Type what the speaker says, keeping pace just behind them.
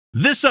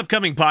This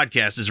upcoming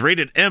podcast is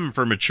rated M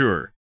for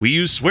mature. We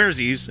use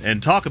swearsies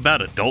and talk about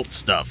adult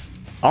stuff.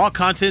 All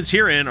contents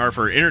herein are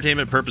for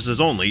entertainment purposes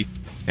only,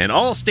 and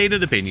all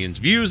stated opinions,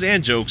 views,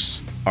 and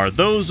jokes are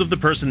those of the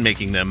person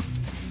making them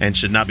and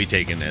should not be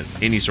taken as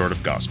any sort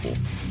of gospel.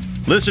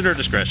 Listener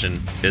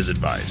discretion is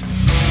advised.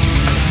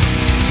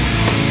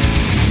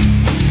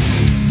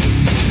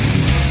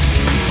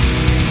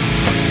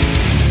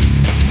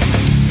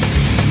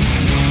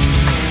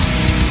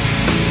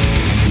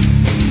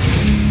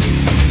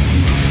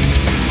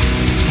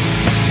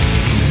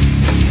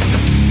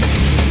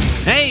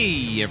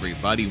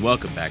 Everybody,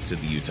 welcome back to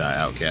the Utah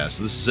Outcasts.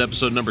 This is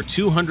episode number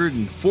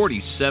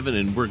 247,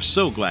 and we're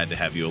so glad to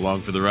have you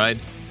along for the ride.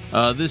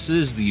 This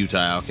is the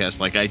Utah Outcast,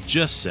 like I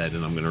just said,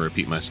 and I'm going to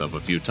repeat myself a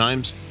few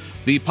times.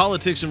 The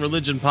politics and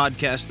religion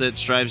podcast that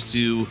strives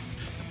to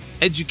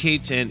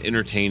educate and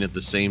entertain at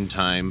the same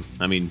time.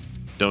 I mean,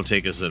 don't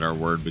take us at our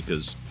word,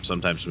 because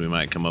sometimes we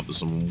might come up with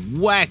some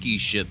wacky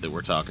shit that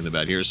we're talking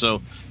about here.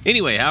 So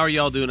anyway, how are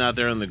y'all doing out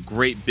there in the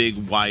great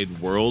big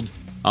wide world?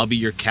 I'll be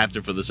your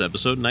captain for this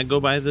episode, and I go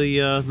by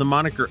the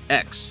moniker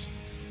X.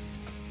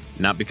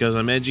 Not because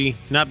I'm edgy,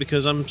 not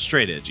because I'm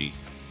straight edgy,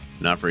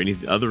 not for any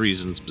other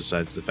reasons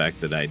besides the fact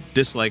that I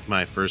dislike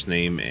my first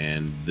name,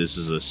 and this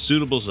is a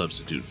suitable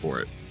substitute for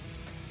it.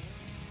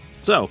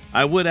 So,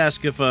 I would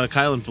ask if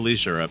Kyle and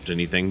Felicia are up to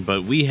anything,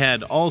 but we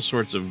had all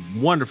sorts of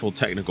wonderful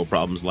technical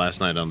problems last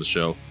night on the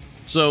show,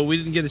 so we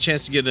didn't get a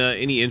chance to get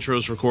any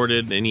intros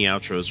recorded, any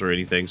outros or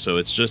anything, so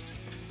it's just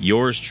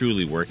yours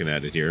truly working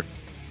at it here.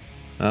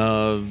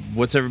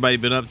 What's everybody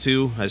been up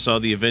to? I saw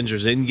the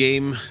Avengers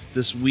Endgame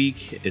this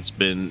week. It's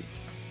been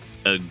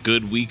a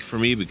good week for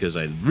me because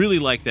I really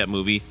like that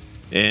movie.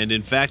 And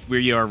in fact,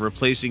 we are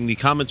replacing the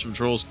Comments from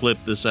Trolls clip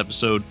this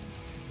episode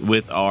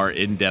with our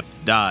in-depth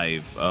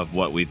dive of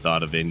what we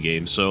thought of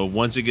Endgame. So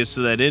once it gets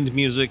to that end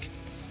music,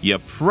 you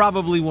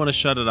probably want to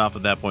shut it off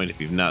at that point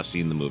if you've not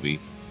seen the movie.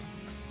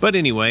 But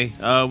anyway,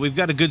 we've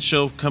got a good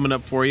show coming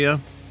up for you.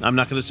 I'm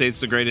not going to say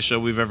it's the greatest show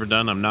we've ever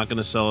done. I'm not going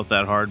to sell it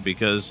that hard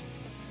because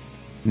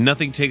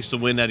nothing takes the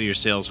wind out of your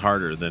sails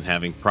harder than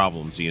having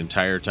problems the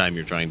entire time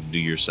you're trying to do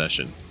your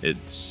session. It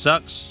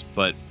sucks,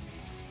 but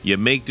you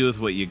make do with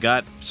what you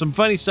got. Some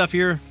funny stuff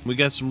here. We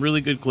got some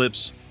really good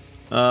clips.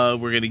 We're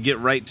going to get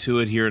right to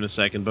it here in a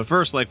second. But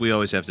first, like we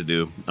always have to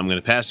do, I'm going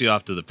to pass you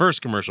off to the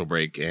first commercial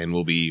break, and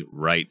we'll be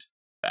right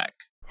back.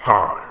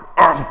 Hi,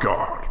 I'm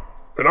God,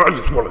 and I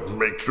just wanted to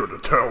make sure to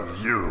tell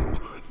you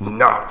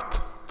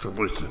not to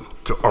listen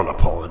to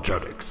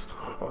Unapologetics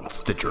on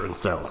Stitcher and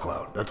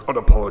SoundCloud. That's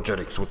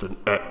Unapologetics with an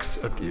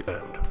X at the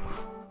end.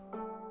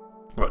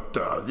 But,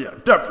 yeah,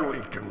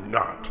 definitely do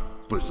not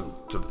listen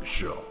to the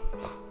show.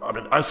 I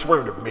mean, I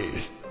swear to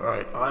me,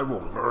 alright, I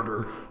will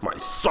murder my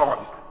son.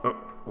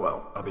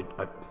 Well, I mean,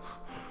 I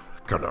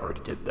kind of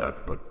already did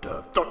that, but,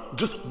 don't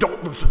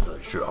listen to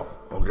the show,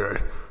 okay?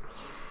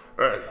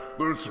 Hey,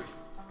 Lucy.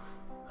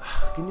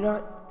 Can you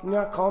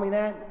not call me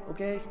that,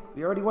 okay?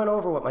 We already went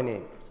over what my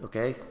name is,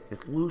 okay?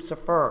 It's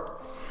Lucifer.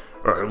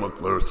 Alright, look,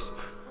 Luce.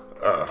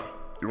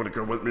 You wanna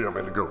come with me? I'm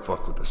gonna go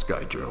fuck with this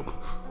guy, Joe.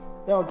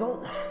 No,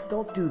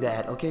 don't do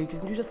that, okay?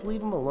 Can you just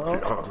leave him alone?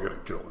 Yeah, I'm gonna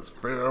kill his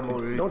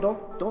family. No,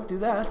 don't do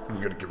that.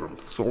 I'm gonna give him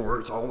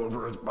sores all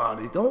over his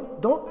body.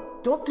 Don't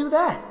do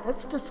that.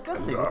 That's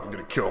disgusting. And, I'm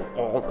gonna kill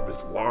all of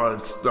his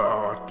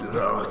livestock, you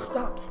know.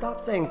 Stop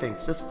saying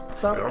things. Just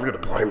stop. And I'm gonna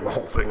blame the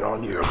whole thing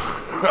on you.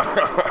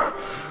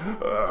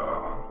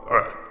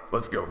 Alright,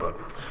 let's go, bud.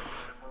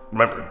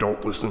 Remember,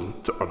 don't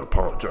listen to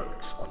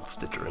Unapologetics on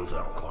Stitcher and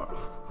SoundCloud.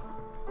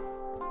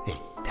 Hey,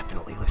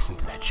 definitely listen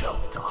to that show.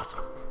 It's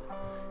awesome.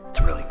 It's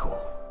really cool.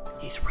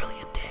 He's really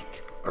a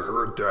dick. I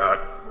heard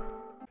that.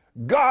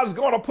 God's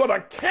gonna put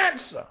a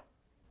cancer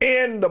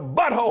in the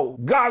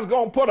butthole. God's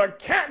gonna put a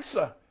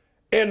cancer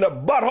in the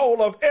butthole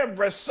of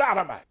every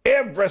sodomite.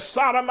 Every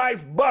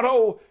sodomite's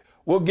butthole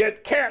will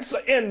get cancer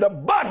in the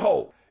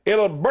butthole.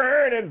 It'll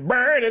burn and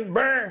burn and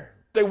burn.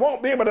 They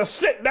won't be able to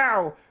sit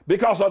down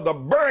because of the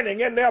burning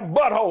in their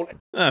butthole.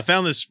 I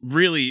found this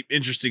really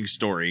interesting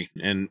story,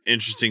 and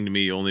interesting to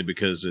me only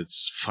because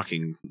it's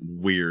fucking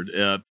weird,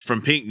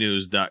 from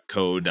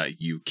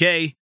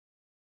pinknews.co.uk,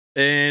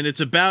 and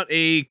it's about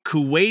a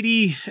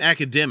Kuwaiti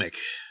academic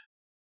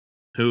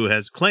who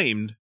has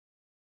claimed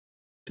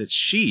that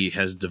she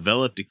has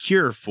developed a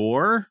cure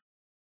for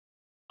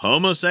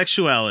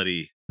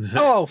homosexuality.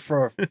 Oh,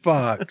 for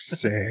fuck's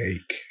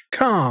sake.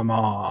 Come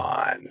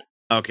on.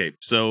 Okay,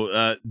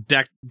 so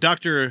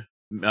Dr.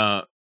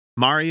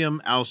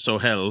 Mariam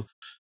Al-Sohel,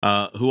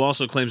 who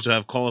also claims to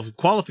have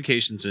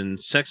qualifications in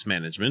sex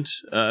management,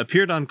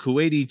 appeared on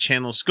Kuwaiti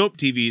channel Scope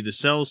TV to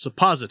sell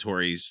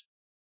suppositories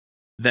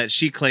that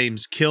she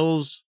claims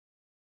kills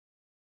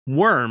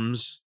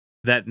worms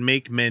that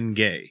make men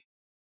gay.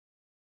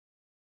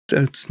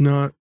 That's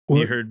not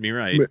what... You heard me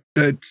right.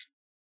 That's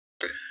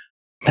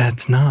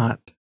not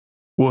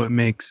what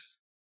makes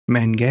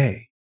men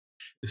gay.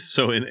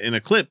 So in a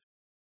clip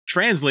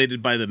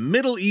translated by the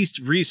Middle East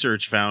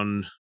Research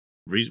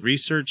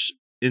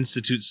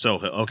Institute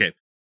Sohel. Okay.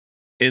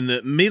 In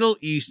the Middle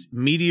East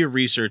Media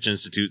Research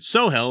Institute,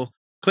 Sohel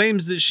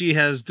claims that she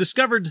has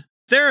discovered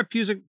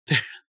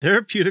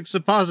therapeutic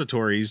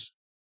suppositories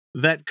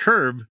that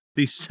curb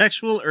the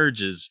sexual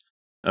urges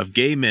of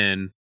gay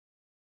men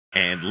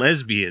and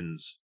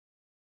lesbians.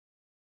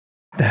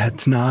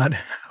 That's not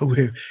how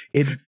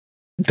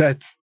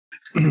that's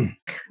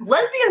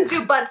Lesbians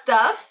do butt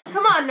stuff.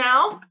 Come on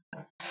now.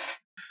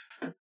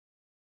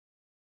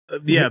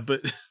 Yeah,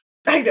 but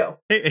I know.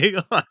 hang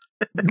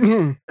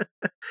on.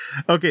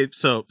 Okay,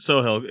 so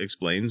Sohel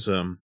explains,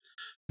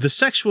 the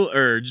sexual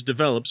urge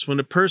develops when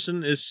a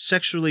person is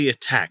sexually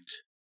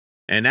attacked,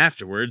 and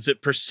afterwards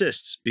it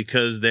persists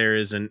because there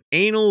is an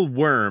anal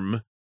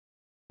worm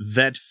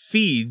that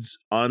feeds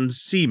on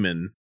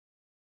semen.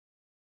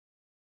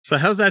 So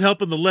how's that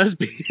helping the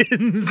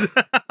lesbians?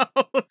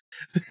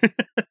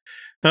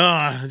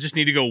 I just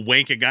need to go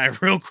wank a guy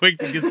real quick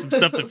to get some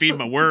stuff to feed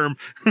my worm.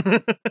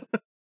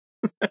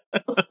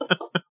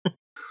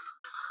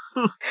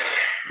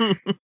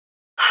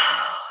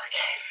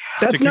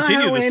 That's to not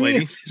continue how this, any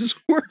lady. of this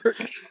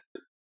works.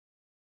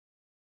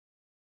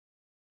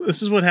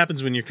 This is what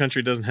happens when your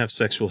country doesn't have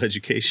sexual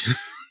education.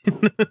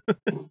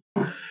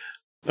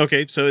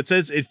 Okay, so it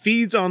says it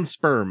feeds on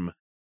sperm.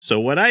 So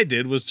what I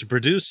did was to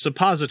produce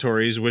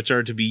suppositories which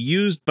are to be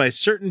used by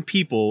certain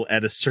people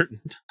at a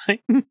certain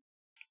time.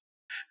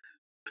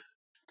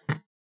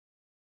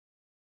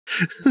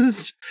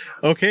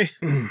 Okay.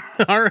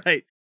 All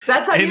right.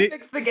 That's how And you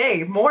fix the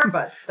gay. More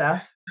butt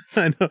stuff.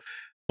 I know.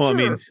 Well,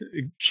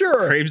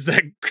 Sure. I mean,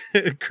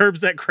 Sure.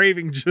 curbs that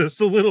craving just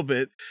a little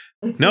bit.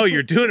 No,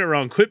 you're doing it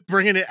wrong. Quit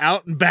bringing it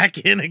out and back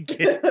in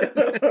again.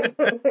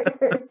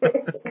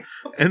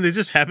 And they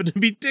just happen to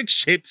be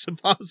dick-shaped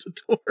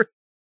suppositories.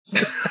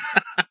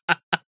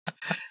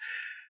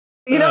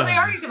 You know, they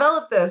already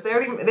developed this.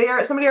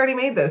 Somebody already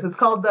made this. It's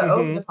called the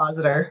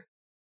ovipositor.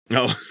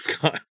 Oh,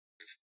 God.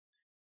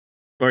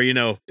 Or,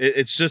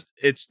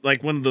 it's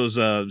like one of those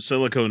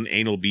silicone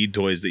anal bead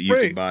toys that you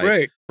can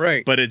buy.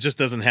 Right. But it just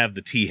doesn't have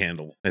the T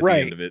handle at the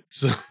end of it.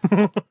 So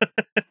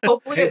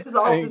Hopefully it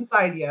dissolves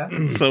inside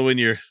you. So when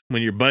your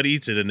butt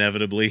eats it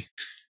inevitably.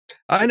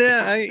 I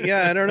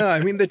don't know. I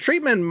mean, the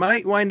treatment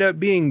might wind up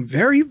being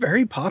very,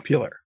 very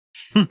popular.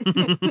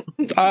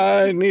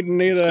 I need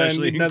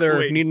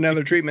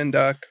another treatment,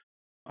 doc.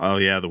 Oh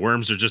yeah, the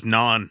worms are just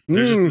gnawing.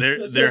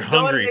 They're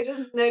hungry.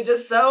 They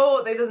just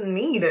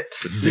need it.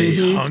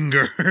 They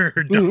hunger,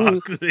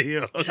 doc. They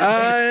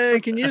hunger.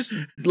 Can you just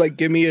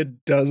give me a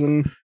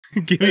dozen?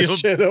 Give me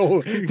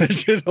that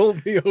shit'll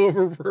be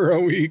over for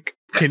a week.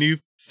 Can you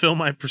fill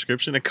my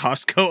prescription at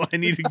Costco? I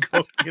need to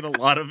go get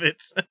a lot of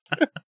it.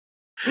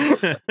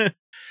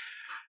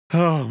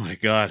 Oh my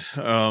God.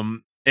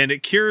 And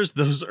it cures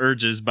those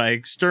urges by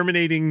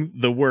exterminating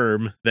the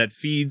worm that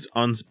feeds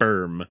on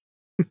sperm.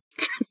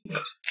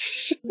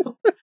 So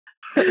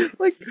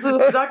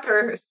it's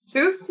Dr.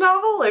 Seuss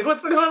novel?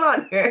 What's going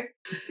on here?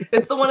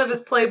 It's the one of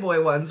his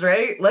Playboy ones,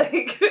 right?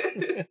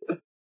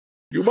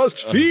 You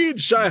must feed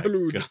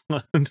Shahaloud.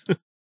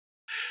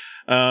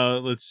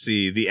 Let's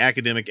see. The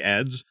academic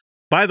adds,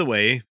 by the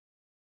way,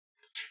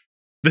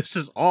 this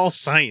is all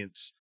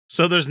science,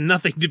 so there's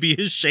nothing to be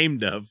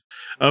ashamed of.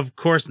 Of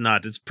course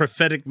not. It's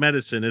prophetic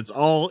medicine. It's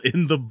all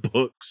in the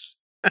books.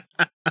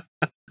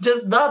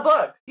 Just the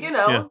books,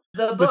 the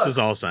books. This is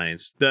all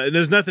science.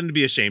 There's nothing to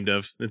be ashamed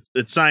of.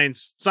 It's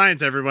science.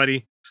 Science,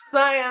 everybody.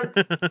 Science.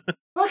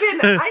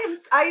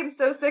 I am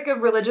so sick of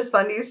religious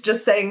fundies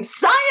just saying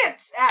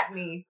science at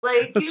me.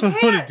 That's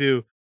what I want to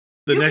do.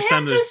 The next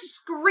time there's just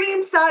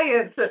scream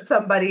science at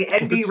somebody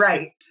and be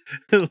right.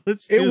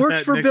 Let's do it works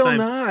that for next Bill time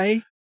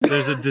Nye.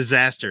 There's a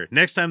disaster.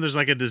 Next time there's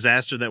a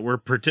disaster that we're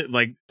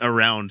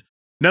around.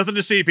 Nothing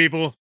to see,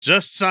 people.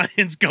 Just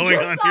science going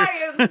on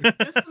here.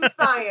 Just some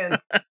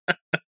science.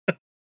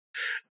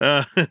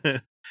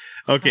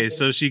 Okay,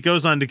 so she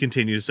goes on to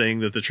continue saying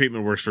that the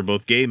treatment works for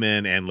both gay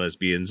men and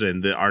lesbians,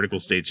 and the article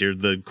states here,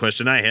 the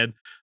question I had,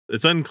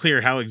 it's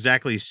unclear how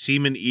exactly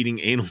semen-eating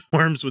anal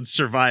worms would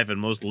survive in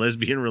most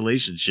lesbian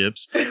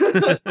relationships. He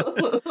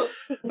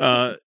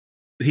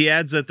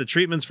adds that the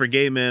treatments for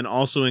gay men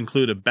also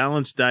include a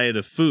balanced diet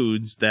of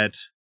foods that,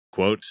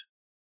 quote,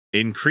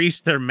 increase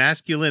their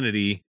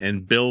masculinity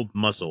and build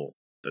muscle.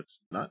 That's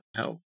not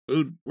how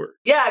food works.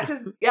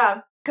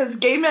 Because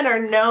gay men are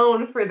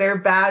known for their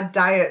bad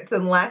diets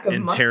and lack of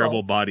muscle.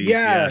 Terrible bodies.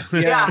 Yeah.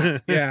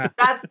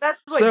 That's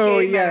what.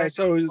 So gay men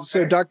so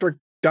Dr.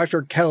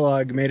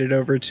 Kellogg made it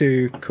over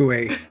to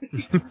Kuwait.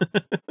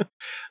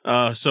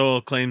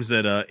 Soel claims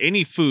that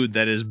any food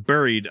that is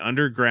buried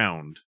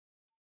underground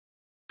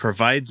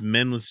provides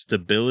men with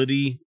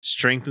stability,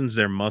 strengthens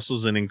their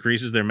muscles, and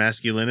increases their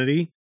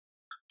masculinity.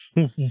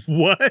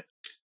 What?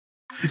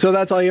 So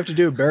that's all you have to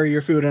do, bury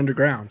your food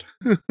underground.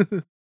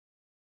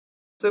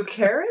 So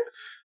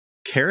carrots?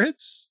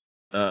 Carrots?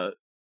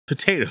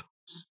 Potatoes.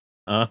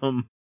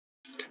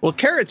 Well,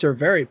 carrots are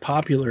very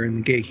popular in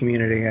the gay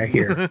community, I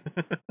hear.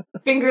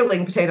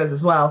 Fingerling potatoes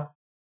as well.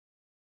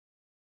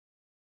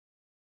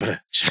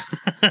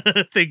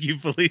 Thank you,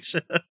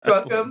 Felicia.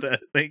 You're welcome.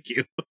 Thank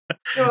you.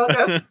 You're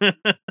welcome.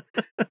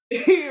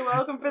 You're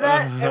welcome for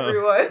that,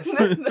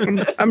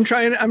 everyone. I'm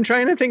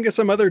trying to think of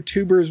some other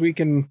tubers we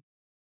can.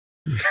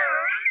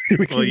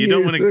 Well, you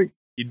don't want to.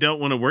 You don't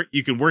want to work.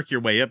 You can work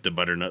your way up to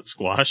butternut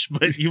squash,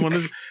 but you want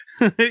to.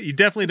 You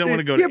definitely don't want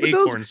to go to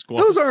acorn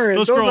squash.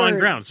 Those grow on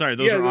ground. Sorry,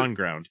 those are on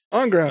ground.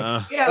 On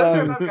ground. Those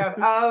are on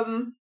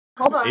ground.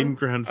 Hold on. In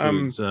ground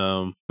foods.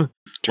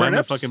 Why am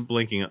I fucking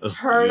blinking?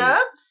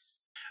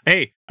 Turnips.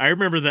 Hey, I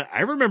remember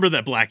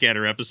that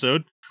Blackadder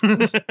episode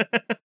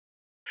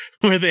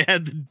where they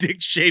had the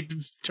dick-shaped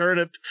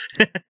turnip,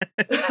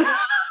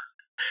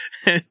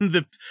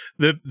 and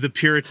the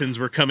Puritans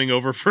were coming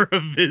over for a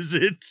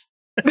visit.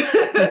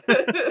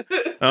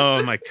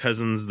 Oh, my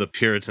cousins, the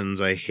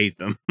Puritans, I hate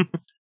them.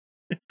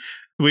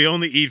 We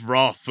only eat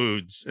raw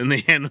foods, and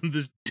they hand them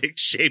this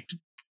dick-shaped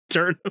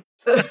turnip.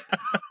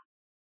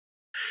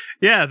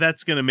 Yeah,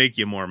 that's gonna make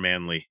you more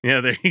manly.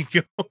 Yeah, there you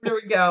go. There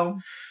we go.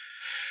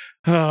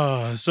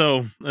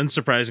 So,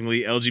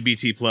 unsurprisingly,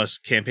 LGBT plus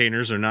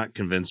campaigners are not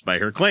convinced by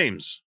her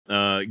claims.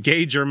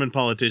 Gay German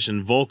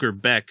politician Volker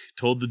Beck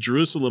told the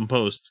Jerusalem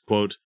Post,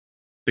 quote,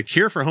 "The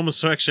cure for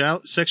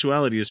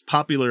homosexuality is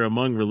popular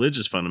among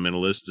religious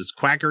fundamentalists. It's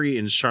quackery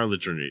and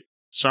charlatanry.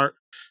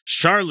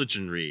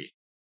 Charlatanry.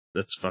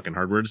 That's a fucking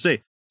hard word to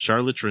say.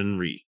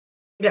 Charlatanry.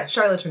 Yeah,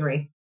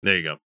 charlatanry. There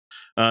you go.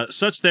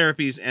 Such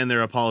therapies and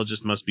their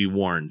apologists must be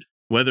warned.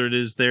 Whether it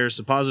is their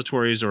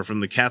suppositories or from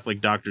the Catholic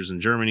doctors in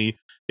Germany,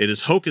 it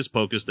is hocus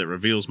pocus that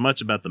reveals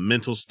much about the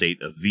mental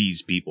state of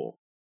these people."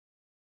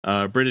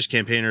 British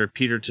campaigner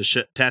Peter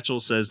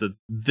Tatchell says that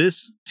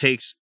this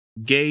takes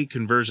gay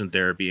conversion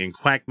therapy and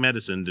quack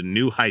medicine to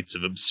new heights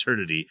of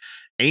absurdity.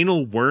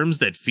 Anal worms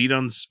that feed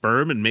on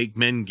sperm and make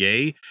men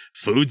gay,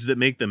 foods that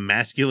make them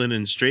masculine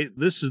and straight.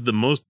 This is the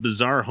most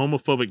bizarre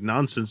homophobic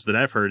nonsense that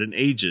I've heard in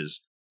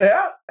ages.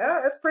 Yeah,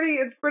 it's pretty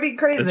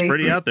crazy. It's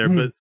pretty out there,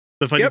 but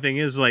the funny thing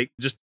is, like,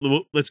 just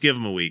let's give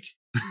them a week.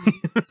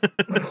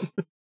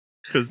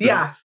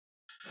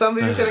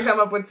 Somebody's going to come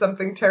up with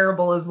something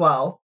terrible as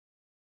well.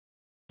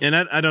 And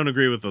I don't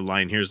agree with the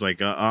line here. It's like,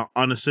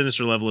 on a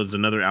sinister level, it's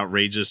another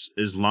outrageous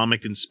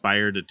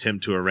Islamic-inspired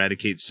attempt to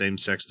eradicate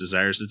same-sex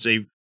desires.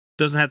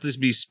 Doesn't have to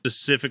be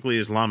specifically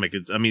Islamic.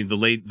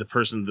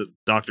 The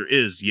doctor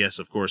is, yes,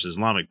 of course,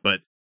 Islamic,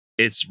 but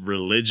it's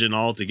religion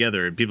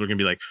altogether. And people are going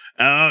to be like,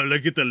 oh,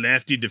 look at the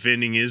lefty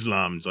defending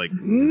Islam. It's like,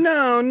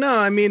 no.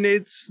 I mean,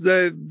 it's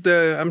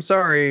I'm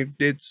sorry.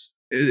 It's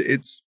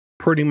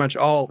pretty much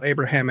all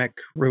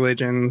Abrahamic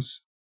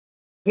religions.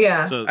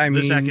 Yeah. So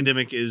this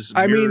academic is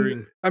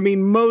mirroring. I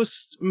mean,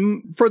 most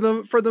for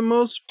the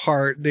most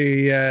part,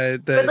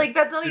 but like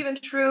that's not even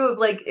true of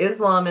like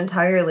Islam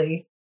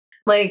entirely.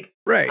 Like,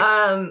 right.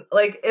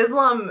 Like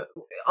Islam,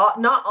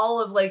 not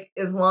all of like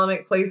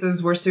Islamic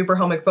places were super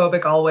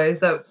homophobic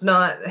always. That's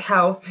not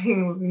how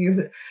things use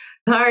it.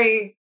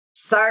 Sorry,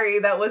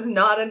 that was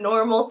not a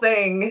normal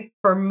thing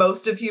for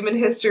most of human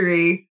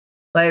history.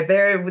 Like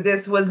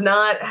this was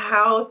not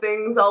how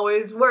things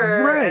always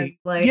were. Right.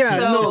 Like, yeah.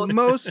 so,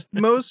 No,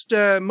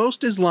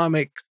 most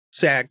Islamic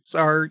sects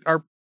are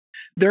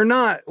they're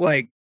not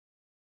like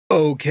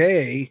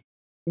okay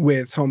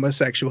with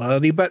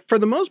homosexuality, but for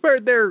the most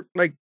part, they're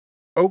like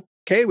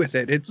okay with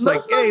it. It's like,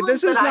 hey,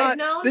 this is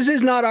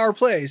not our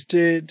place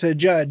to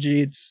judge.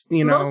 It's,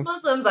 most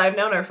Muslims I've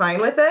known are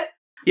fine with it.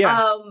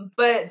 Yeah.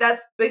 But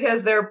that's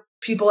because they're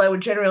people I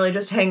would generally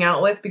just hang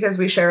out with because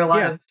we share a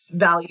lot of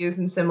values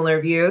and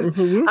similar views.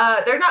 Mm-hmm.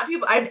 They're not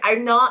people.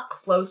 I'm not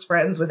close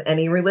friends with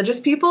any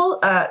religious people.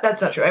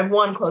 That's not true. I have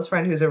one close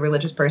friend who's a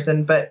religious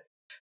person, but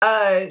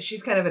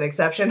she's kind of an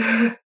exception.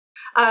 For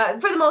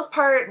the most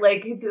part,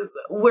 like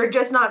we're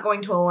just not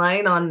going to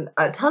align on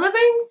a ton of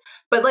things.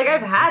 But like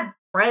I've had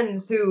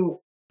friends who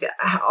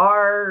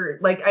are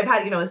like I've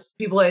had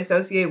people I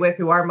associate with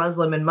who are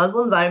Muslim, and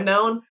Muslims I've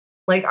known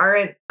like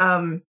aren't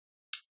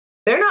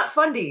they're not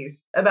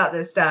fundies about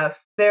this stuff.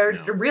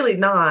 They're really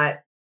not.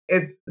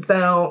 It's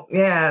so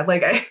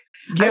like I've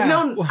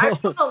known a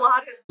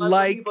lot of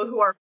Muslim people who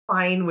are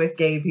fine with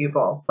gay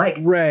people. Like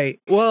right.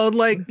 Well,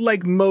 like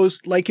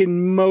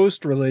in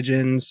most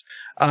religions,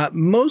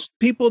 most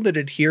people that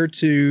adhere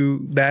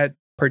to that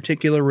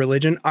particular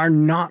religion are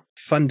not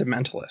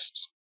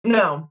fundamentalists.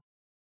 No.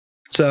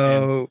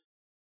 So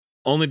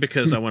only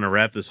because I want to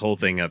wrap this whole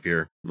thing up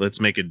here.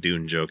 Let's make a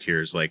Dune joke here.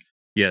 It's like,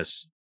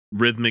 yes,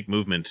 rhythmic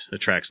movement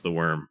attracts the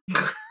worm.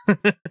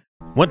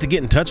 Want to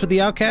get in touch with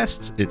the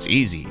Outcasts? It's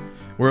easy.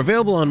 We're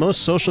available on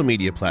most social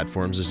media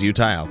platforms as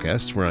Utah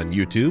Outcasts. We're on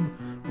YouTube,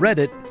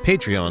 Reddit,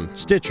 Patreon,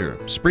 Stitcher,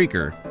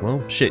 Spreaker,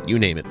 well, shit, you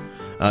name it.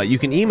 You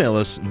can email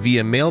us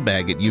via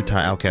mailbag at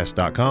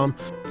utahoutcast.com.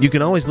 You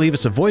can always leave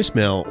us a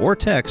voicemail or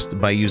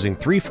text by using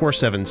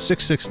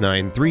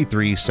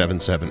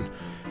 347-669-3377.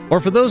 Or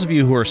for those of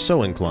you who are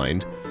so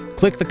inclined,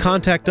 click the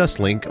Contact Us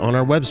link on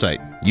our website,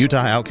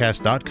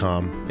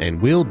 utahoutcast.com,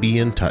 and we'll be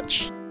in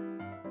touch.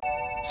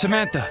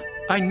 Samantha,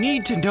 I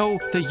need to know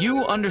that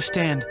you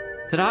understand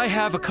that I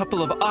have a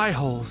couple of eye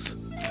holes.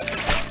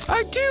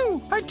 I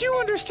do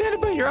understand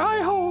about your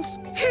eye holes.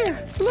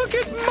 Here, look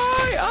at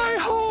my eye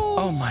holes.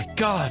 Oh my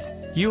God,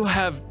 you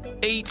have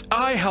 8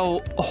 eye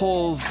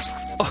holes.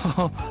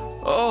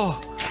 Oh,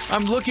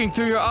 I'm looking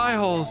through your eye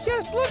holes.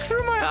 Yes, look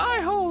through my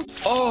eye holes.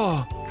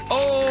 Oh.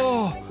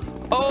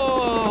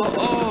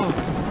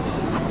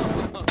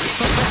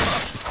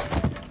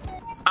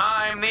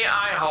 I'm the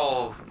eye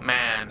hole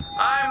man.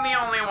 I'm the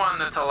only one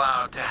that's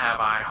allowed to have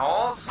eye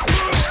holes.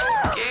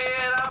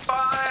 Get up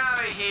out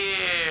of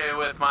here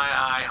with my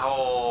eye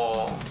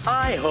holes.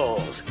 Eye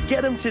holes.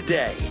 Get them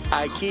today.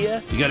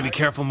 IKEA. You gotta be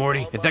careful,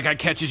 Morty. If that guy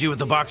catches you with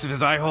the box of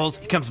his eye holes,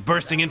 he comes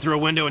bursting in through a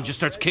window and just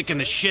starts kicking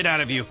the shit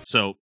out of you.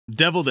 So,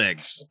 deviled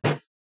eggs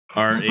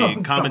are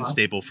a common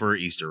staple for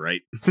Easter,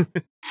 right?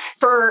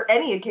 For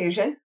any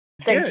occasion.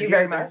 Thank you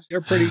very much.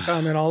 They're pretty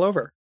common all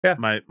over. Yeah.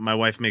 My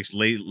wife makes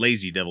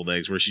lazy deviled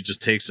eggs where she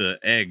just takes an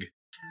egg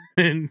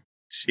and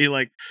she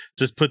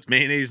just puts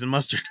mayonnaise and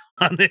mustard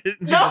on it.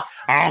 And No.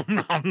 I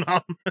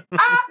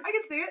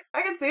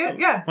can see it.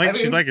 Yeah.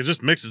 She's like, it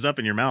just mixes up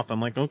in your mouth.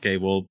 I'm like, okay,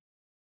 well,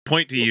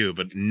 point to you,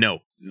 but no,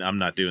 I'm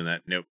not doing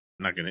that. Nope.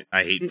 Not gonna.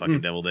 I hate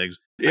fucking deviled eggs.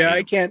 Yeah,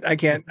 I can't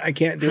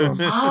do them.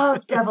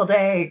 Love deviled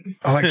eggs.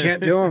 Oh, I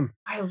can't do them.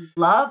 I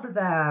love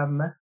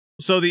them.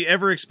 So the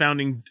ever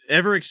expanding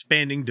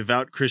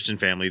devout Christian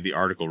family, the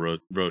article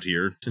wrote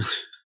here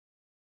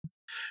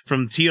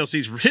from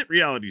TLC's hit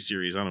reality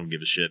series, I don't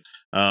give a shit,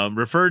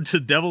 referred to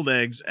deviled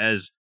eggs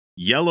as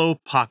yellow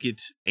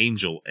pocket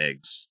angel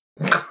eggs.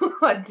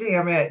 God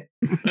damn it.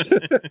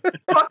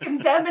 Fucking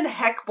them and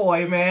Heck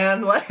Boy,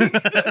 man. Like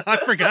I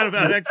forgot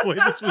about Heck Boy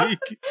this week.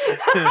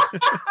 Like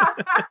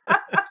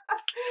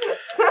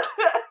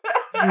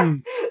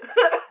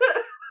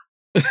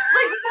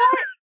what?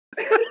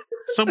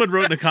 Someone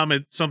wrote in a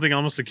comment something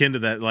almost akin to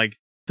that, like,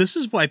 this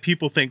is why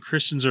people think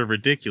Christians are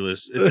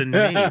ridiculous. It's a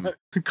name.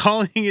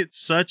 Calling it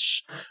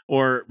such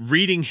or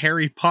reading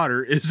Harry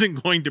Potter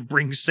isn't going to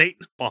bring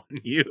Satan upon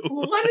you.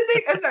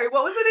 I'm sorry,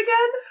 what was it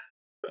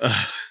again?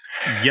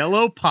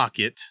 Yellow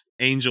pocket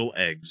angel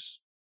eggs.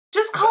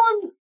 Just call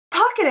them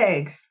pocket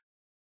eggs.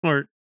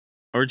 Or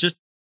just,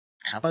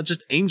 how about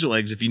just angel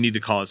eggs if you need to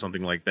call it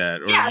something like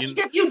that? Or yeah,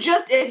 if you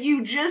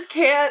just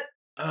can't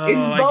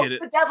invoke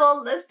the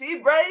devil, lest he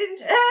rain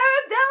down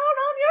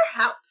on your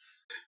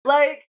house.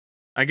 Like,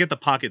 I get the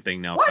pocket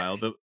thing now, what? Kyle.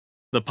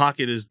 The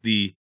pocket is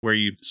where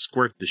you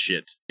squirt the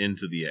shit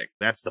into the egg.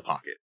 That's the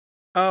pocket.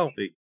 Oh,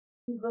 the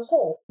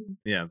hole.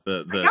 Yeah,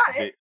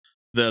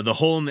 the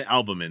hole in the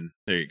albumin.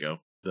 There you go.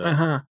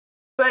 But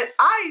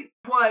I,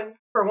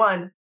 for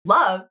one,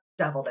 love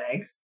deviled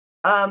eggs.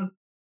 My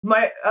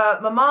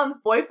mom's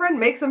boyfriend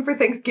makes them for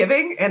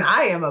Thanksgiving, and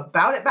I am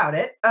about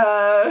it.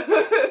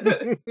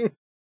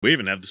 We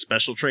even have the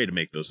special tray to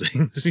make those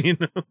things, you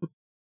know.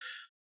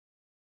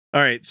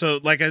 All right,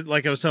 so like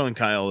I was telling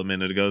Kyle a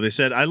minute ago, they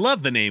said, I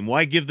love the name.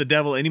 Why give the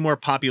devil any more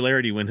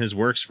popularity when his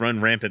works run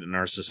rampant in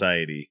our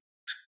society?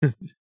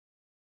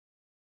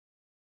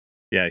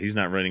 Yeah, he's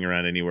not running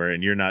around anywhere,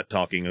 and you're not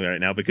talking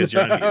right now because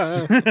you're on mute.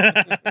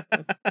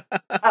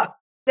 Oh,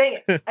 dang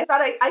it! I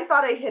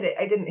thought I hit it.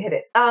 I didn't hit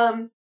it.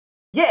 I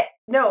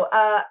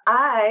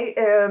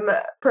am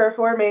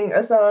performing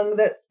a song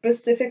that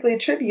specifically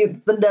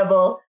tributes the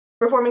devil.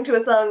 Performing to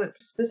a song that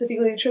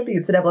specifically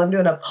tributes the devil. I'm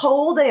doing a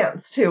pole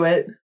dance to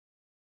it.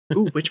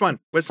 Ooh, which one?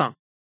 What song?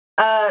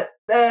 I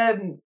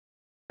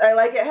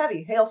like it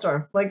heavy.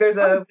 Hailstorm. Like there's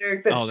a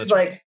lyric that she's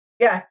like,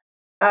 yeah.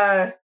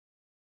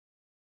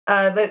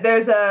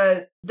 There's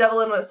a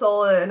devil in my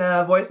soul and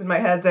a voice in my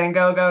head saying,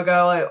 "Go, go,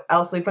 go!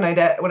 I'll sleep when I'm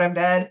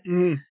dead."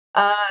 Mm.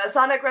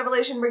 Sonic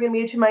revelation bringing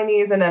me to my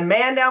knees, and a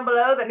man down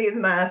below that needs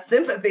my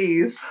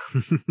sympathies.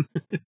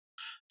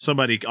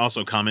 Somebody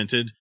also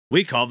commented,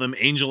 "We call them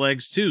angel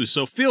eggs too,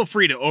 so feel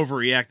free to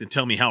overreact and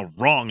tell me how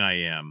wrong I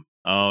am."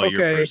 Oh, okay.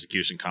 Your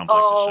persecution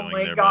complex is showing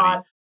there,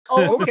 buddy.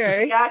 Oh,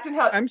 okay.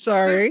 I'm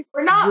sorry.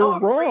 We're not. You're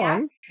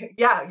wrong.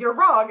 Yeah, you're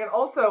wrong, and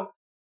also,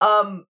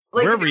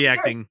 we're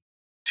reacting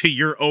to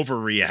your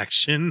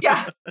overreaction.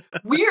 Yeah,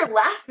 we're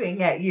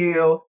laughing at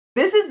you.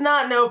 This is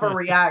not an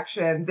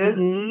overreaction. This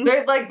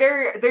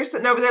they're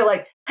sitting over there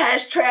like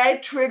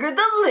hashtag trigger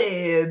the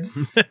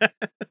libs.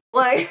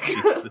 Like,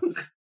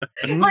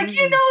 like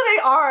they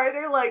are.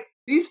 They're like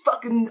these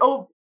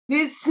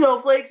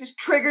snowflakes is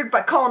triggered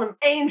by calling them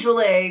angel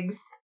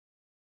eggs.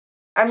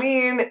 I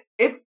mean,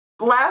 if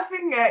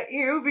laughing at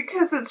you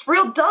because it's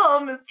real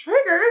dumb is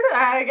triggered,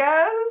 I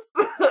guess.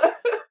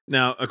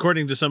 Now,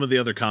 according to some of the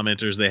other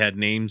commenters, they had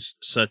names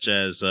such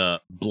as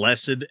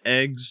blessed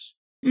eggs.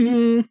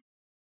 Mm.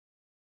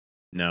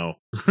 No.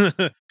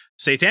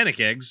 Satanic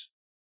eggs.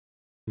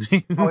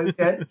 Always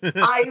good.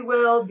 I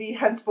will be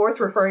henceforth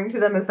referring to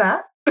them as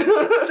that.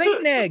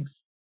 Satan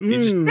eggs. You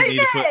just need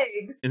to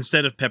eggs.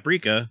 Instead of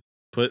paprika,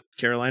 put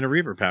Carolina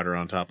Reaper powder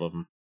on top of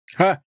them.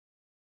 Huh.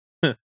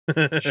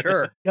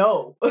 Sure.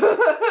 No.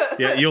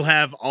 Yeah, you'll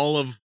have all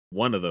of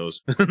one of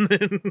those.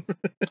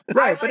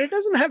 Right, but it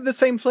doesn't have the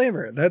same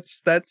flavor.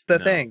 That's the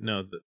thing.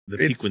 No, the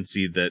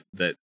piquancy that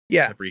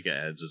yeah. paprika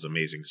adds is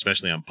amazing,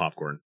 especially on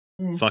popcorn.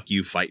 Fuck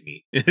you, fight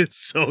me. It's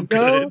so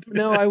good.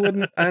 No, I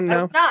wouldn't.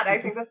 No. Not. I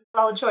think that's a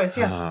solid choice.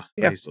 Yeah.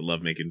 I used to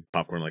love making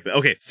popcorn like that.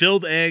 Okay,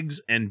 filled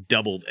eggs and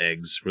doubled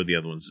eggs were the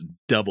other ones.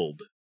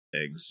 Doubled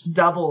eggs.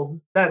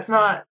 Doubled. That's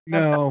not.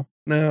 No.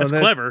 That's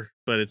clever,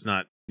 but it's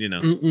not.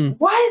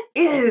 What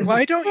is?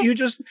 Why don't you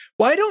just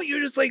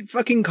like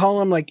fucking call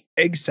them like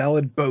egg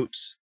salad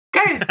boats,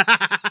 guys?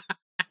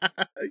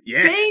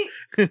 Yeah.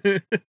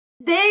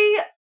 They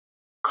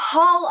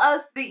call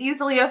us the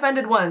easily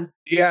offended ones.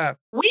 Yeah.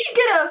 We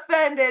get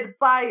offended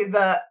by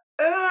the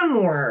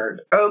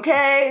N-word,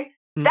 okay?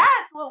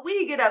 That's what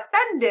we get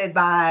offended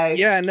by.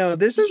 Yeah, no,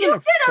 this isn't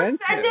offensive. You get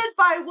offended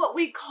by what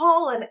we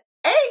call an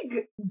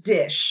egg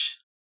dish.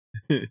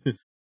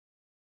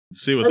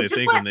 See what they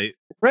think when they...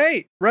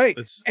 Right.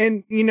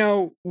 And you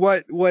know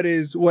what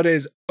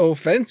is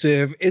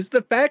offensive is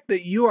the fact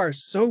that you are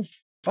so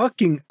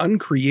fucking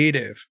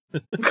uncreative.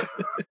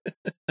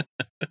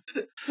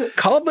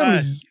 Call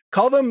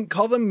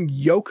them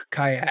yoke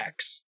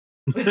kayaks.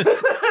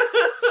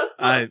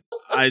 I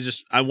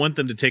want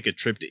them to take a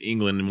trip to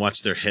England and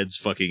watch their heads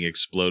fucking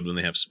explode when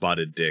they have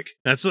spotted dick.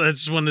 I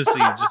just want to see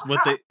just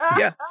what they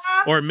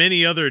or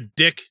many other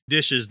dick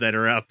dishes that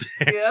are out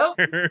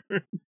there.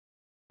 Yep.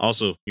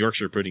 Also,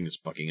 Yorkshire pudding is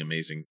fucking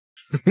amazing.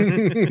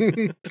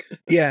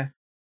 Yeah.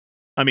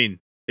 I mean,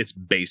 it's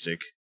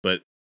basic,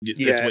 but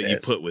that's what you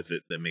put with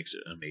it that makes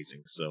it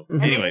amazing. So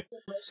anyway,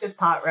 delicious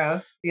pot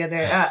roast the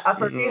other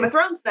for Game of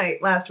Thrones night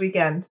last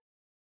weekend.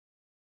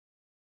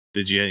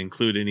 Did you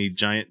include any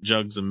giant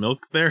jugs of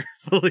milk there,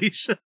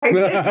 Felicia? We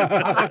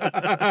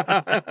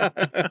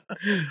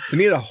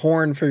need a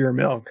horn for your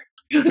milk.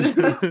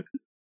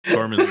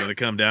 Tormund's going to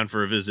come down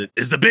for a visit.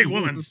 Is the big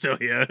woman still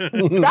here? I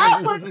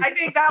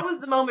think that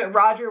was the moment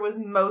Roger was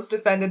most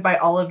offended by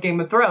all of Game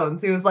of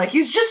Thrones. He was like,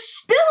 he's just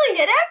spilling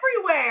it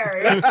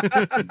everywhere.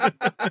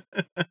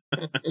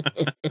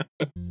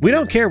 We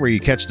don't care where you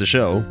catch the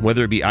show,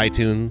 whether it be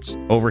iTunes,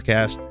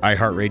 Overcast,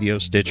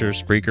 iHeartRadio, Stitcher,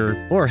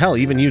 Spreaker, or hell,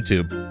 even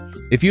YouTube.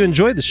 If you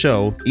enjoy the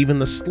show, even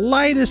the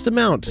slightest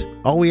amount,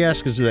 all we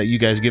ask is that you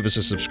guys give us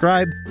a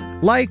subscribe,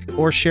 like,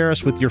 or share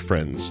us with your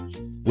friends.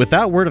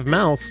 Without word of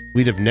mouth,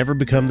 we'd have never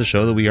become the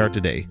show that we are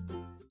today.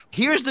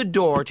 Here's the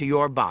door to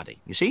your body,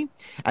 you see?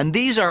 And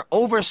these are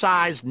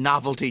oversized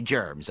novelty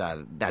germs.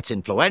 That's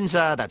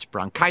influenza, that's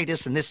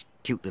bronchitis, and this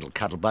cute little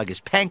cuddlebug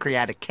is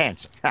pancreatic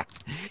cancer.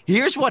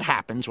 Here's what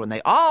happens when they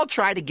all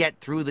try to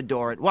get through the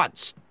door at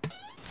once.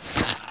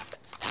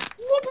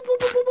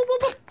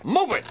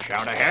 Move it,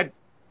 shout ahead.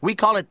 We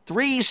call it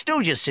Three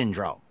Stooges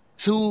syndrome.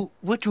 So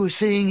what you're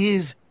saying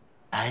is,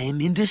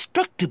 I'm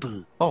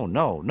indestructible. Oh,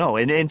 no.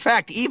 In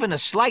fact, even a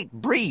slight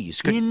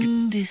breeze could...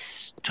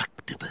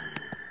 Indestructible.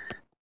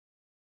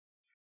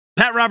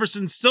 Pat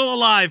Robertson's still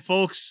alive,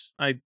 folks.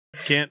 I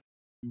can't...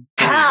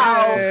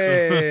 How?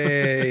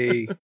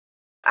 Hey.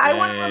 I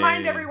want to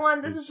remind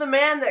everyone, this is the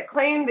man that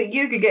claimed that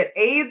you could get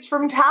AIDS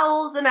from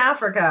towels in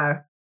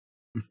Africa.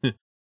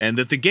 And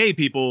that the gay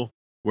people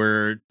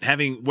were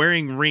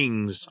wearing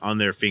rings on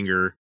their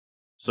finger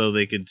so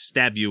they could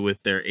stab you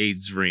with their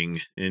AIDS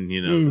ring. And,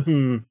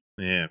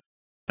 yeah,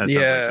 that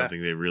sounds like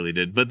something they really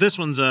did. But this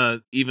one's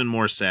even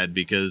more sad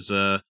because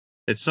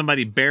it's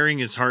somebody bearing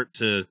his heart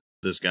to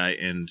this guy.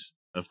 And,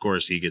 of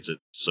course, he gets it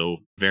so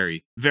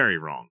very, very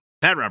wrong.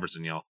 Pat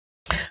Robertson, y'all.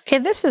 Okay,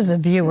 this is a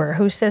viewer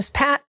who says,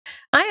 Pat,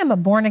 I am a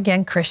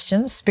born-again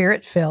Christian,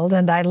 spirit-filled,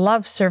 and I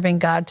love serving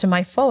God to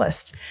my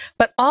fullest.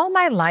 But all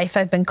my life,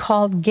 I've been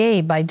called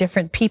gay by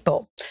different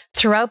people.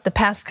 Throughout the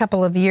past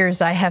couple of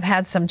years, I have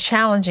had some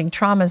challenging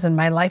traumas in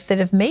my life that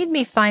have made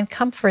me find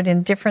comfort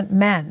in different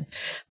men.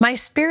 My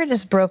spirit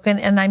is broken,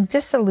 and I'm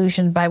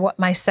disillusioned by what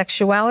my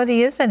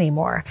sexuality is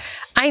anymore.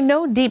 I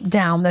know deep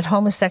down that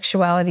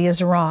homosexuality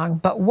is wrong,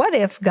 but what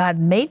if God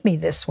made me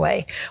this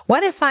way?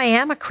 What if I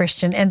am a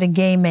Christian and a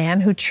gay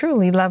man who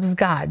truly loves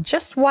God?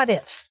 Just what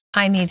if?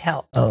 I need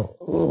help.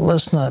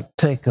 Let's not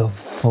take a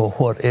for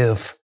what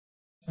if.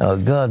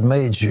 God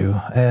made you,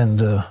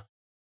 and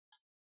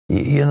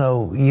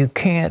you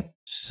can't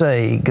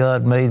say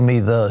God made me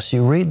thus.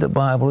 You read the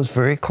Bible; it's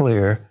very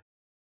clear.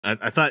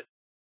 I thought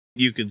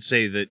you could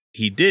say that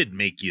He did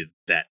make you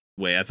that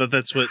way. I thought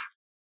that's what.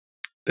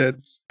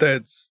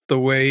 That's the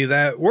way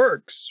that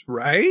works,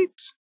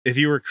 right? If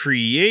you were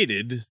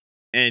created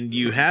and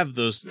you have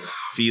those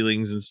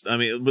feelings, and I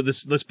mean, but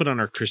let's put on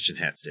our Christian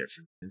hats there.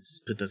 Let's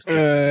put those.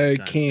 I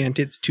can't.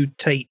 It's too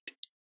tight.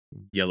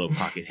 Yellow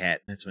pocket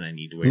hat. That's what I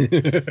need to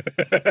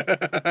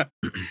wear.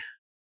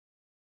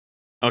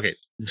 Okay,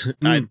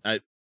 I'm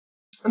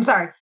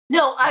sorry.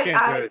 No,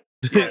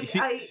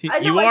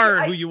 you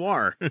are who you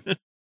are.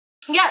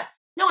 Yeah.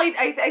 No,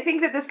 I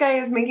think that this guy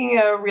is making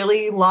a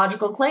really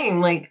logical claim.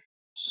 Like,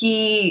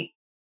 he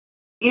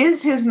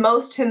is his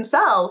most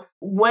himself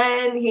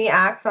when he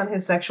acts on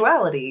his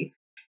sexuality.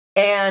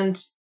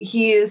 And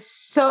he is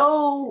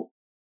so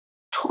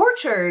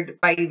tortured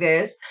by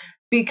this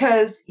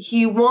because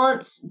he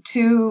wants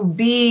to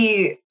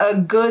be a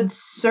good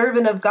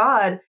servant of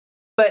God,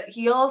 but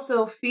he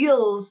also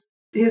feels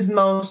his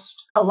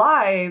most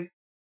alive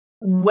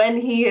when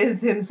he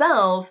is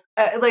himself.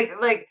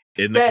 Like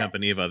in the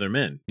company of other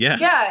men. Yeah.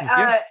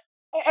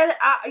 And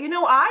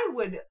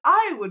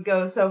I would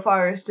go so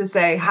far as to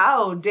say,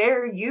 how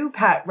dare you,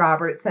 Pat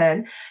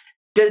Robertson,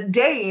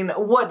 disdain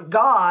what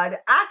God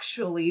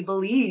actually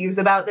believes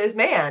about this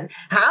man?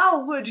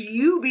 How would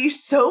you be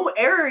so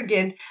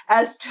arrogant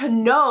as to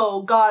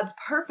know God's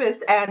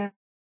purpose and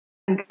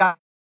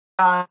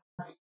God's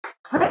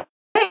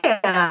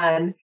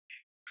plan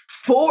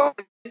for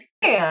this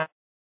man?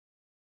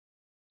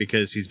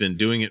 Because he's been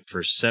doing it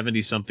for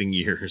 70-something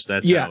years.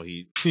 That's how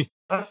he...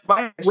 That's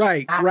my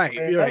right.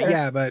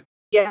 Yeah, but...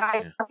 Yeah,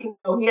 I fucking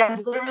know. He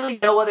has literally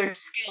no other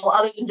skill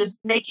other than just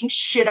making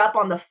shit up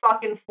on the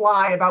fucking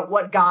fly about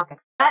what God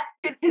thinks. That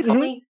is his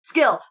only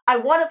skill. I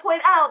want to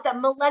point out that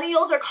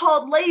millennials are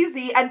called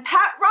lazy, and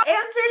Pat Rock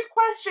answers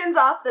questions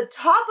off the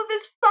top of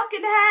his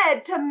fucking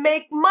head to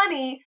make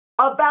money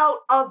about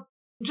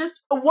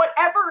just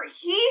whatever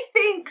he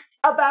thinks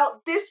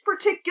about this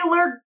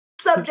particular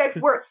subject.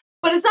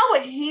 But it's not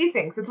what he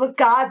thinks, it's what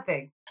God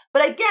thinks.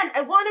 But again,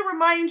 I want to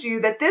remind you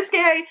that this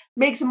guy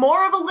makes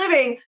more of a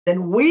living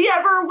than we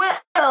ever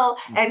will.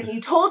 And he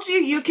told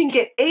you can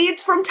get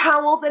AIDS from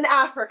towels in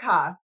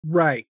Africa.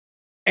 Right.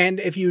 And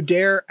if you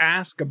dare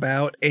ask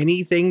about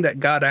anything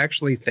that God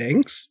actually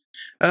thinks,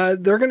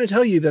 they're going to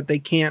tell you that they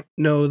can't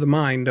know the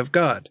mind of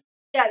God.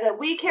 Yeah, that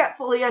we can't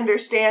fully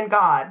understand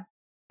God.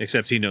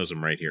 Except he knows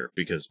him right here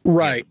because he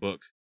has a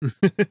book.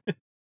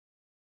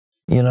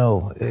 You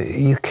know,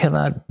 you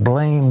cannot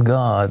blame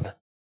God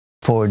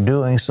for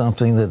doing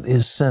something that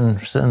is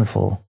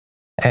sinful,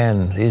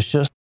 and it's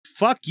just...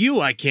 Fuck you,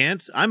 I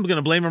can't. I'm going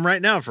to blame him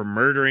right now for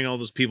murdering all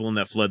those people in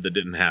that flood that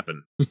didn't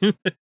happen.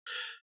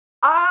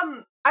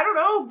 I don't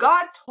know.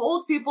 God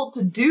told people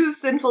to do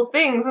sinful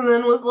things and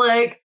then was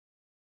like,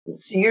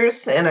 it's your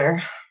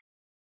sinner.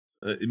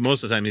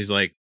 Most of the time he's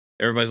like,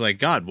 everybody's like,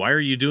 God, why are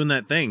you doing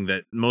that thing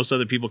that most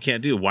other people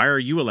can't do? Why are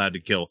you allowed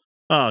to kill?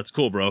 Oh, it's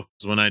cool, bro.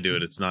 Because when I do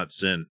it, it's not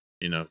sin.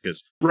 You know,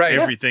 because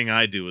everything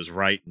I do is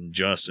right and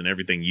just, and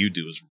everything you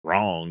do is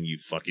wrong, you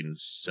fucking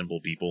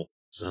simple people.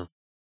 So,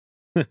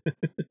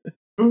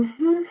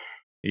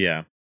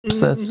 yeah.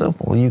 It's that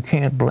simple. You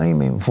can't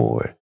blame him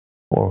for it.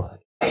 Or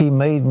he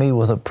made me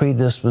with a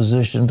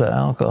predisposition to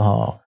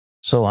alcohol,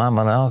 so I'm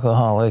an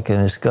alcoholic,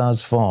 and it's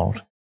God's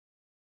fault.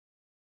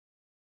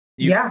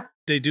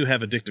 They do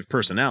have addictive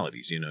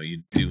personalities, you know.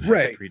 You do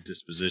have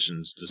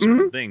predispositions to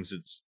certain things.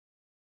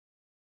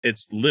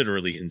 It's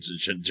literally in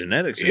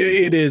genetics.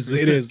 It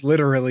is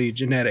literally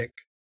genetic.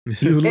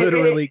 You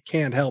literally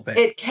can't help it.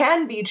 It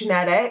can be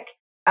genetic.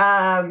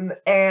 And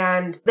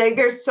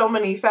there's so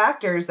many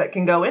factors that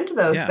can go into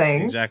those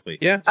things. Exactly.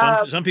 Yeah.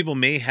 Some people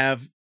may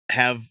have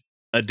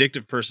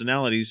addictive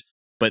personalities,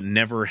 but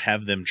never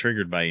have them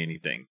triggered by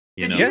anything.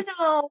 Did you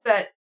know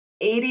that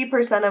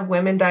 80% of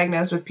women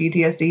diagnosed with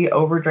PTSD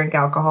overdrink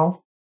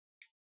alcohol?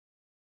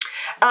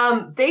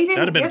 They didn't.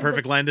 That'd have been a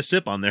perfect line to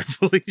sip on there,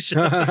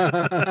 Felicia.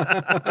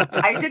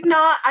 I did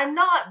not. I'm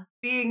not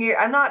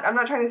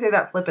trying to say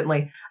that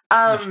flippantly.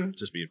 No,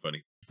 just being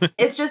funny.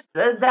 It's just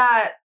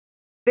that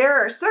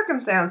there are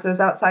circumstances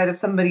outside of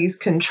somebody's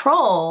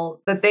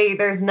control that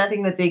there's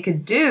nothing that they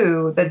could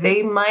do, that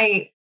they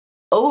might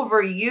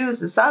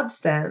overuse a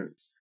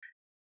substance.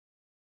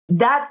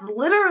 That's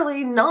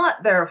literally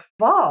not their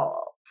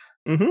fault.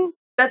 Mm-hmm.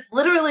 That's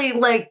literally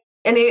like,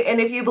 and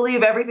if you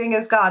believe everything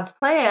is God's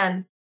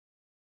plan,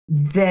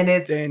 then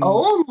it's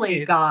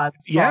only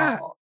God's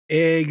fault.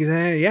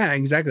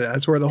 Exactly.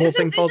 That's where the whole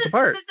thing falls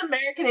apart. This is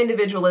American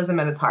individualism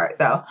at its heart,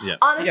 though. Yeah.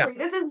 Honestly,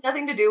 this has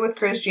nothing to do with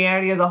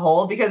Christianity as a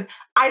whole, because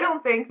I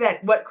don't think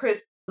that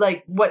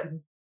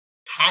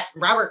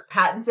Robert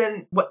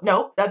Pattinson.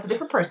 No, that's a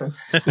different person.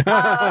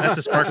 That's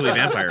a sparkly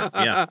vampire.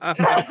 Yeah,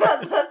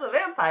 that's a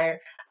vampire.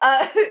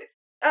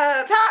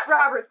 Pat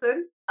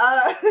Robertson.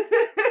 I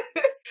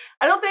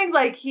don't think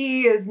like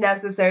he is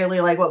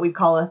necessarily like what we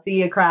call a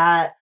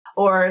theocrat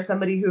or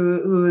somebody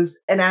who's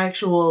an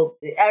actual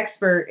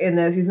expert in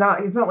this. He's not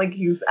like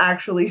he's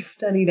actually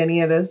studied any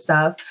of this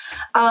stuff.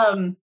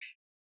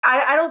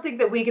 I don't think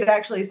that we could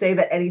actually say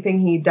that anything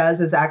he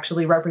does is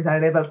actually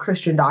representative of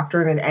Christian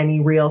doctrine in any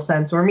real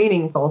sense or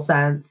meaningful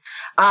sense.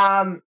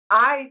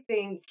 I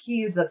think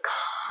he's a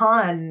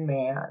con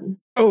man.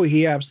 Oh,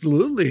 he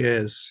absolutely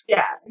is.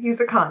 Yeah,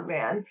 he's a con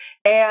man.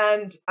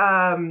 And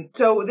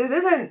so this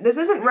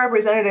isn't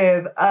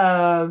representative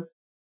of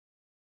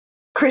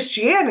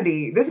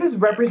Christianity. This is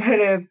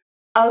representative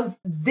of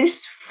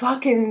this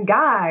fucking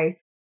guy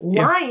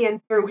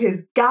lying through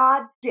his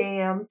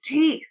goddamn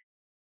teeth.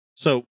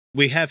 So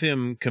we have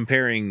him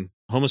comparing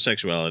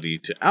homosexuality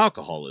to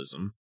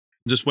alcoholism.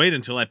 Just wait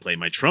until I play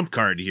my trump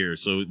card here.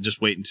 So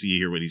just wait until you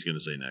hear what he's going to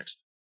say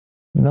next.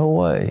 No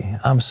way.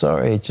 I'm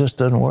sorry. It just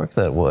doesn't work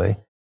that way.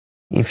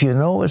 If you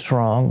know it's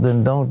wrong,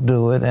 then don't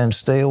do it and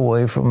stay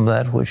away from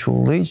that which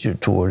will lead you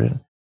toward it.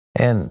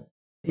 And,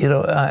 you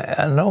know,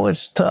 I know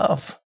it's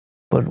tough,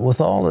 but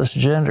with all this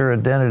gender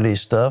identity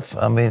stuff,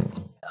 I mean,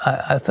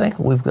 I think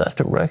we've got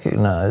to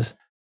recognize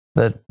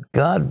that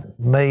God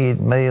made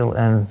male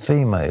and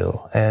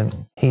female,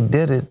 and he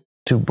did it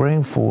to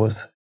bring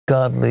forth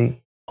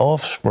godly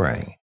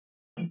offspring.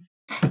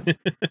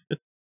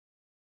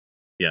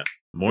 Yeah,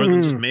 more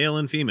than just male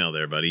and female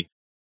there, buddy.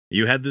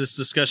 You had this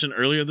discussion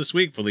earlier this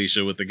week,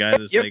 Felicia, with the guy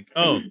that's like,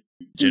 oh,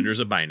 gender's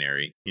a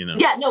binary, you know?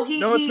 Yeah, no,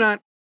 it's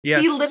not. Yeah.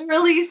 He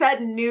literally said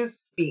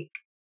newspeak.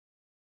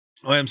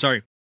 Oh, I'm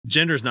sorry.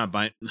 Gender's not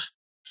binary.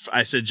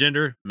 I said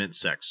gender meant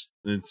sex.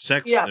 And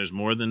sex, there's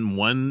more than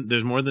one.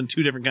 There's more than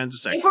two different kinds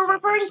of sex. If we're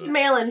referring to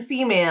male and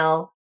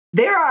female,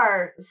 there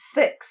are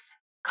 6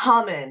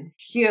 common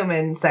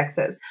human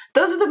sexes.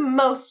 Those are the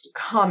most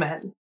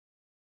common.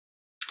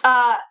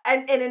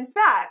 And in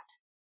fact,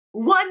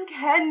 one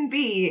can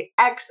be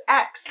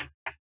XX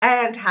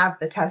and have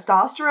the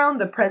testosterone,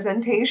 the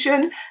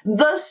presentation,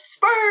 the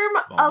sperm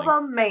of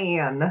a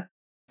man,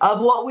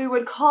 of what we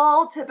would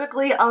call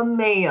typically a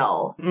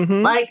male.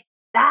 Like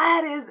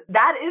that is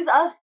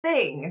a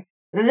thing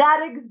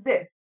that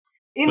exists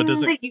in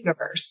the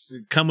universe.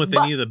 Come with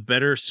any of the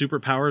better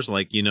superpowers,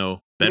 like, you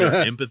know, better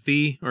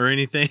empathy or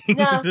anything?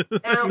 No.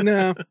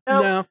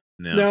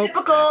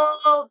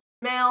 Typical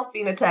male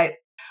phenotype.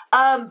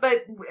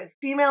 But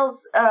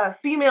females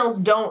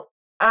don't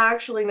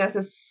actually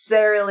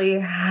necessarily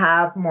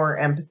have more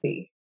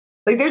empathy.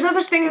 Like, there's no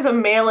such thing as a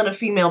male and a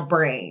female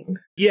brain.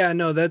 Yeah,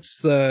 no,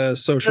 that's the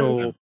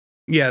social.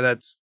 Yeah,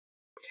 that's.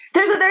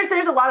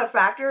 There's a lot of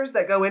factors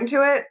that go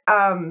into it.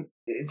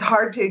 It's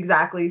hard to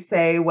exactly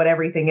say what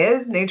everything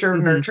is, nature,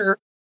 nurture.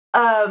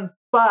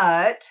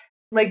 But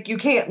like, you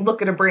can't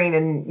look at a brain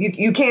and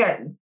you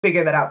can't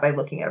figure that out by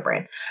looking at a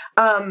brain.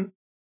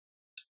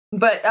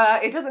 But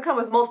it doesn't come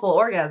with multiple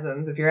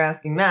orgasms, if you're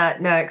asking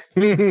that. Next.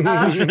 Yeah,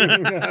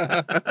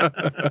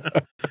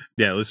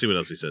 let's see what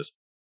else he says.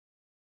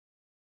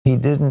 He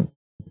didn't,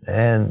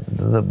 and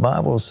the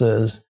Bible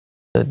says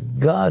that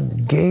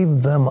God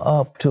gave them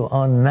up to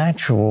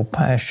unnatural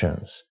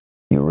passions.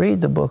 You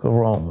read the book of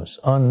Romans,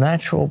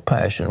 unnatural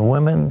passion,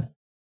 women.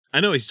 I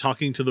know he's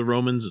talking to the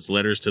Romans, it's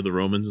letters to the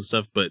Romans and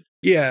stuff, but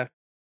yeah,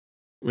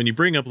 when you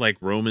bring up like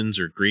Romans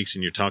or Greeks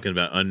and you're talking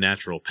about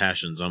unnatural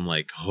passions, I'm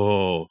like,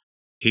 oh,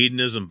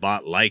 hedonism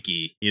bought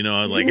likey, you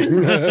know, like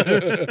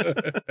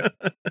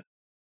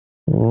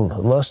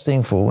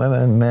lusting for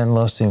women, men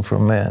lusting for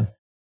men.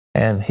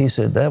 And he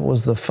said that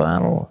was the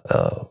final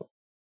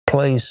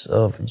place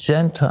of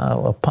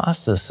Gentile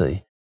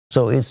apostasy.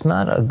 So it's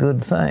not a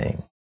good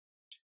thing.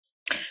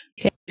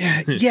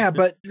 Yeah,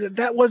 but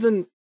that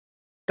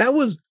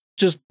was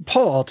just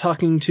Paul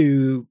talking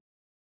to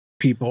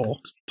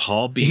people.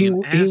 Paul being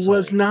an asshole. He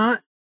was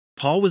not.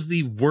 Paul was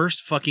the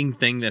worst fucking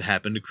thing that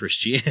happened to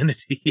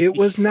Christianity. It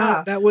was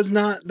not. That was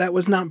not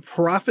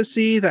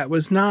prophecy. That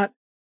was not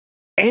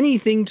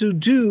anything to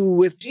do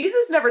with.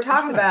 Jesus never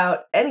talked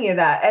about any of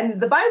that.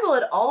 And the Bible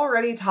had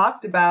already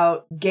talked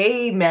about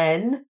gay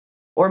men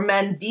or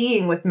men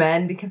being with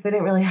men, because they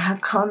didn't really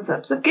have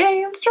concepts of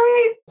gay and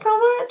straight so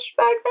much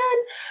back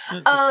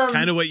then. That's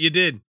kind of what you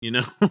did, you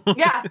know?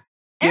 Yeah.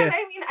 And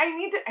I mean,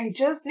 I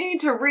just need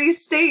to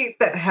restate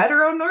that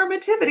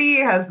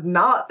heteronormativity has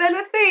not been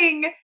a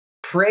thing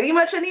pretty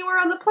much anywhere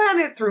on the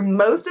planet through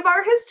most of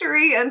our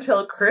history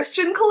until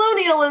Christian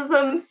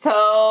colonialism.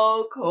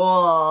 So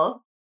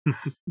cool.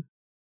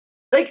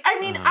 Like, I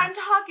mean, I'm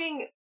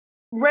talking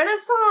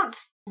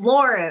Renaissance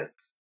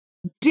Florence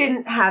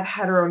didn't have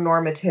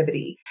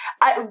heteronormativity.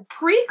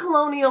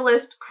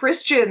 Pre-colonialist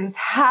Christians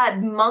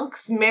had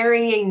monks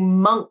marrying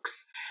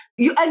monks.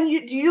 Do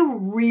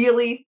you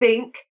really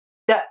think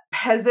that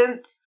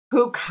peasants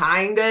who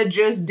kind of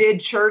just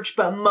did church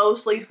but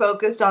mostly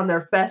focused on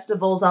their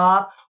festivals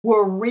off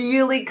were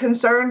really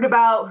concerned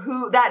about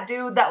who that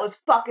dude that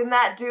was fucking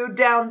that dude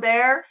down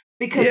there?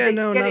 Because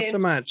not so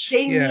much.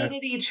 They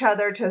needed each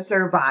other to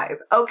survive.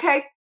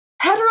 Okay?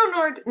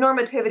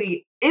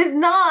 Heteronormativity is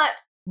not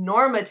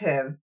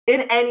normative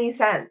in any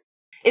sense.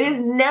 It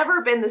has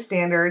never been the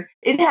standard.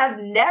 It has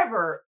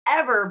never,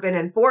 ever been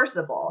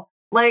enforceable.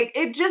 Like,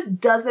 it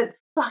just doesn't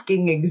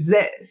fucking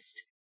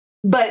exist.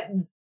 But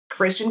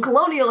Christian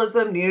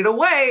colonialism needed a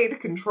way to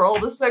control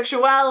the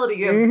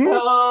sexuality of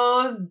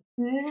those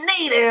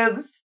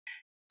natives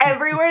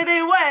everywhere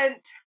they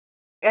went.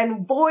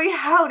 And boy,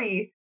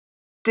 howdy,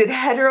 did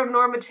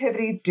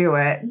heteronormativity do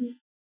it.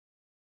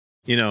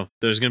 You know,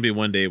 there's going to be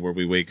one day where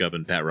we wake up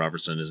and Pat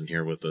Robertson isn't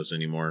here with us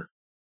anymore.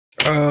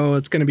 Oh,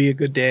 it's going to be a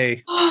good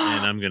day.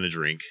 And I'm going to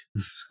drink.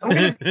 I'm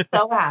going to be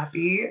so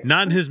happy.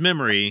 Not in his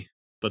memory,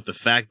 but the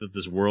fact that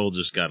this world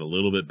just got a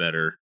little bit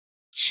better.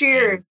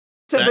 Cheers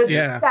to the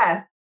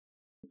death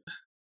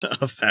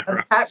of Pat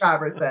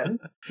Robertson.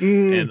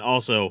 And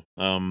also,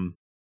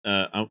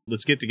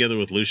 let's get together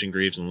with Lucian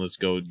Greaves and let's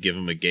go give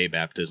him a gay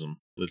baptism.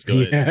 Let's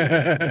go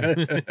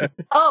ahead.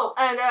 Oh,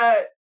 and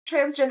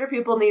transgender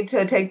people need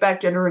to take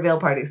back gender reveal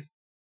parties.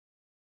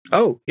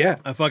 Oh, yeah.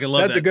 I fucking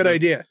love that. That's a good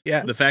idea.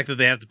 Yeah. The fact that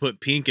they have to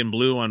put pink and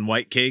blue on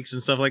white cakes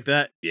and stuff like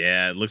that.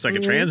 Yeah, it looks like a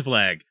trans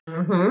flag.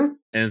 And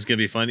it's going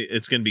to be funny.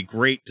 It's going to be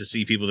great to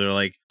see people that are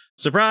like,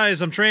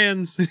 surprise, I'm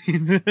trans.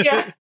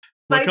 Yeah.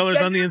 What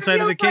color's on the inside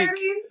of the cake?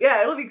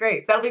 Yeah, it'll be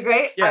great. That'll be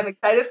great. Yeah. I'm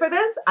excited for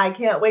this. I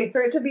can't wait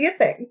for it to be a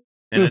thing.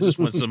 And I just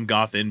want some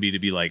goth envy to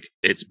be like,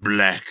 it's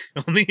black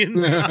on the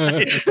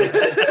inside.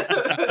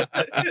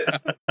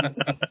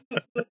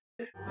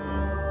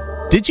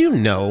 Did you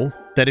know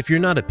that if you're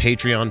not a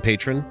Patreon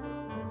patron,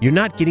 you're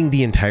not getting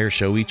the entire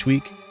show each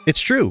week? It's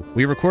true.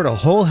 We record a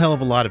whole hell of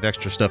a lot of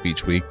extra stuff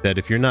each week that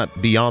if you're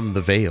not beyond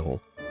the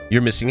veil,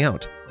 you're missing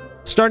out.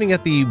 Starting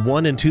at the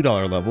 $1 and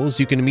 $2 levels,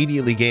 you can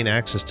immediately gain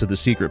access to the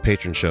secret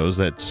patron shows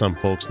that some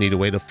folks need to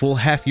wait a full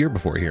half year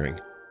before hearing.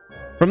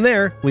 From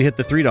there, we hit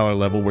the $3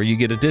 level where you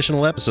get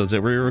additional episodes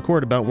that we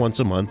record about once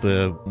a month,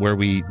 where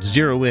we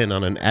zero in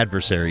on an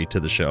adversary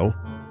to the show.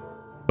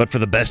 But for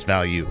the best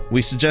value,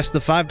 we suggest the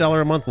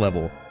 $5 a month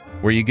level,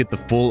 where you get the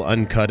full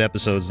uncut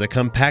episodes that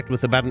come packed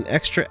with about an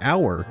extra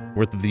hour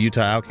worth of the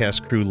Utah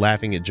Outcast crew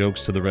laughing at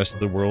jokes to the rest of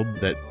the world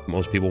that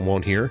most people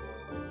won't hear,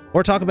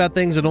 or talk about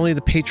things that only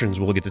the patrons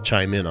will get to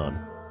chime in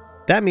on.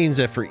 That means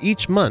that for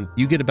each month,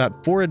 you get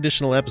about 4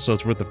 additional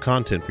episodes worth of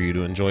content for you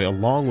to enjoy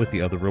along with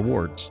the other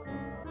rewards.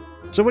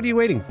 So what are you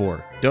waiting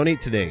for?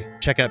 Donate today.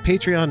 Check out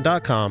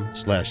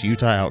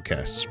patreon.com/Utah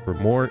Outcasts for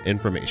more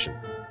information.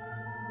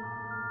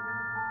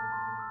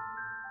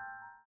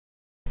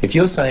 If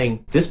you're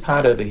saying this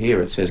part over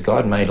here, it says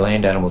God made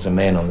land animals and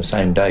man on the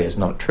same day is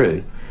not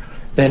true,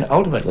 then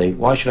ultimately,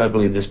 why should I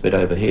believe this bit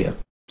over here?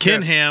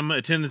 Ken Ham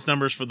attendance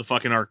numbers for the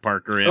fucking Ark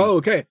Park are in. Oh,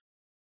 okay.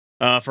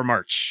 For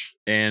March.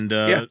 And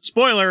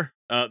spoiler,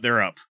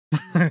 they're up.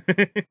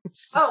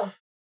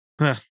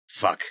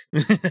 Fuck.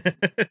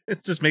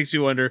 It just makes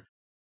you wonder,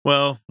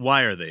 well,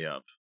 why are they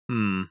up?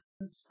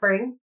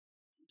 Spring.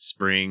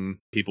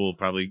 People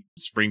probably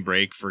spring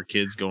break for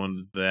kids going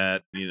to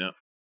that, you know.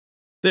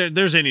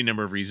 There's any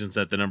number of reasons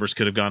that the numbers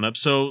could have gone up.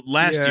 So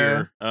last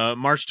year,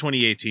 March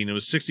 2018, it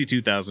was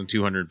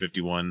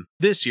 62,251.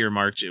 This year,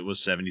 March, it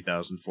was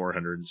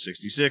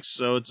 70,466.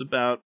 So it's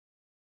about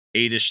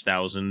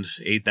 8,000,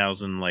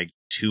 like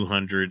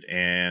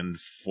 214.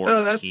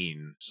 Oh,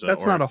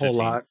 that's not a whole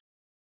lot.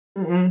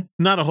 Mm-mm.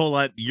 Not a whole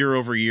lot year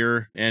over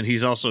year. And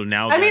he's also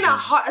now. I mean,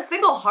 a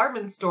single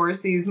Hartman store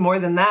sees more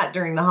than that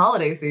during the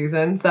holiday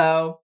season.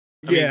 So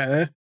I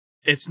mean,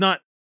 it's not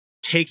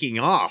taking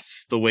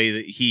off the way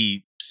that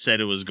he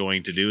said it was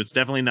going to do. It's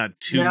definitely not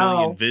 2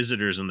 million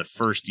visitors in the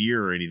first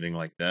year or anything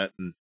like that.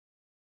 And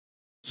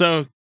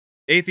so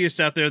atheists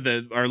out there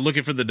that are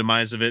looking for the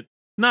demise of it,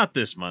 not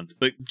this month,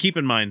 but keep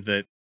in mind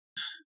that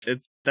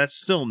that's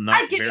still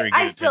not very good.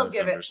 I still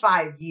give it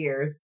 5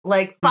 years,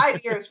 like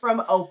 5 years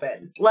from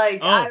open.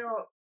 Like I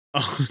don't.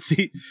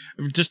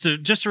 Just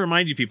to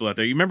remind you people out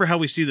there, you remember how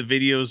we see the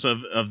videos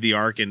of the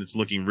Ark and it's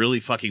looking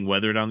really fucking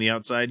weathered on the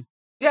outside?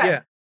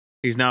 Yeah.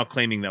 He's now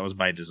claiming that was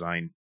by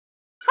design.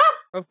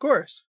 Of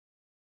course.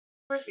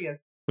 Of course he is.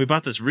 We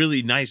bought this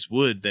really nice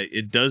wood that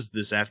it does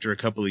this after a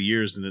couple of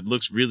years and it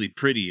looks really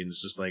pretty and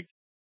it's just like,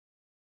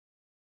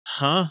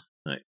 huh?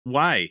 Like,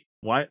 why?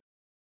 Why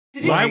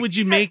would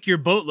you make your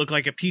boat look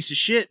like a piece of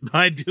shit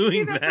by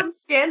doing that? Some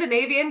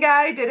Scandinavian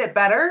guy did it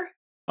better.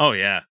 Oh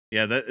yeah.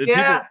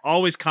 People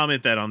always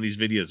comment that on these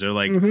videos. They're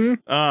like,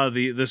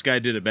 this guy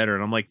did it better.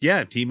 And I'm like,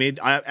 yeah,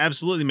 I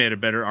absolutely made a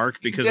better Ark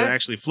because it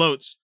actually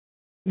floats.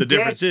 The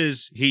difference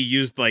is he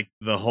used like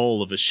the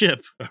hull of a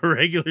ship, a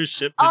regular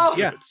ship to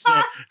do it. So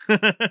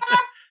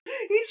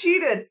he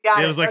cheated.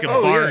 It was like a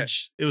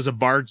barge. Yeah. It was a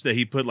barge that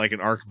he put like an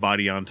Ark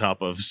body on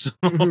top of. So.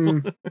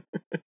 And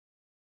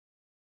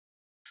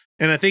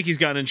I think he's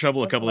gotten in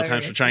trouble a couple of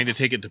times for trying to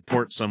take it to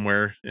port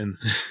somewhere. And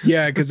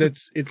because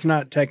it's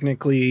not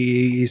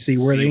technically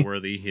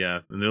seaworthy.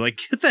 Yeah. And they're like,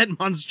 get that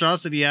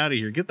monstrosity out of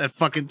here. Get that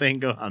fucking thing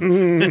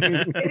going.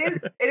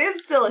 It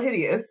is still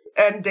hideous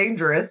and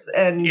dangerous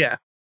and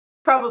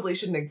probably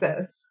shouldn't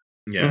exist.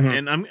 Yeah,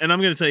 and I'm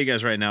going to tell you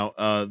guys right now,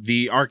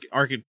 the Ark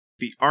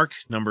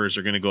numbers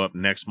are going to go up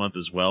next month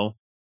as well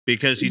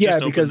because he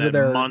just opened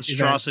that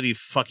monstrosity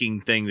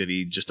fucking thing that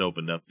he just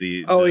opened up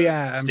the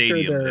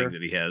stadium thing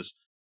that he has.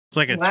 It's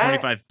like a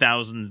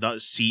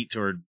 25,000 seat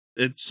or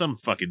it's some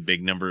fucking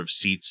big number of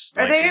seats.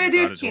 Are they going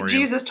to do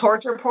Jesus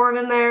torture porn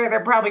in there?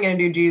 They're probably going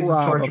to do Jesus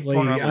torture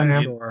porn.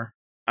 I'm sure.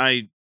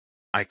 I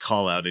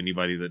call out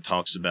anybody that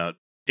talks about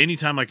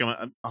anytime like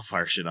I'll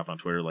fire shit off on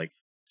Twitter like.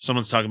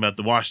 Someone's talking about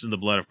the washed in the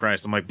blood of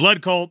Christ. I'm like,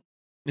 blood cult.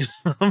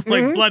 I'm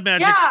like, blood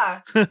magic.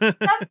 Yeah,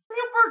 that's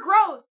super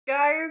gross,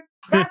 guys.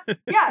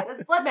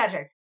 That's blood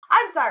magic.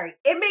 I'm sorry.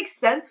 It makes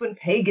sense when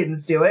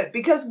pagans do it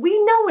because we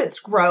know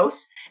it's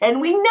gross and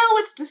we know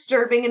it's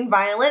disturbing and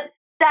violent.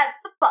 That's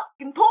the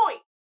fucking point.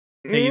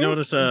 Hey, you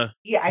notice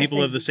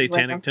people of the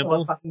Satanic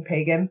Temple fucking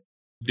pagan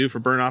do for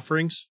burnt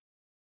offerings?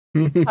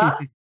 Huh?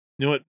 You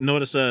know what?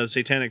 Notice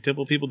Satanic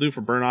Temple people do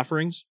for burnt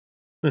offerings?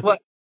 What?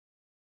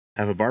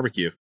 Have a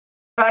barbecue.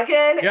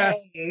 Fucking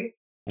A.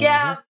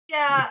 Yeah.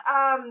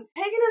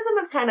 Paganism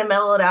has kind of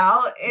mellowed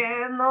out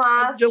in the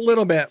last... A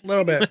little bit.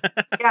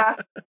 Yeah.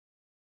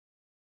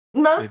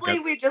 Mostly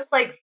we just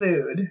like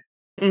food.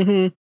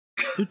 Who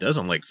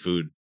doesn't like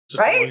food?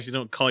 Just as long as you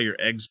don't call your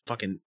eggs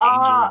fucking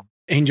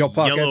angel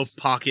pockets. Yellow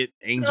pocket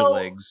angel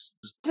eggs.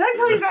 Did I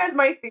tell you guys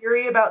my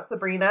theory about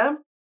Sabrina?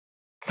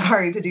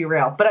 Sorry to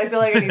derail, but I feel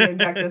like I need to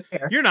inject this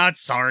here. You're not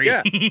sorry.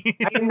 Yeah.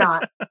 I am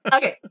not.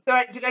 Okay,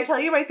 so did I tell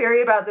you my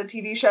theory about the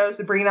TV show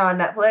Sabrina on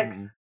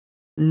Netflix?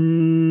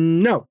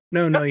 No,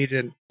 you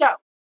didn't. So,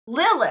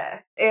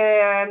 Lilith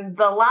in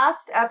the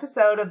last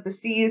episode of the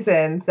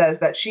season says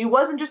that she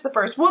wasn't just the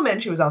first woman,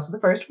 she was also the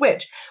first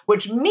witch,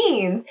 which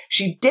means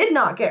she did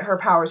not get her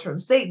powers from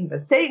Satan,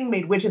 but Satan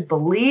made witches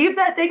believe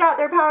that they got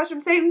their powers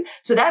from Satan.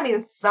 So that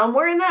means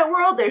somewhere in that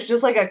world, there's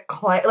just like a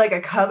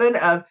coven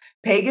of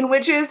pagan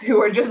witches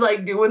who are just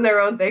like doing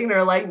their own thing.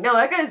 They're like, no,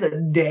 that guy's a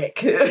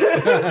dick.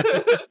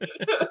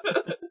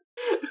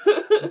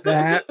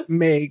 That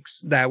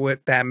makes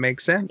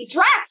sense. It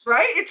tracks,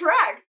 right? It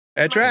tracks.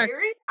 It tracks.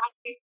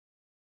 I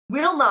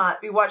will not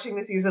be watching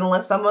the season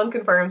unless someone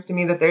confirms to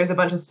me that there's a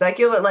bunch of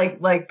secular,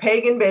 like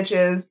pagan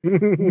bitches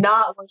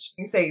not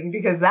worshiping Satan,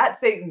 because that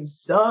Satan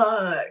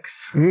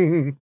sucks.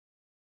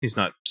 He's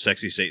not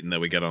sexy Satan that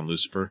we get on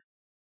Lucifer.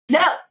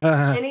 No,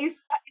 and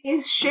he's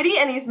shitty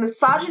and he's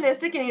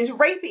misogynistic and he's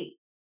rapey.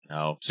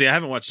 Oh, see, I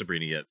haven't watched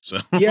Sabrina yet, so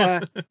yeah,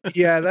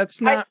 that's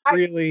not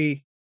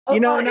really. You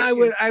know, and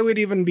I would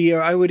even be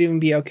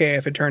okay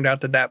if it turned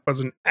out that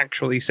wasn't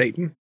actually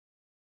Satan.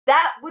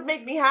 That would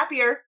make me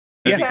happier.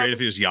 That'd be great if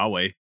he was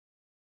Yahweh.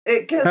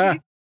 Because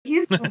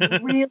he's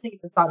really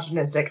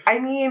misogynistic. I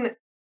mean,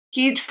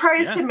 he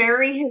tries to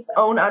marry his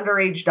own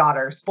underage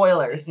daughter.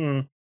 Spoilers.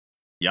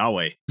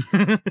 Yahweh.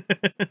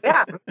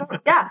 yeah.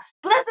 But that's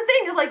the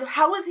thing. Is like,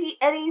 how is he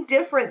any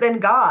different than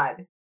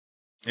God?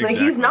 Exactly.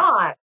 Like, he's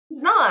not.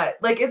 He's not.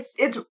 Like, it's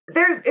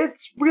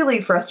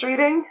really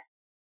frustrating.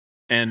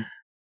 And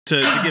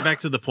to get back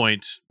to the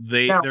point,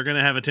 they're going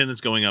to have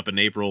attendance going up in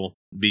April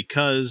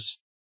because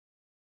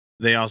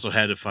they also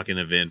had a fucking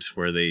event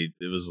where it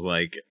was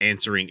like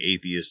answering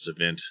atheists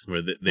event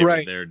where they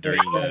were there during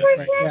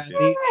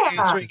the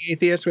answering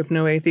atheists with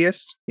no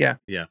atheists. Yeah.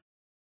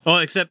 Well,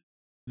 except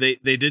they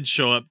did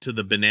show up to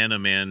the Banana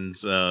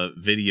Man's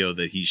video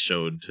that he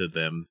showed to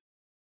them,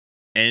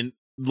 and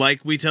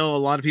like we tell a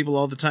lot of people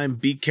all the time,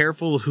 be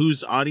careful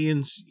whose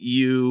audience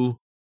you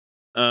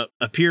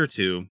appear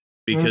to,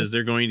 because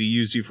they're going to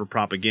use you for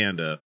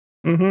propaganda.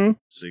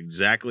 It's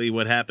exactly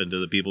what happened to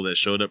the people that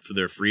showed up for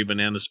their free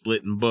banana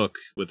split and book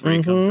with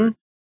Ray Comfort.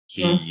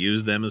 He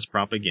used them as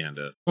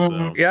propaganda.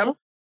 So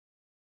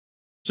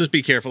just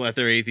be careful out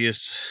there,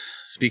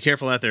 atheists. Be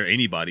careful out there,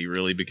 anybody,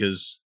 really,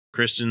 because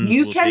Christians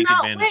will take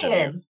advantage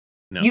of you.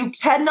 No. You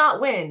cannot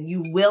win.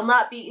 You will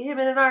not beat him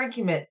in an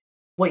argument.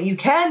 What you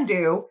can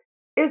do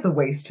is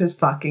waste his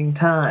fucking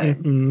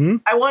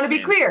time. I want to be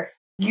clear.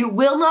 You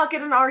will not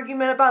get an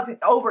argument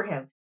over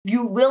him.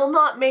 You will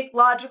not make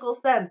logical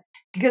sense,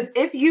 because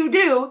if you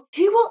do,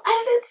 he will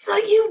edit it so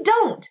you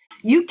don't.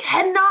 You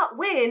cannot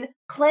win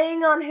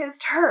playing on his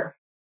turf,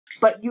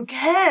 but you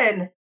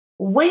can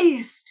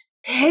waste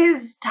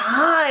his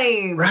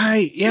time.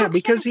 Right? Yeah,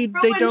 because they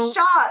don't.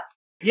 Shots.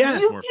 Yeah,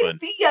 you can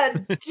be a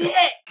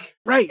dick.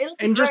 Right,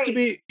 and just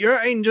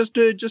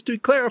to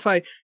clarify,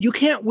 you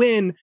can't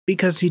win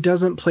because he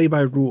doesn't play by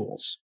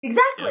rules.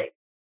 Exactly.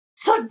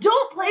 So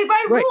don't play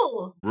by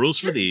rules. Rules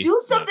for thee. Do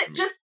something.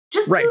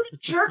 Just do the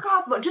jerk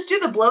off mode. Just do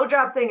the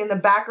blowjob thing in the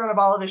background of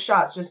all of his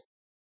shots. Just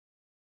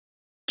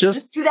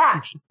do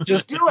that.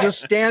 Just do it.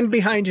 Just stand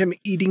behind him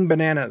eating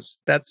bananas.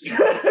 That's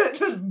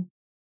just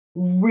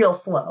real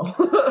slow.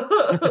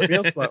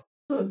 Real slow.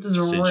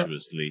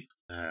 Sensuously.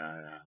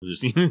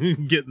 Just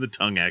getting the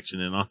tongue action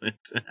in on it.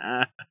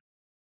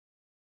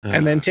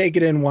 And then take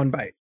it in one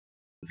bite.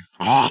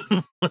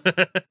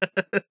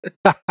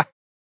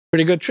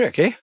 Pretty good trick,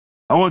 eh?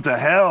 I went to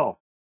hell.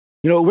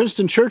 You know what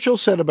Winston Churchill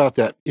said about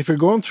that? If you're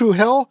going through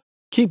hell,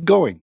 keep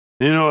going.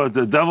 You know what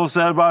the devil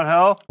said about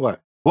hell?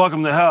 What?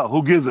 Welcome to hell.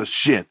 Who gives a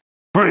shit?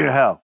 Free your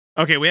hell.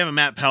 Okay, we have a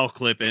Matt Pell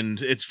clip,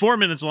 and it's 4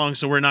 minutes long,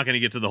 so we're not going to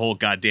get to the whole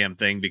goddamn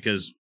thing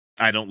because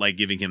I don't like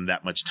giving him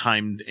that much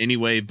time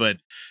anyway. But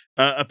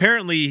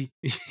apparently,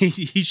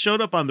 he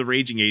showed up on The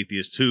Raging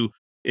Atheist, who,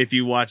 if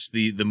you watch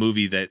the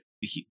movie that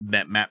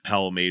Matt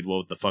Pell made,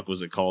 what the fuck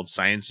was it called?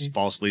 Science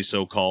Falsely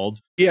So Called.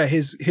 Yeah,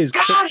 his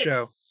clip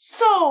show.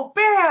 So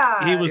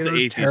bad. He was the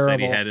atheist that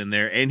he had in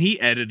there, and he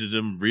edited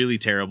him really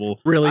terrible.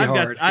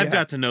 I've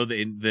got to know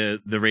the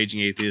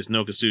Raging Atheist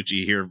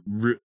Nokasuchi here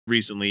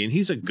recently, and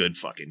he's a good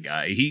fucking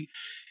guy.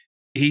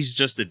 He's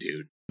just a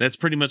dude. That's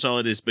pretty much all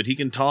it is. But he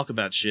can talk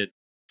about shit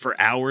for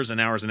hours and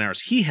hours and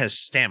hours. He has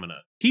stamina.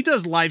 He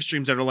does live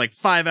streams that are like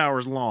 5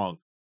 hours long.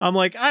 I'm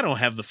like, I don't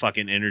have the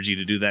fucking energy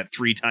to do that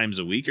 3 times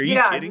a week. Are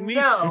you kidding me?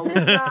 No,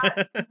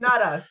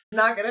 not us.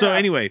 Not gonna. So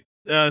anyway,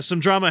 some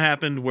drama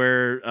happened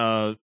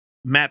where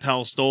Matt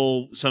Pell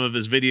stole some of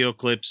his video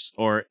clips,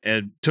 or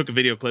took a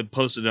video clip,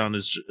 posted it on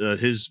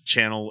his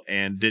channel,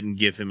 and didn't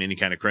give him any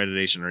kind of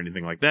accreditation or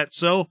anything like that.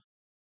 So,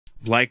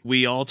 like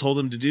we all told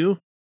him to do,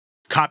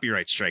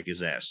 copyright strike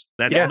his ass.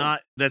 That's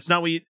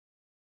not what you.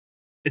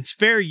 It's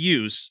fair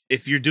use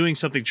if you're doing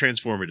something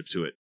transformative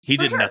to it. He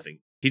did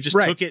nothing. He just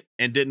took it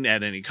and didn't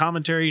add any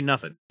commentary.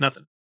 Nothing.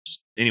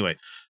 Just anyway.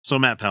 So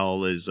Matt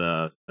Pell is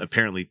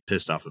apparently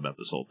pissed off about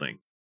this whole thing.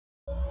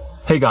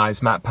 Hey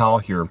guys, Matt Powell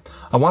here.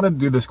 I wanted to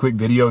do this quick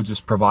video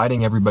just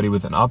providing everybody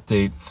with an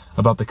update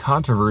about the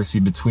controversy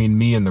between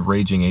me and the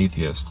Raging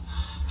Atheist.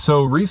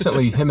 So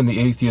recently, him and the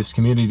atheist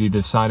community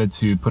decided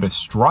to put a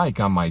strike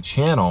on my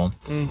channel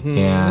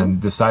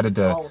and decided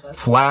to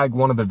flag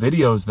one of the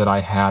videos that I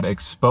had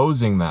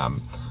exposing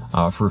them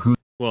for who.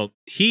 Well,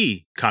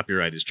 he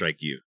copyrighted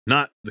strike you,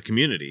 not the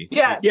community.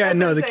 Yeah. Yeah,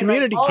 no, the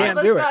community like, can't all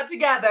of do us it. got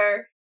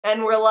together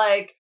and we're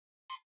like,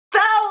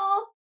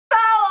 foul,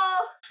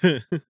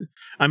 foul.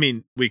 I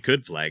mean, we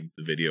could flag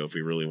the video if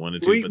we really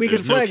wanted to. We but can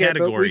there's flag no it,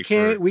 but we category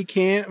can't. We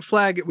can't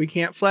flag it. We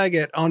can't flag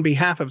it on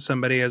behalf of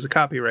somebody as a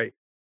copyright.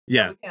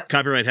 Yeah,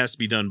 copyright has to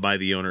be done by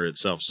the owner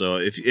itself. So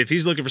if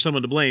he's looking for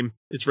someone to blame,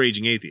 it's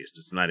Raging Atheist.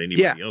 It's not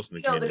anybody else in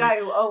the community. The guy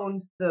who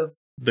owned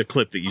the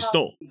clip that you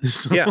stole.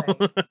 So. Yeah.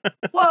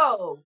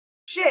 Whoa,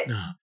 shit.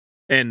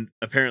 And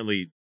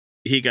apparently,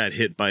 he got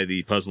hit by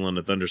the Puzzle and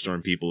a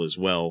Thunderstorm people as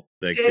well.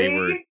 Like Did they he?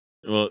 were.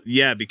 Well,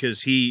 yeah,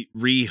 because he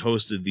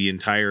re-hosted the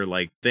entire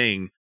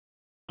thing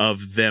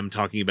of them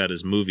talking about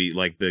his movie,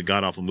 like the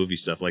god awful movie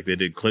stuff. Like they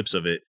did clips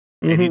of it.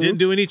 And he didn't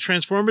do any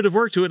transformative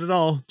work to it at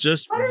all.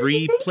 Just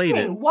replayed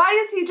it.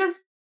 Why is he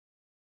just...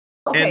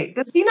 Okay, And-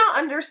 does he not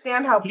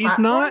understand how He's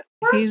not.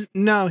 He's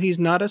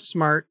not a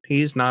smart.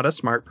 He's not a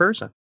smart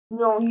person.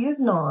 No, he is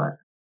not.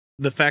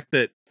 The fact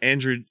that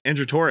Andrew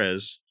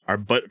Torres,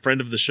 our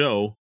friend of the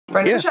show,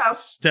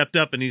 stepped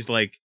up and he's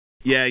like,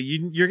 yeah,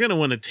 you're going to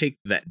want to take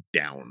that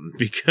down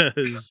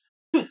because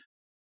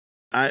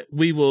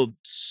we will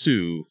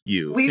sue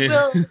you. We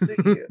will sue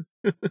you.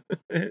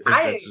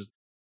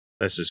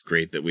 That's just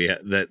great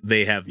that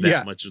they have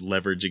that much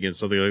leverage against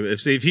something like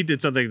that. If he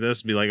did something like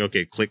this, be like,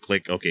 okay,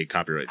 click, okay,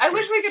 copyright. I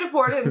wish we could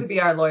afford him to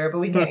be our lawyer, but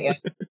we can't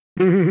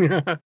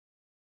yet.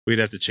 We'd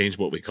have to change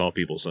what we call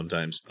people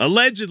sometimes.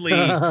 Allegedly,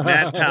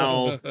 Matt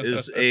Powell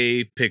is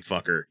a pig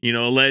fucker.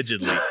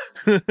 Allegedly.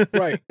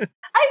 Right.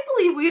 I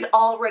believe we'd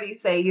already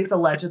say he's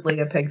allegedly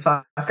a pig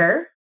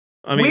fucker.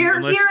 I mean, we're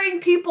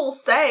hearing people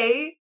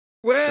say.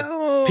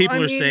 Well,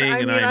 people are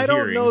saying, and I'm I don't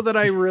hearing. know that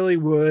I really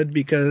would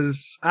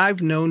because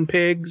I've known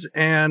pigs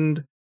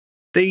and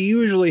they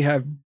usually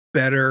have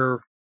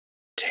better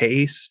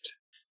taste.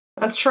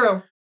 That's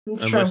true.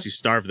 That's Unless true. you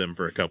starve them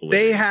for a couple of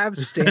They days. have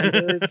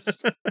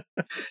standards.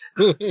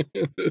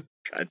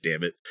 God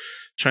damn it.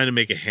 Trying to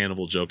make a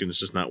Hannibal joke and it's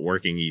just not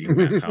working eating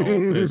Matt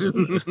Powell. It's just...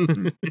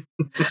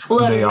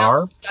 They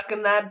are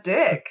sucking that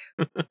dick.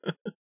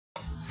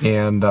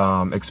 and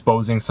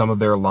exposing some of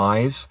their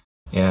lies.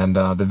 And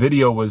the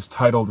video was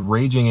titled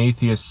Raging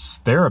Atheist's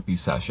Therapy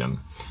Session.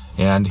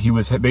 And he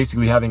was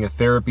basically having a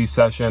therapy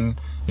session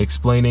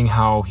explaining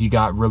how he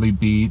got really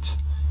beat.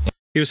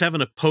 He was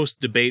having a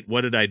post-debate,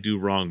 what did I do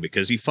wrong?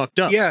 Because he fucked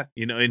up. Yeah.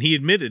 And he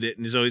admitted it.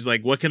 And he's always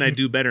like, what can I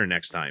do better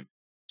next time?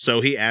 So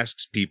he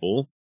asks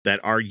people that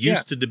are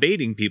used to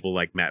debating people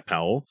like Matt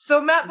Powell. So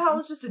Matt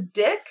Powell's just a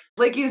dick?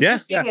 Like, he's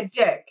just being a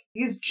dick.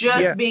 He's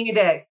just being a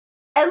dick.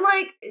 And,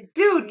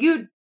 dude,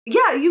 you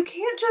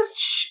can't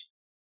just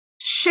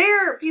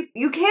share people.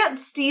 You can't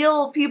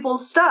steal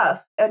people's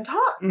stuff and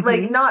talk,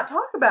 not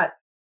talk about it.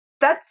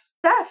 That's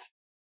theft,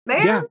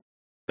 man. Yeah.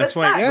 That's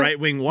why Right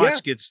Wing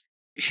Watch gets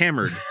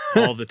hammered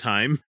all the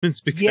time.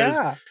 It's because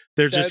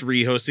they're just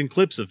rehosting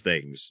clips of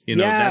things.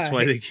 That's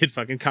why they get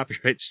fucking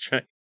copyright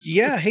strikes.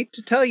 Yeah, I hate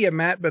to tell you,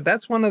 Matt, but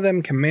that's one of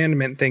them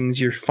commandment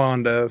things you're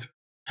fond of.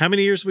 How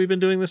many years have we been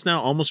doing this now?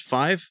 Almost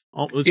 5?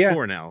 It's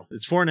 4 now.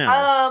 It's 4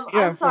 now.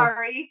 I'm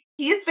sorry.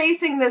 He's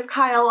basing this,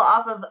 Kyle,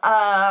 off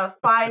of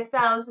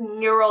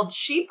 5,000-year-old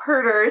sheep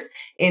herders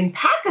in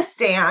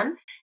Pakistan,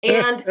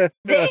 and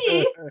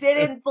they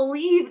didn't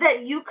believe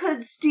that you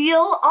could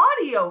steal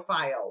audio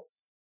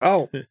files.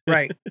 Oh,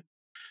 right.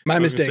 My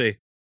mistake. Say,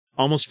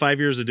 almost 5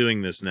 years of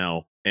doing this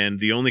now, and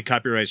the only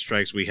copyright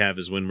strikes we have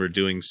is when we're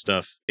doing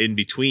stuff in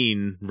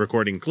between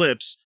recording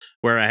clips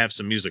where I have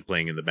some music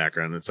playing in the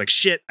background. It's like,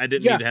 shit, I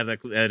didn't need to have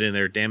that in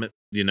there, damn it,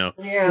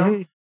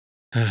 Yeah.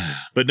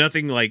 But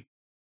nothing like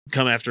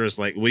come after us.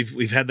 Like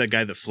we've had that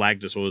guy that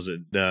flagged us. What was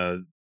it?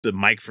 The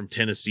Mike from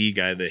Tennessee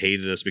guy that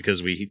hated us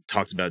because we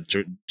talked about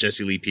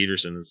Jesse Lee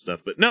Peterson and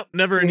stuff. But no,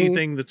 never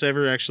anything that's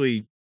ever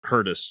actually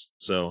hurt us.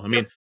 So, I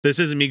mean, this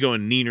isn't me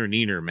going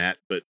neener, Matt,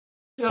 but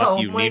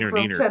fuck you, Mike from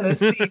neener.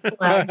 Tennessee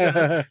flagged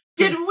us.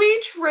 Did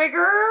we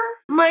trigger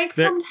Mike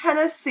from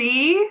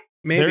Tennessee?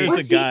 Maybe.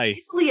 Was he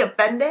easily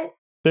offended?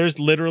 There's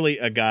literally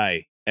a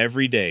guy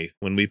every day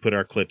when we put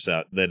our clips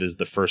out that is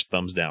the first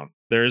thumbs down.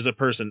 There is a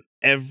person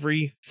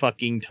every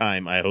fucking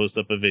time I host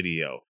up a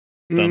video,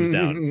 thumbs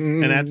down.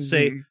 And I have to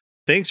say,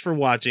 thanks for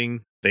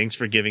watching. Thanks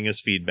for giving us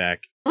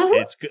feedback.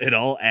 It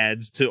all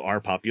adds to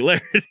our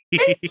popularity.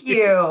 Thank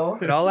you.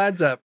 It all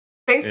adds up.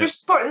 Thanks for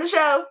supporting the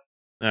show.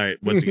 All right,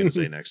 what's he going to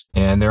say next?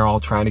 And they're all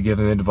trying to give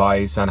him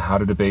advice on how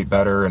to debate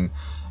better. And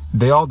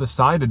they all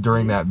decided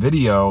during that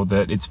video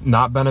that it's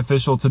not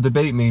beneficial to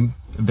debate me.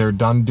 They're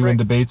done doing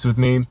debates with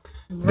me.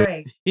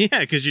 Right. Yeah,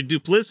 because you're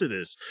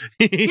duplicitous.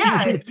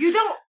 Yeah, you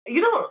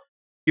don't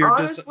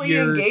honestly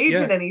engage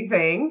in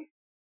anything.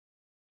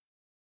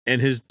 And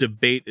his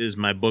debate is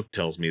my book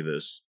tells me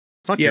this.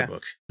 Fuck your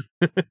book.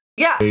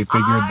 Yeah. They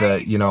figured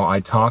that, I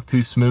talk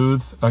too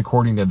smooth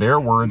according to their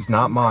words,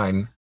 not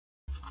mine.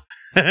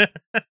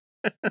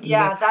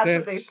 Yeah, that's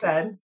what they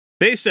said.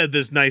 They said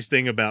this nice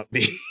thing about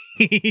me.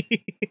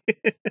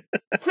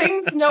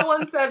 Things no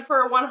one said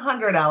for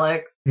 100,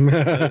 Alex.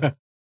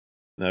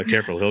 No,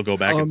 careful. He'll go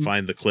back and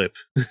find the clip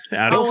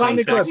out of I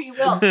know context. he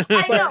will.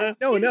 I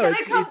know. No,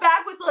 He's gonna come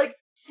back with like,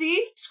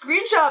 see,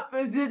 screenshot.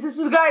 This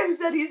is a guy who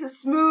said he's a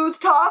smooth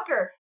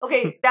talker.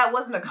 Okay, that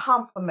wasn't a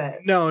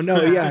compliment. No,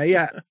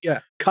 yeah.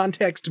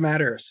 Context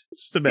matters.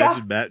 Just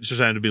imagine Matt just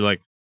trying to be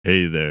like,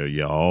 "Hey there,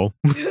 y'all.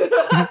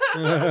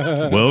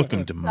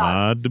 Welcome to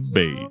my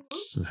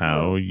debates.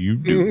 How you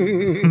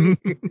doing?"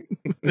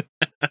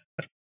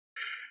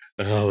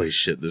 Holy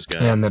shit, this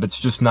guy. And that it's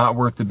just not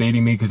worth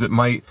debating me because it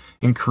might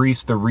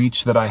increase the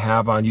reach that I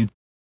have on YouTube.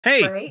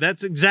 Hey,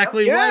 that's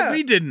exactly why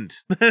we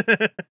didn't.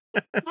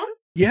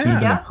 It's even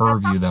the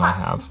purview that I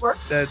have.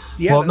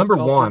 Well, number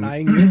one,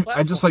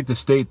 I'd just like to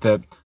state that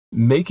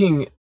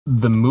making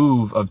the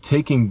move of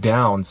taking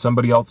down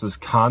somebody else's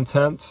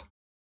content,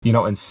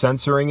 and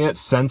censoring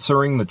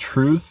the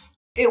truth.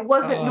 It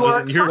wasn't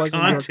your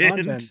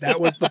content. That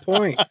was the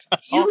point.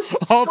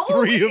 All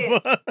three of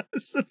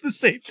us at the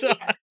same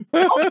time.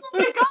 Oh my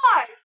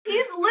god!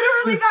 He's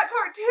literally that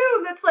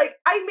cartoon that's like,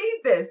 I made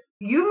this.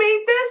 You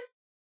made this?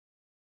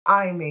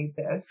 I made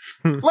this.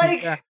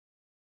 Like,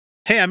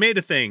 hey, I made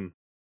a thing.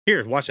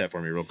 Here, watch that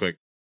for me real quick.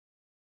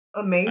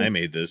 Amazing. I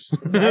made this.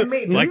 I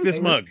made like this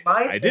mug.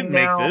 I didn't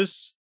make now.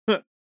 this.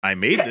 I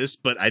made this,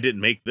 but I didn't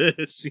make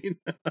this.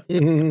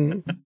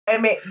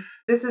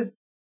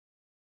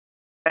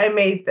 I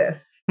made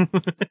this.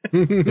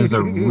 Is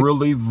a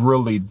really,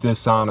 really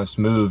dishonest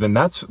move, and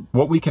that's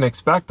what we can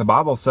expect. The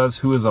Bible says,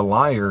 "Who is a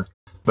liar,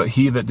 but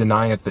he that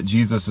denieth that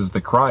Jesus is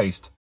the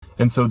Christ."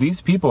 And so these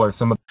people are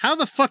some of. How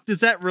the fuck does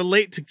that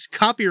relate to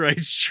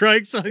copyright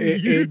strikes on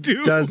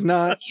YouTube? It does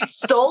not. You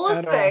stole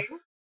a thing,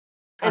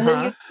 and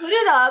then you put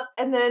it up,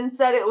 and then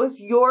said it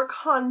was your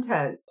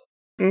content.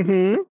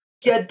 Mm-hmm.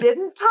 You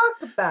didn't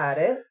talk about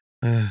it.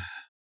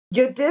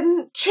 You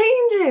didn't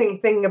change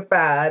anything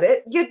about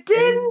it. You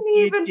didn't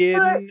even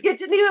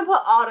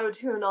put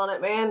auto-tune on it,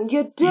 man.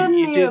 You didn't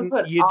even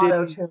put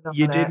auto-tune on it.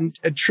 You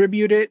didn't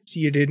attribute it.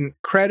 You didn't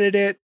credit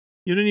it.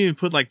 You didn't even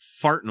put like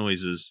fart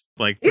noises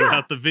like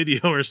throughout the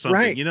video or something.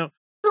 Right.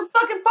 Some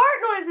fucking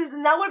fart noises,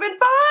 and that would have been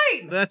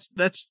fine. That's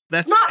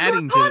not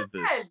adding to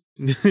this.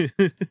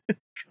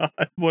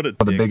 God, what a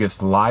the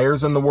biggest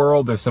liars in the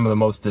world. They're some of the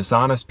most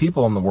dishonest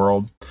people in the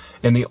world.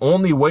 And the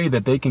only way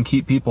that they can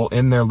keep people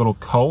in their little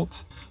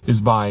cult is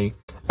by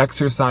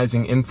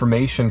exercising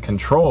information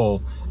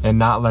control and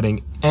not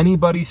letting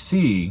anybody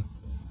see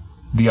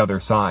the other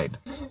side.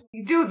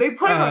 Dude, they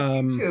put it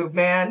on YouTube,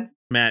 man.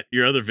 Matt,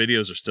 your other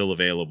videos are still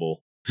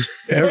available.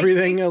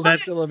 Everything else is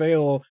still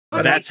available.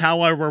 That's how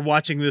we're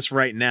watching this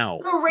right now.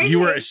 The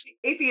Raging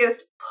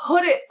Atheist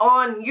put it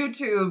on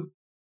YouTube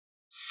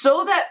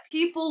so that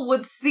people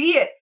would see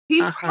it.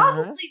 He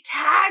probably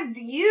tagged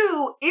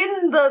you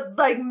in the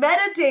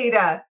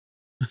metadata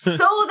so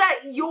that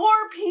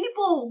your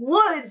people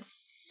would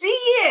see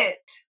it.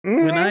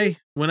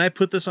 When I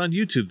put this on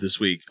YouTube this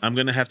week, I'm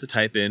gonna have to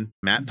type in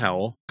Matt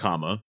Powell,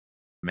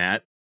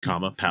 Matt,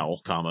 Powell,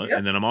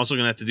 and then I'm also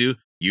gonna have to do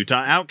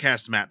Utah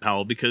Outcast Matt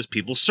Powell because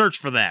people search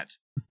for that.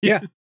 Yeah.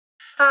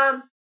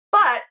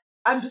 But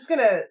I'm just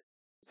gonna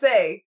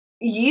say,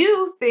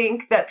 you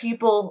think that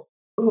people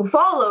who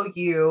follow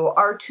you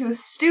are too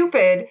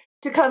stupid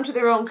to come to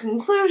their own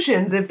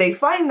conclusions if they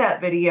find that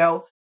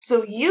video.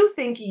 So you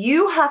think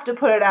you have to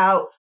put it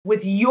out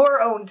with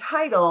your own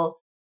title,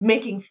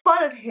 making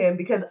fun of him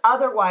because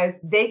otherwise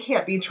they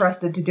can't be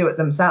trusted to do it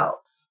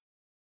themselves.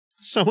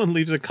 Someone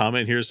leaves a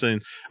comment here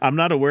saying, "I'm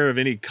not aware of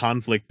any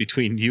conflict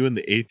between you and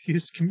the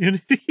atheist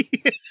community."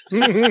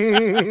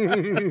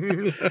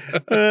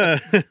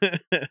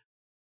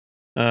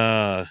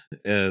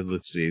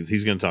 Let's see.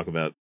 He's going to talk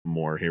about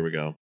more. Here we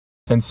go.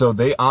 And so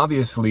they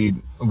obviously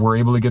were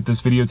able to get this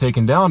video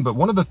taken down. But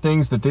one of the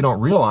things that they don't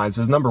realize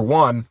is, number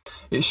one,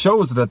 it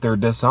shows that they're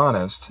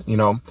dishonest.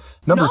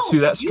 Number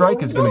two, that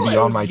strike is going to be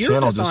on my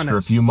channel just for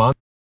a few months.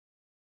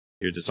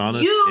 You're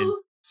dishonest.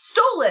 You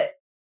stole it.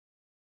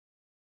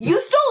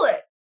 You stole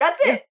it. That's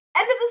it.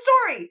 End of the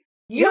story.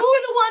 You were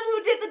the one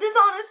who did the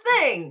dishonest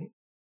thing.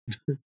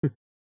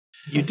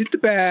 You did the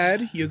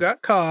bad. You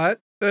got caught.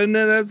 And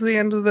then that's the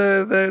end of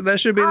that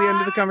should be the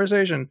end of the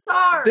conversation.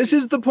 Sorry. This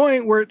is the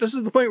point where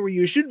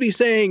you should be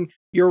saying,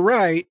 "You're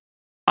right.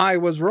 I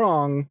was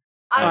wrong.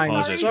 I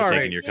apologize for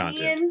taking your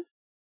content."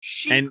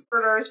 Sheep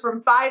herders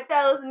from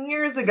 5,000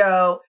 years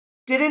ago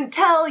didn't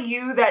tell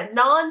you that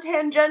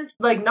non-tangible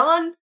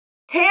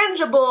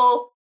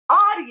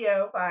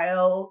audio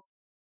files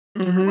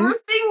were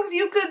things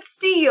you could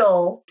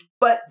steal,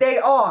 but they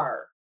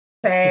are.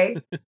 Okay?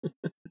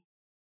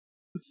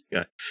 This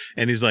guy.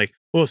 And he's like,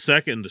 well,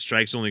 second, the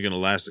strike's only going to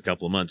last a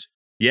couple of months.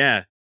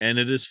 Yeah, and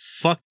it has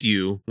fucked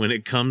you when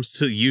it comes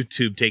to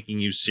YouTube taking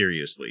you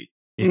seriously.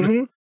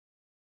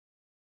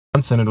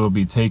 and it'll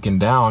be taken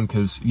down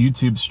because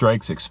YouTube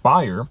strikes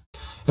expire.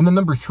 And then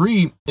number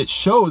 3, it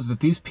shows that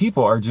these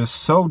people are just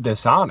so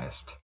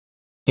dishonest.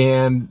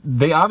 And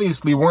they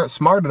obviously weren't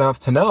smart enough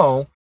to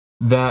know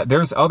that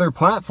there's other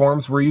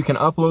platforms where you can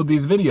upload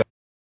these videos.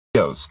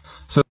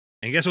 So,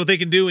 and guess what they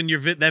can do when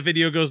that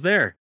video goes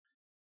there?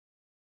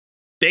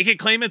 They can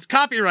claim it's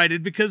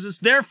copyrighted because it's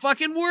their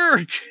fucking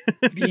work.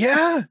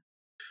 Yeah.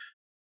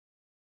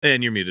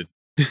 And you're muted.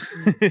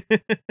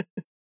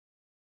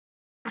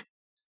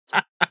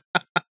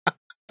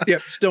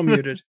 Yep, still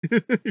muted.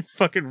 You're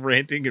fucking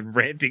ranting, and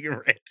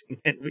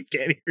we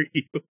can't hear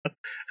you.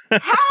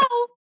 How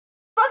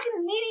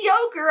fucking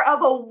mediocre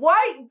of a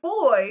white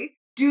boy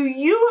do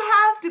you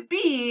have to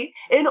be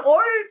in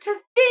order to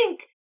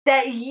think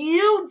that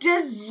you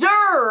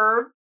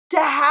deserve to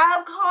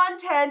have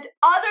content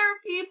other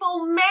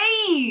people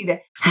made?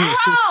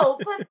 How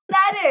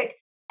pathetic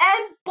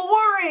and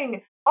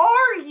boring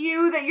are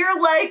you that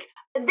you're like,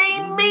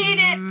 they made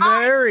it,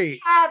 I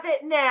have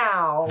it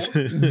now?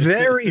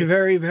 Very,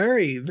 very,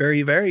 very,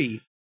 very,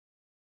 very.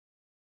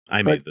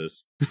 I made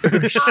this.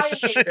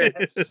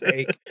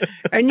 Sake.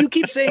 And you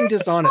keep saying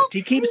dishonest.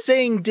 He keeps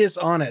saying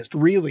dishonest,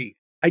 really.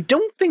 I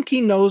don't think he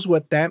knows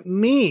what that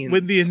means.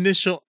 When the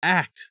initial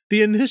act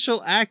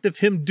of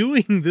him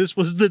doing this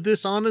was the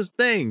dishonest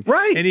thing.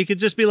 Right. And he could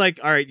just be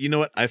like, all right, you know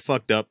what? I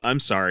fucked up.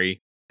 I'm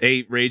sorry.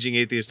 Hey, Raging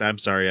Atheist, I'm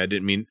sorry. I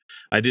didn't mean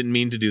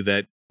to do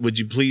that. Would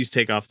you please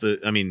take off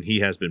he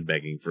has been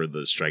begging for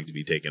the strike to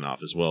be taken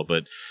off as well,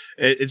 but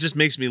it just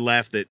makes me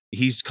laugh that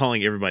he's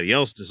calling everybody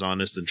else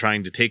dishonest and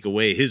trying to take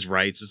away his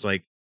rights. It's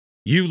like,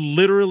 you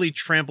literally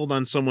trampled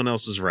on someone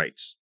else's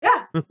rights.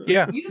 Yeah.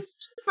 Yeah. You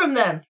stole from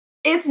them.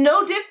 It's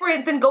no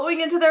different than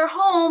going into their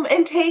home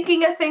and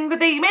taking a thing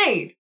that they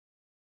made.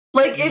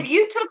 Like, if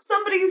you took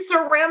somebody's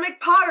ceramic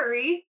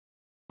pottery,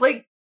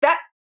 like, that,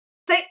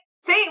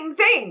 same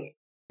thing.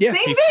 Yeah.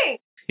 Same thing.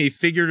 He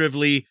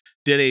figuratively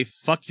did a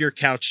fuck your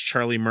couch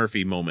Charlie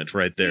Murphy moment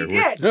right there.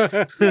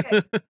 The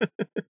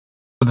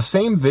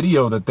same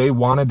video that they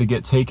wanted to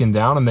get taken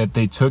down and that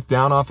they took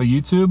down off of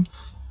YouTube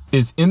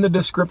is in the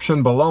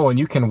description below, and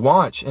you can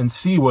watch and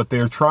see what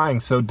they're trying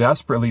so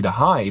desperately to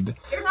hide.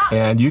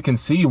 And you can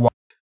see why.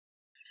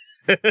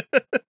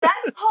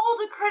 That's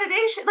called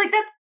accreditation. Like,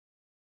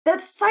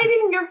 that's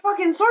citing your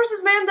fucking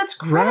sources, man. That's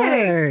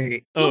credit.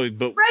 Right. Oh,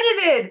 but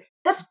credited.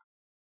 That's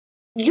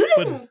you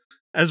didn't. But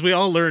as we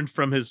all learned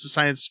from his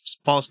science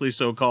falsely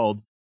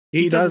so-called,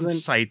 he doesn't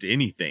cite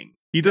anything.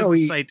 He doesn't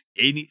cite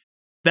any.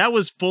 That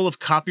was full of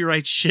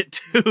copyright shit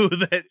too.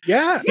 That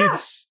he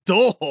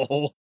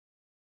stole.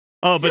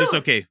 Oh, but it's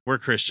okay. We're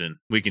Christian.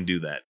 We can do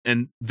that.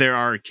 And there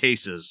are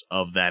cases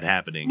of that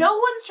happening. No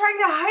one's trying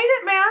to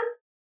hide it, man.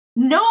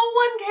 No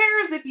one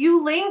cares if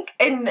you link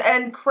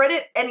and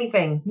credit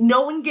anything.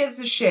 No one gives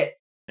a shit.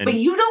 But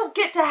you don't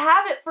get to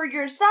have it for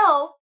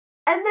yourself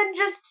and then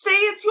just say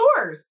it's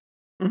yours.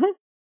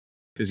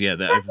 Because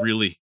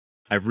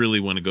I really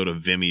want to go to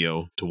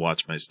Vimeo to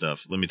watch my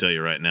stuff. Let me tell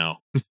you right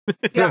now.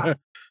 Yeah.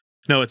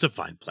 No, it's a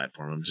fine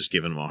platform. I'm just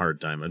giving them a hard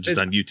time. I'm just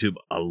on YouTube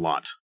a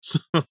lot. So,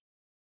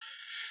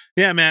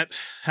 yeah, Matt,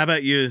 how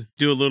about you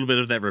do a little bit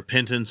of that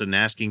repentance and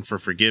asking for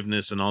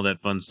forgiveness and all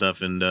that fun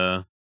stuff? And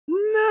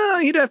no,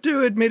 he'd have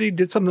to admit he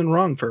did something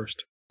wrong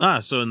first.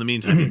 So in the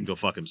meantime, he can go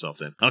fuck himself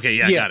then. Okay,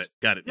 yeah, Yes.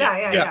 got it.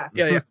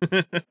 Yeah.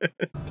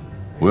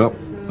 Well,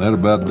 that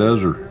about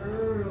does her.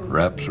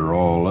 Wraps are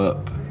all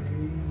up.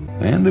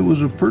 And it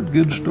was a pretty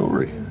good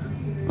story,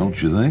 don't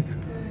you think?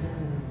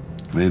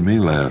 Made me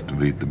laugh to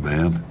beat the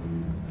band.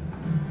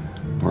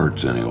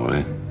 Parts,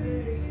 anyway.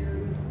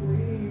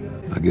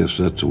 I guess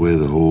that's the way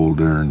the whole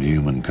darned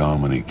human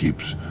comedy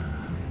keeps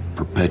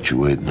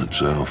perpetuating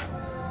itself.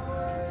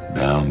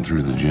 Down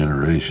through the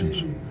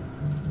generations.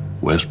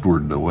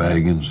 Westward the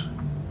wagons.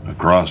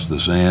 Across the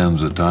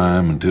sands of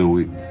time until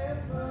we...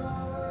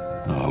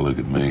 Oh, look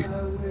at me.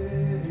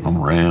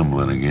 I'm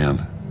rambling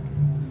again.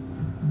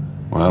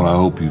 Well, I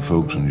hope you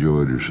folks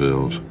enjoyed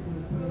yourselves.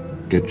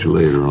 Catch you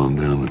later on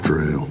down the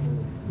trail.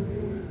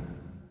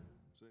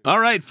 All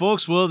right,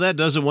 folks. Well, that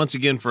does it once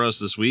again for us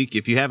this week.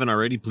 If you haven't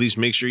already, please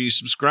make sure you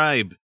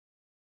subscribe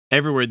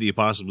everywhere that you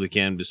possibly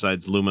can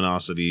besides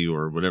Luminosity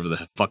or whatever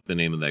the fuck the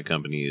name of that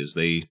company is.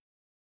 They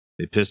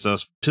pissed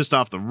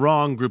off the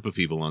wrong group of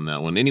people on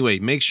that one. Anyway,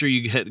 make sure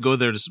you go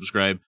there to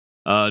subscribe.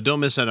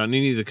 Don't miss out on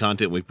any of the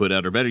content we put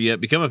out, or better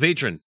yet, become a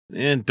patron.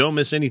 And don't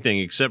miss anything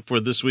except for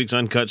this week's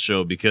Uncut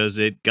show because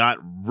it got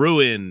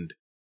ruined.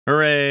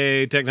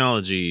 Hooray,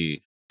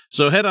 technology.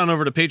 So head on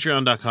over to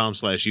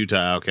patreon.com/Utah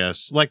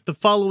Outcasts like the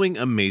following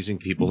amazing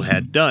people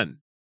had done.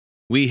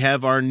 We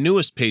have our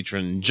newest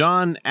patron,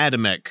 John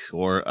Adamek,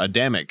 or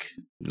Adamek.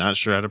 Not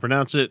sure how to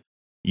pronounce it.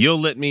 You'll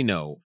let me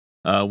know.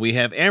 We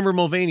have Amber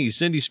Mulvaney,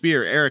 Cindy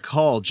Spear, Eric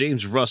Hall,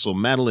 James Russell,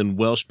 Madeline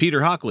Welsh,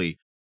 Peter Hockley,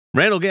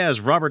 Randall Gaz,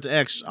 Robert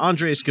X,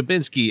 Andre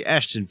Skabinski,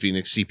 Ashton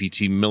Phoenix,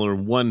 CPT Miller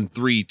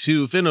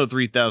 132, Finno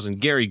 3000,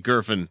 Gary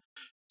Gerfin,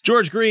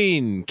 George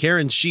Green,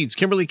 Karen Sheets,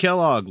 Kimberly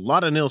Kellogg,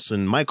 Lotta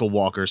Nilsson, Michael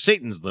Walker,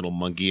 Satan's Little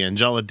Monkey,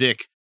 Angela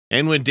Dick,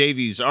 Anwin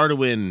Davies,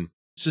 Artawin,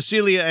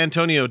 Cecilia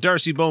Antonio,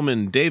 Darcy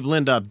Bowman, Dave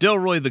Lindop,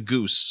 Delroy the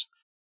Goose,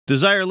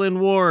 Desire Lynn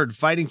Ward,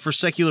 Fighting for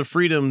Secular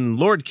Freedom,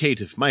 Lord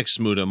Caitiff, Mike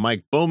Smuda,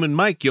 Mike Bowman,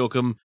 Mike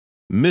Yoakum,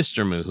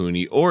 Mr.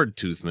 Mahoney, Ord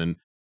Toothman,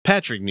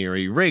 Patrick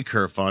Neary, Ray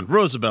Kerfont,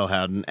 Rosabelle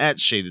Howden, at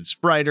Shaded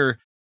Spriter,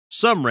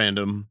 Some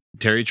Random,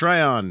 Terry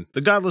Tryon,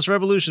 The Godless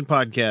Revolution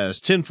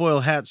Podcast,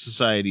 Tinfoil Hat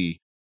Society,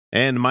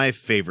 and my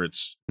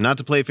favorites. Not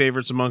to play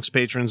favorites amongst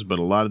patrons, but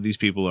a lot of these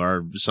people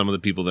are some of the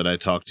people that I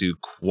talk to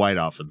quite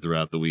often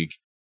throughout the week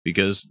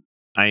because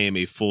I am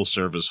a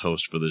full-service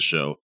host for this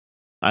show.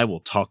 I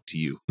will talk to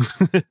you.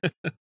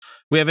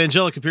 We have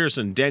Angelica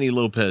Pearson, Danny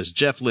Lopez,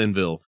 Jeff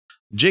Linville,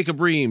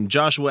 Jacob Ream,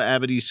 Joshua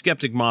Abity,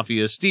 Skeptic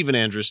Mafia, Stephen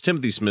Andrus,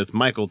 Timothy Smith,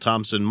 Michael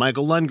Thompson,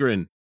 Michael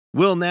Lundgren,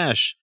 Will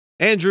Nash,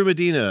 Andrew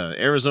Medina,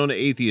 Arizona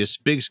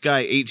Atheist, Big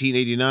Sky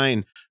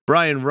 1889,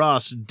 Brian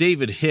Ross,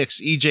 David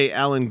Hicks, EJ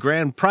Allen,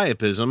 Grand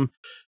Priapism,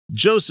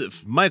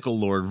 Joseph, Michael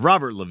Lord,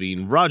 Robert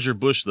Levine, Roger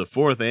Bush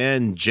IV,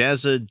 and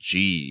Jazza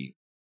G.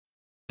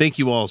 Thank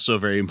you all so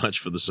very much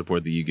for the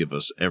support that you give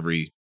us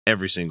every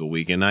single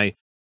week. And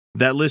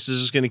that list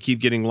is just going to keep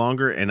getting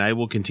longer, and I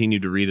will continue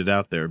to read it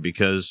out there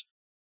because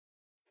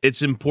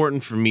it's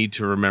important for me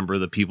to remember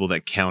the people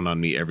that count on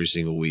me every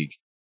single week.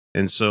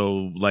 And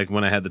so, like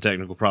when I had the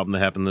technical problem that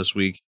happened this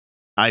week,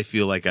 I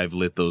feel like I've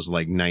lit those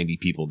like 90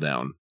 people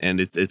down. And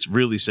it's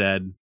really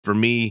sad for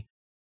me.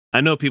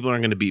 I know people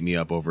aren't going to beat me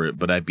up over it,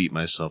 but I beat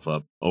myself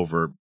up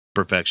over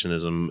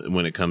perfectionism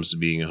when it comes to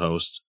being a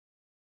host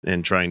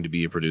and trying to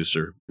be a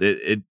producer.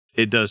 It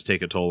does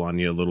take a toll on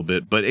you a little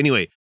bit. But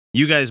anyway,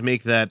 you guys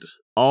make that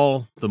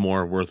all the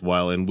more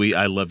worthwhile, and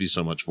I love you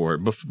so much for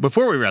it.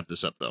 Before we wrap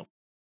this up, though,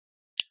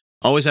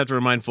 always have to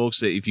remind folks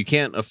that if you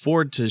can't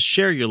afford to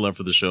share your love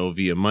for the show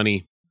via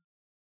money,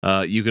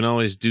 you can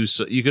always do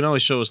so. You can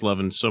always show us love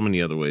in so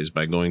many other ways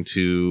by going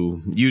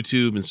to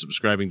YouTube and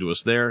subscribing to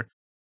us there,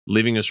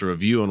 leaving us a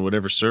review on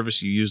whatever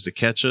service you use to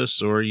catch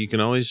us, or you can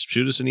always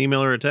shoot us an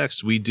email or a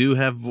text. We do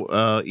have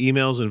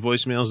emails and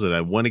voicemails that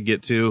I want to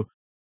get to.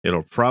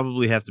 It'll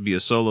probably have to be a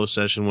solo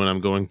session when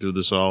I'm going through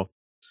this all.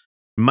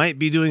 Might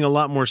be doing a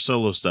lot more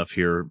solo stuff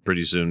here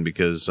pretty soon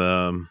because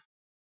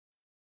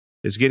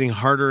it's getting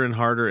harder and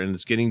harder, and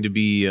it's getting to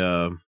be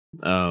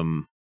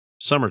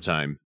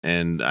summertime,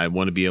 and I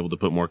want to be able to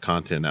put more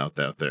content out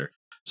there.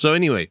 So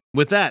anyway,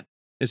 with that,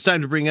 it's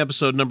time to bring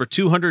episode number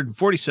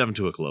 247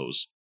 to a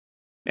close.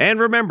 And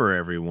remember,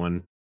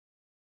 everyone,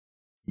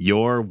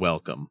 you're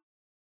welcome.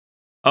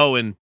 Oh,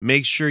 and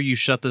make sure you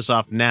shut this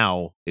off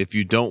now if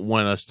you don't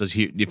want us to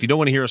hear. If you don't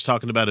want to hear us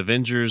talking about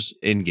Avengers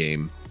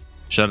Endgame,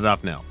 shut it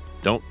off now.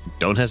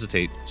 Don't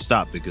hesitate.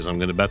 Stop, because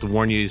I'm about to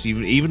warn you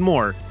even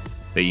more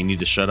that you need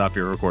to shut off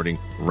your recording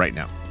right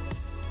now.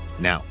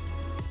 Now.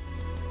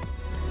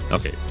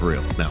 Okay, for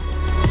real. Now.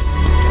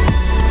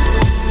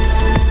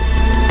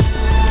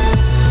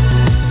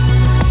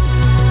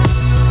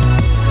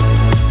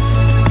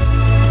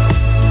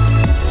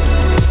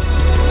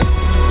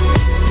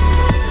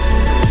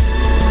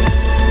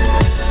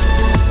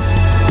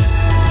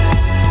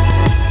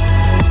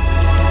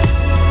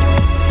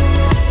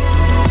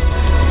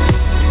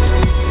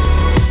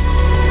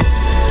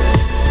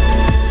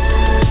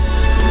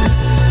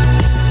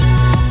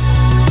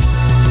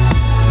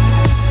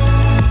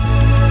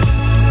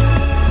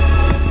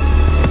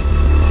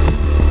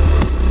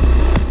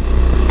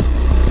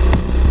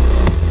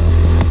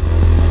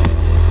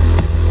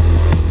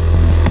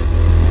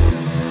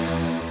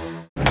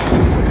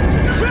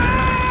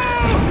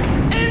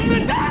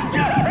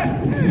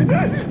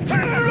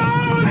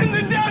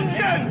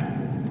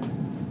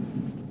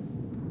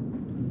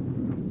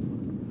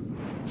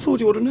 What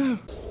do you want to know?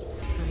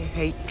 I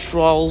hate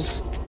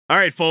trolls. All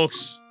right,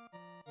 folks.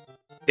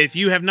 If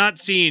you have not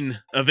seen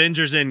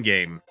Avengers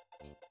Endgame,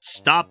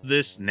 stop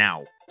this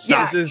now.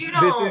 Stop. Yeah,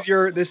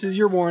 this is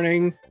your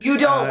warning. You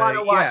don't want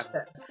to watch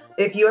this.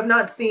 If you have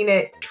not seen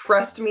it,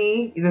 trust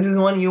me, this is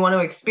one you want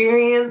to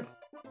experience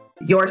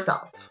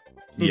yourself.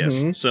 Yes.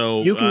 Mm-hmm.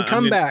 So you can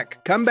come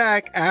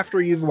back after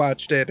you've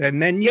watched it,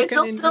 and then you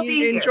can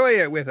enjoy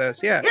it with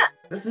us. Yeah. Yeah.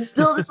 This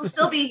will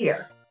still be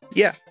here.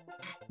 Yeah.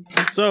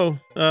 So,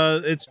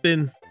 it's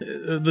been,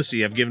 let's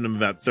see, I've given them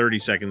about 30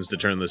 seconds to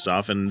turn this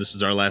off, and this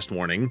is our last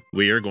warning.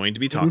 We are going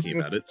to be talking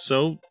about it,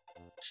 so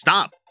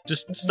stop.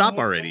 Just stop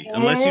already,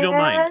 unless you don't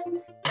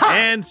mind.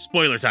 And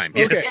spoiler time.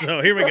 Yes, okay.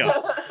 So here we go.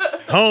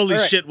 Holy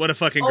shit, what a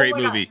fucking great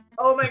movie.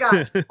 Oh my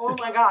god. Oh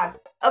my god.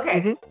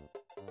 Okay. Mm-hmm.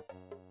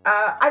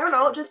 I don't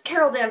know, just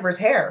Carol Danvers'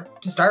 hair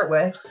to start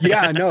with.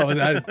 Yeah, I know.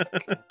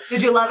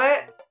 Did you love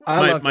it?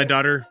 My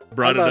daughter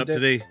brought it up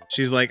today.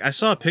 She's like, I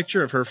saw a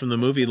picture of her from the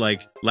movie.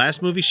 Like,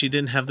 last movie, she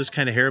didn't have this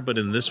kind of hair, but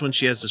in this one,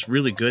 she has this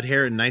really good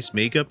hair and nice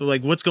makeup.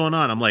 Like, what's going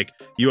on? I'm like,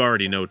 you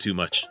already know too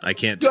much. I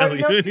can't tell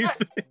you anything.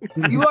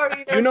 You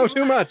already know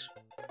too much.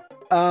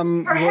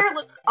 Her hair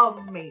looks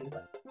amazing.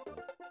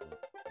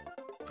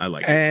 I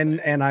like it.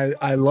 And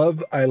I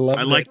love I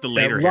like the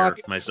later hair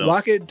myself.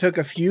 Rocket took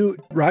a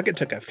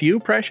few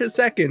precious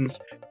seconds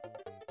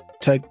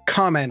to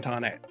comment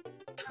on it.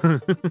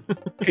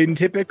 In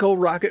typical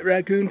Rocket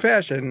Raccoon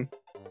fashion.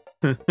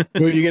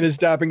 Were you gonna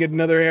stop and get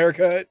another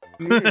haircut?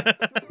 He's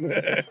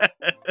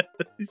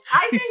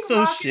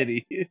so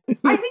shitty.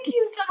 I think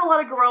he's done a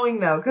lot of growing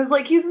though, because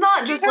like he's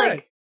not just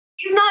like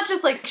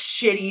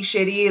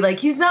shitty. Like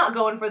he's not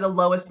going for the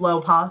lowest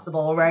blow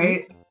possible,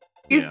 right?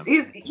 He's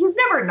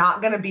never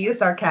not gonna be a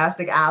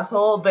sarcastic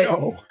asshole, but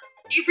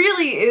he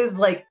really is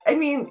like, I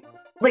mean,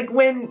 like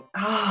when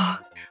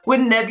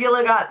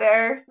Nebula got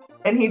there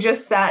and he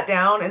just sat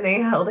down and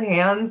they held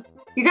hands.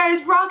 You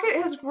guys,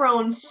 Rocket has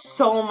grown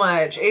so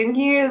much, and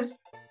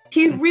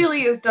he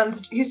really is done.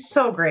 He's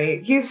so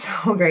great. He's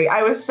so great.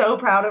 I was so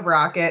proud of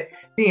Rocket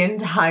the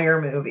entire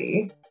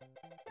movie.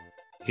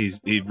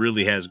 He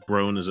really has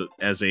grown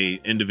as a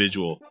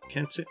individual.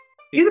 Can't say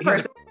he's a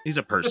person. He's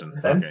a person.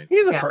 Okay.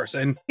 He's a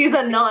person. He's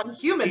a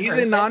non-human. He's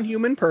a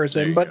non-human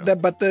person, but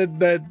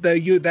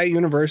that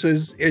universe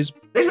is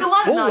there's a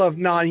lot full of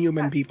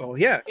non-human people.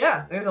 Yeah.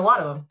 Yeah, there's a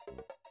lot of them.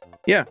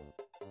 Yeah.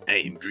 I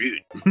am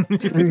Groot.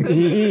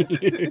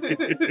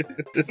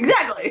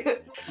 Exactly.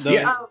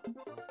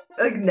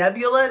 Like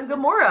Nebula and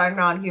Gamora are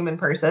non-human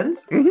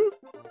persons. Mm-hmm.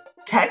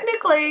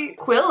 Technically,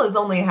 Quill is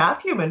only a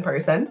half human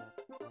person.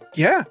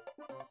 Yeah.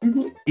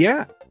 Mm-hmm.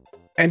 Yeah.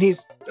 And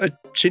he's a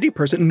shitty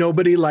person.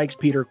 Nobody likes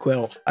Peter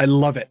Quill. I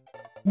love it.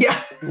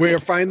 Yeah. We're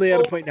finally at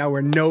a point now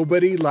where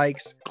nobody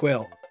likes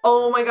Quill.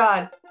 Oh my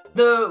god.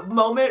 The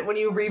moment when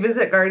you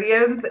revisit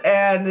Guardians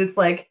and it's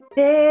like,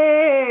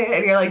 hey,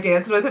 and you're like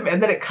dancing with him,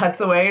 and then it cuts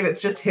away and it's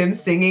just him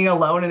singing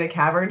alone in a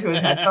cavern to his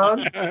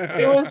headphones.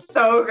 It was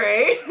so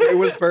great. It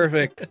was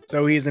perfect.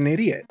 So he's an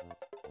idiot.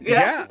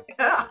 Yeah.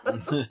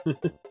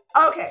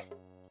 Okay.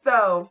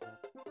 So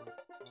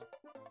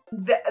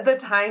the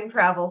time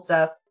travel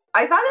stuff,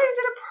 I thought they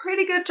did a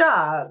pretty good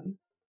job.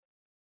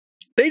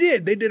 They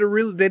did. They did a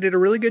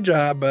really good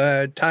job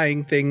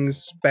tying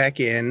things back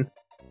in.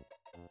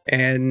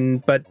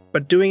 And but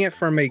doing it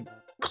from a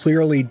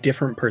clearly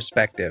different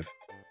perspective.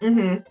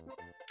 Mm-hmm.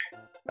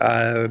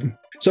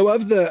 So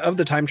of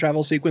the time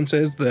travel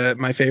sequences,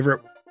 my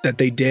favorite that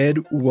they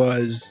did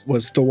was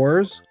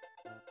Thor's,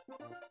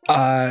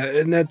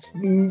 and that's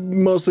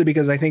mostly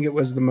because I think it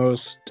was the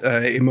most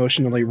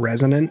emotionally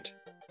resonant.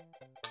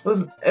 It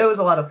was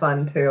a lot of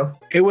fun too.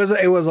 It was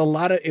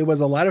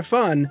a lot of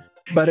fun,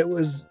 but it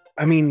was,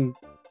 I mean,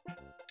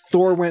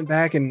 Thor went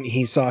back and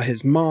he saw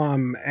his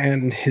mom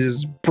and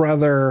his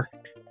brother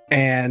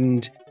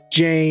and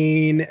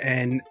Jane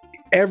and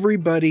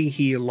everybody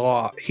he's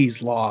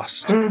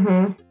lost.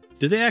 Mm-hmm.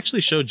 Did they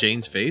actually show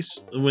Jane's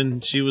face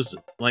when she was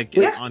like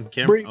on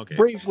camera? Okay.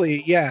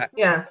 Briefly, yeah.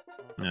 Yeah.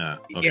 Yeah.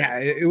 Okay. Yeah,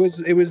 it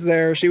was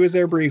there. She was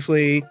there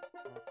briefly.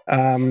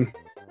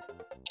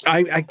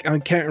 I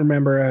can't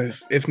remember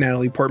if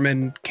Natalie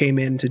Portman came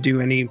in to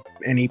do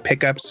any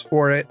pickups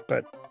for it,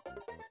 but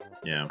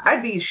yeah,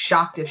 I'd be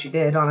shocked if she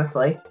did,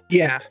 honestly.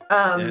 Yeah.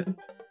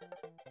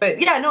 But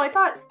yeah, no, I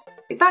thought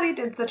he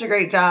did such a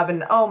great job,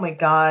 and oh my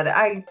god,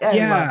 I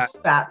love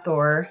Fat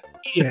Thor.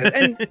 Yeah,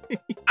 and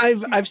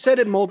I've said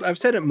it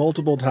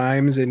multiple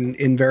times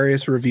in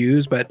various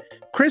reviews, but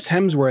Chris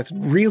Hemsworth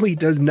really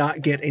does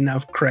not get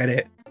enough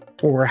credit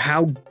for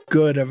how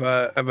good of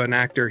an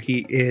actor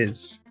he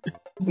is.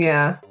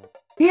 Yeah.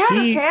 He had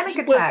a panic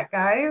attack,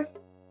 guys.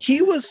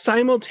 He was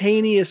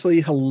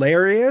simultaneously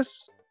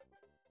hilarious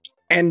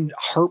and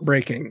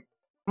heartbreaking.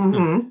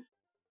 Mm-hmm.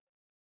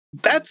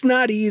 That's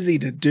not easy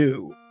to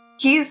do.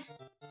 He's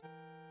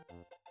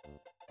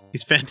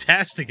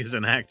fantastic as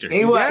an actor.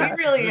 He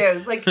really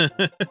is. Like,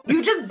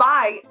 you just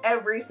buy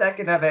every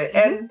second of it.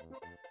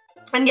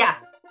 And yeah,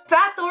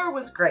 Fat Thor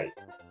was great.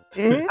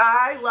 Mm-hmm.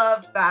 I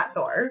loved Fat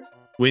Thor.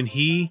 When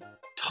he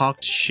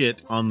talked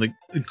shit on the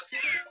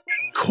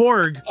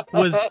Korg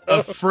was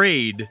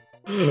afraid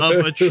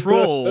of a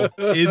troll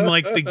in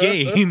like the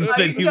game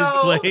that he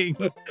was playing.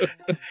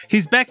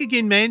 He's back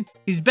again, man.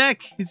 He's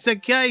back. It's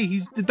that guy.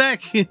 He's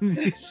back.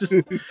 He's just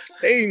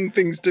saying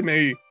things to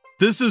me.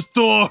 This is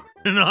Thor,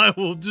 and I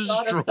will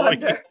destroy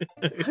you.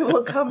 I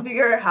will come to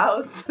your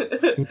house.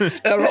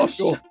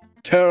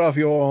 Tear off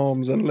your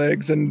arms and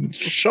legs and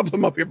shove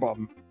them up your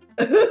bum.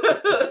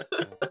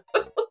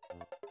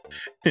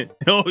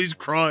 Oh, he's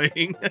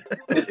crying.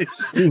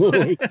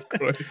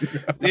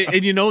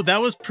 And you know,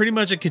 that was pretty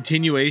much a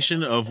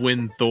continuation of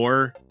when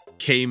Thor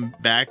came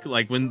back,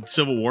 like when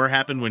Civil War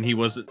happened, when he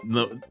wasn't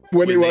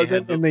when he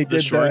wasn't, and they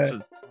did shorts,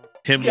 that.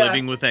 Him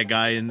living with that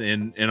guy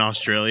in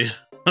Australia.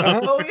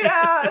 Oh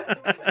yeah,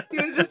 he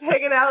was just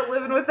hanging out,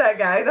 living with that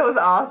guy. That was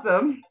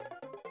awesome.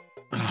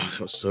 Oh, that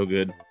was so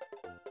good.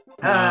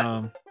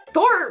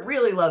 Thor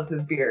really loves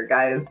his beer,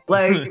 guys.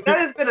 Like, that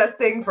has been a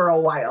thing for a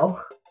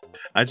while.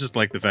 I just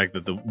like the fact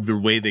that the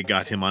way they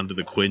got him onto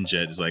the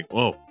Quinjet is like,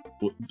 oh,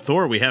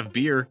 Thor, we have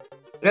beer.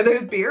 Yeah,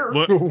 there's beer.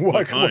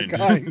 What kind?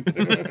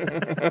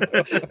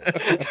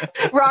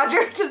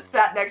 Roger just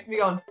sat next to me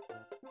going,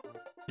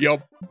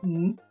 yep.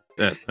 Mm-hmm.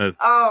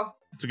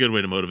 It's a good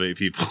way to motivate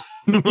people.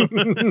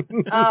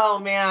 Oh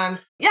man,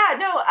 yeah,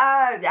 no,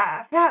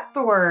 Fat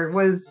Thor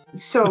was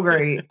so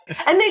great,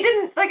 and they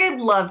didn't I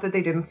love that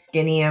they didn't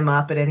skinny him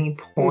up at any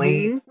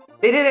point. Mm-hmm.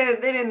 They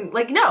didn't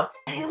like, no,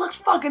 and he looked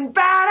fucking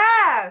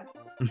badass.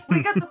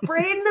 We got the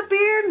braid and the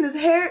beard and his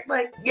hair.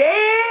 Like,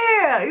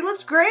 yeah, he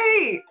looked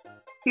great.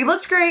 He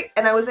looked great,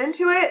 and I was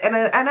into it. And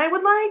I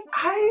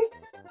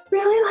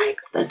really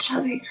liked the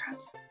chubby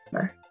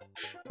crossover.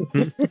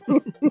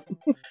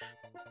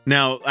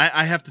 Now,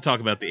 I have to talk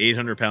about the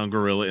 800-pound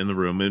gorilla in the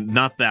room, and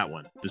not that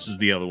one. This is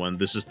the other one.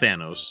 This is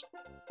Thanos.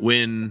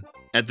 When,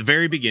 at the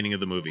very beginning of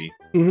the movie,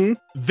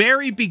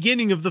 very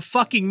beginning of the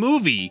fucking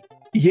movie,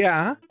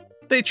 yeah,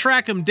 they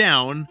track him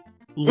down,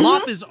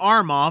 lop his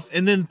arm off,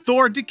 and then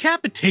Thor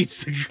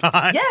decapitates the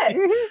guy. Yeah,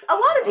 a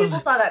lot of people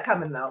saw that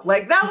coming, though.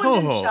 Like, that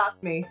one didn't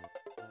shock me.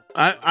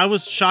 I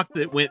was shocked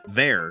that it went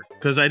there,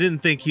 because I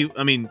didn't think he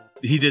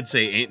did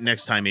say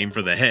next time aim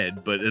for the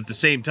head, but at the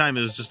same time,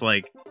 it was just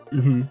like,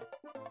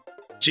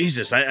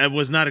 Jesus, I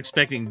was not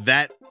expecting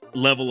that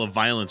level of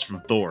violence from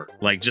Thor.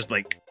 Just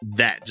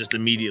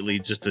immediately,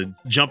 just to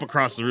jump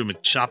across the room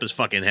and chop his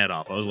fucking head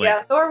off. I was like,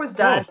 yeah, Thor was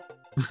done.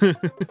 Oh.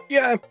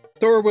 Yeah,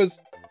 Thor was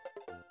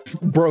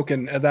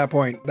broken at that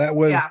point. That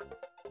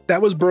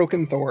was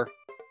broken Thor.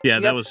 Yeah,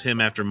 that was him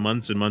after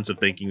months and months of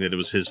thinking that it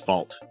was his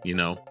fault,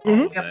 all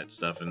of that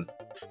stuff. And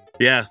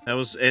yeah,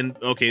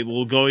 okay,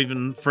 we'll go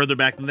even further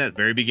back than that.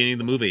 Very beginning of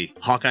the movie,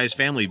 Hawkeye's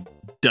family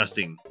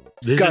dusting.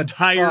 His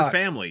entire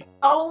family.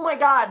 Oh my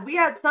God, we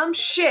had some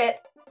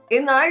shit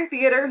in the eye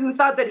theater who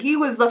thought that he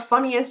was the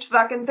funniest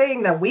fucking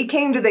thing, that we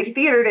came to the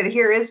theater to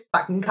hear his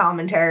fucking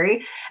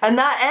commentary. And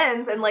that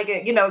ends, and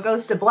it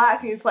goes to black,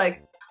 and he's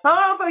like, I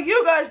don't know about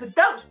you guys, but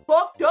that was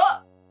fucked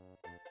up.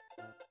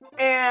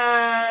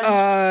 And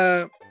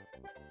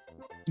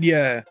he's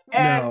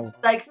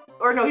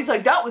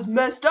like, that was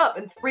messed up.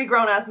 And 3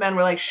 grown-ass men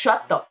were like,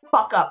 shut the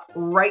fuck up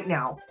right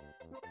now.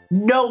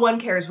 No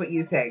one cares what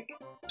you think.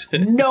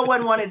 No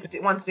one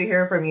wants to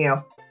hear from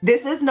you.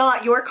 This is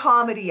not your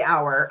comedy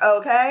hour,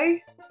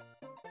 okay?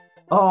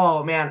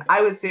 Oh, man.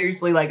 I was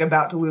seriously,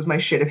 about to lose my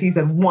shit if he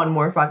said one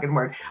more fucking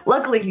word.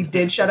 Luckily, he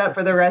did shut up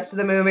for the rest of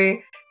the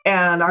movie.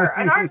 And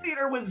our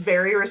theater was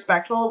very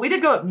respectful. We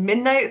did go at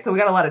midnight, so we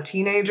got a lot of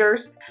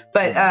teenagers.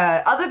 But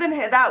other than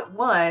that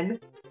one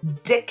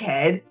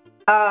dickhead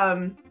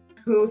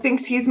who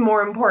thinks he's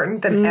more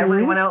important than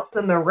everyone else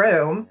in the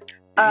room.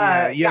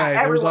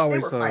 There was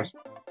always those.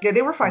 Yeah,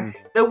 they were fine.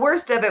 The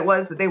worst of it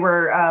was that they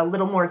were a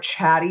little more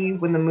chatty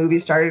when the movie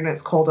started and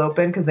it's cold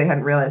open because they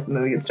hadn't realized the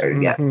movie had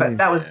started yet. But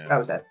that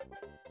was it.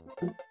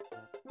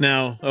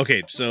 Now,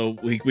 okay, so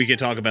we could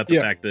talk about the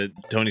fact that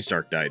Tony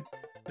Stark died.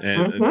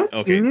 And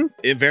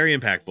it very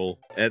impactful.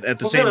 At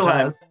the same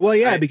time, well,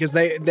 yeah, because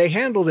they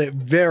handled it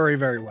very,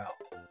 very well.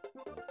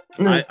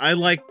 I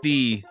like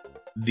the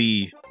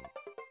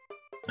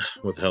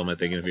what the hell am I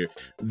thinking of here?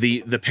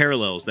 The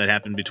parallels that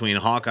happened between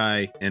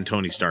Hawkeye and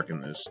Tony Stark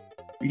in this.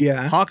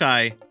 Yeah,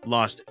 Hawkeye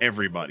lost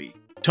everybody.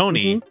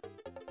 Tony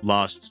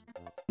lost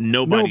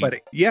nobody.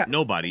 Yeah,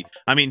 nobody.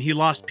 I mean, he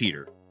lost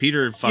Peter.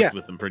 Peter fucked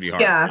with him pretty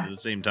hard at the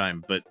same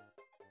time, but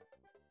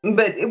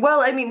Tony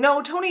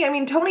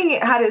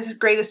had his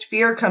greatest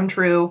fear come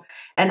true,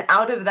 and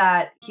out of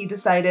that, he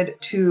decided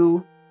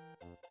to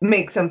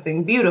make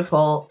something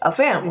beautiful, a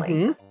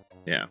family.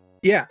 Yeah.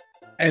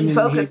 And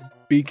he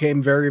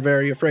became very,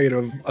 very afraid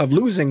of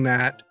losing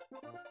that,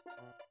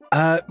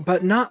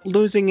 but not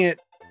losing it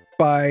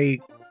by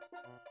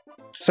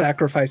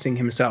sacrificing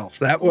himself.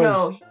 That was...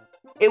 No,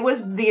 it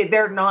was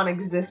their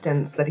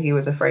non-existence that he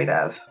was afraid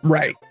of.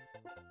 Right.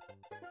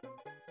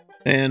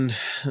 And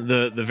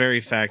the very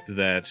fact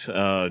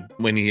that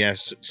when he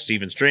asked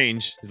Stephen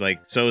Strange, he's like,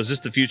 "So is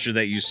this the future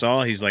that you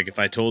saw?" He's like, "If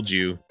I told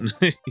you,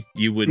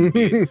 you wouldn't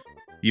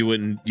you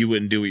wouldn't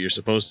do what you're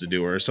supposed to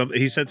do," or something.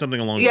 He said something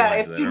along the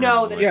lines of that. Yeah, if you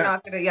know that it's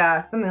not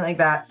gonna, something like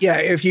that. Yeah,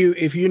 if you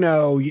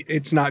know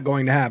it's not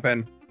going to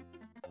happen.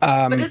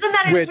 But isn't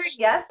that answer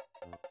yes?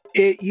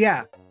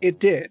 It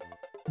did.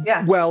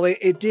 Yeah. Well,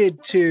 it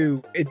did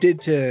to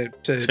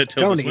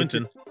Tony.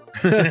 Swinton.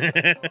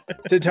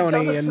 To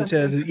Tony and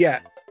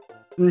to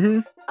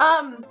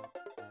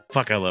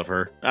Fuck, I love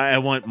her. I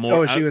want more.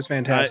 Oh, she was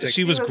fantastic.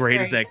 She was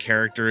great as that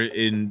character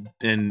in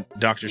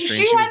Doctor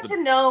Strange. She had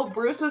to know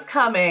Bruce was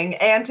coming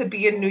and to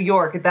be in New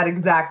York at that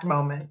exact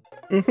moment.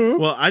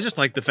 Well, I just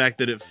like the fact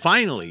that it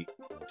finally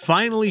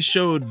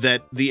showed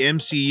that the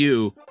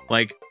MCU,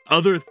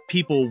 other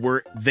people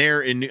were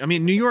there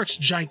New York's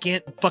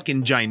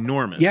fucking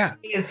ginormous. Yeah.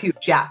 It is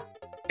huge, yeah.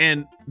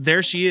 And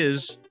there she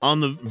is on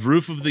the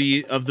roof of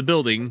the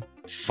building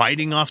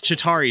fighting off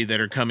Chitauri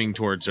that are coming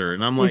towards her.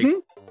 And I'm like,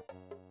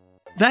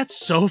 that's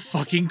so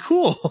fucking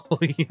cool.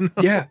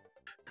 Yeah.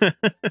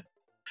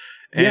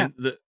 And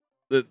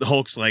the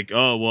Hulk's like,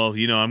 "Oh, well,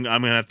 I'm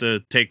going to have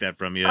to take that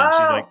from you." And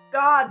she's like,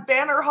 God,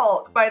 Banner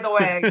Hulk, by the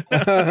way.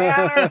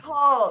 Banner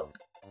Hulk.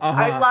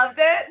 I loved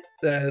it.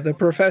 The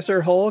Professor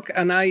Hulk,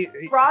 and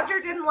Roger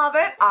didn't love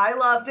it. I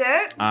loved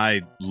it.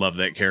 I love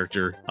that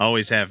character.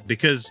 Always have,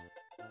 because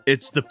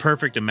it's the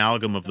perfect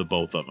amalgam of the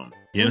both of them,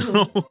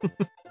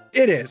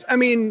 It is. I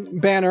mean,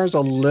 Banner's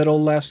a little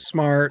less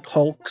smart.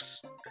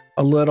 Hulk's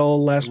a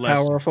little less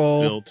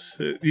powerful. Built.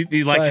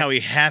 You like how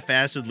he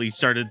half-assedly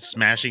started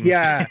smashing things?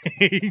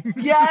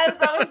 Yes,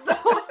 that was so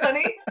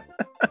funny.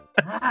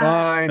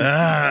 Fine.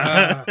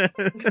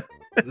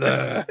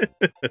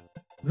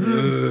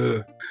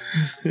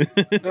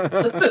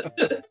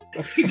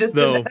 He just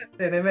didn't have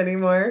it in him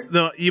anymore.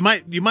 Though you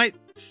might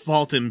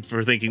fault him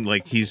for thinking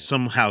like he's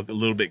somehow a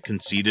little bit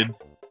conceited,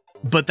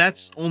 but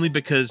that's only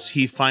because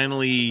he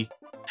finally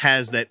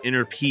has that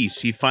inner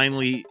peace. He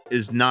finally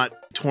is not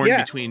torn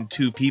between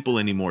two people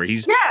anymore.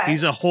 He's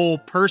a whole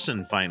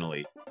person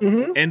finally.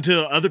 Mm-hmm. And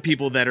to other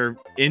people that are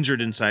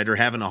injured inside or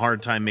having a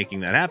hard time making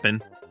that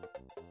happen,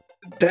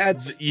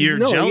 you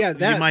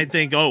might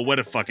think, oh, what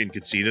a fucking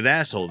conceited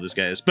asshole this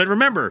guy is. But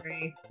remember,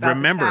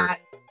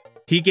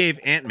 he gave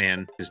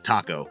Ant-Man his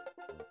taco.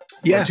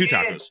 Yeah, or two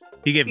tacos.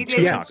 He gave him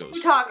two tacos.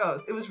 2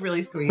 tacos. It was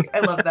really sweet. I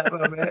love that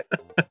moment.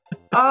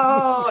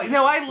 Oh,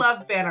 no, I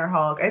loved Banner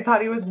Hulk. I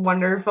thought he was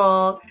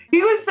wonderful.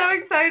 He was so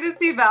excited to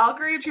see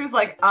Valkyrie, and she was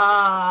like, no.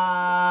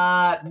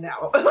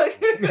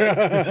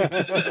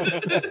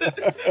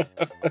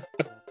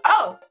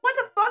 Oh, what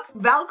the fuck?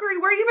 Valkyrie,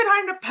 where you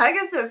behind a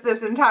Pegasus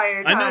this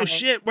entire time? I know,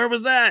 shit. Where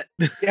was that?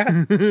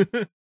 Yeah.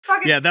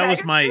 Yeah, that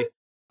was my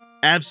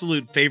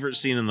absolute favorite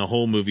scene in the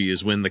whole movie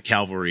is when the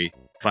cavalry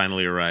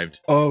finally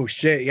arrived. Oh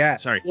shit, yeah.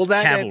 Sorry,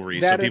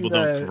 cavalry, so people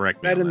don't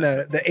correct me. That in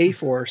the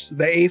A-Force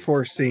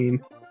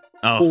scene.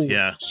 Oh,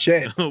 yeah.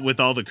 Shit.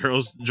 With all the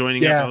girls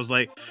joining up, I was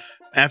like,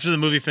 after the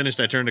movie finished,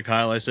 I turned to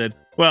Kyle, I said,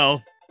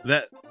 well,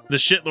 the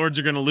shitlords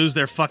are going to lose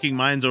their fucking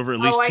minds over at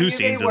least 2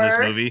 scenes in this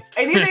movie.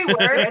 I knew they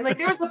were, and like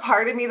there was a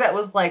part of me that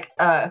was like,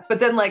 but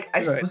then like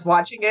I just was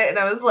watching it, and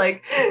I was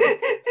like,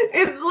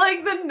 it's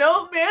like the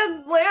No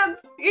Man's Land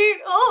scene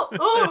all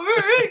over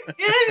again.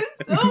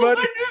 It's so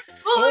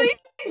wonderful.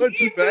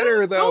 Much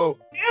better though.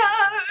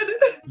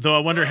 Though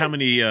I wonder how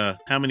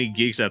many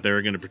geeks out there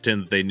are going to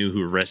pretend that they knew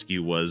who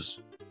Rescue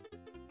was.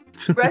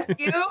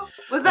 Rescue?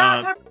 Was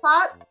that Pepper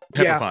Potts?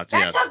 Pepper Potts,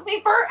 yeah. It took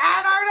me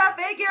forever to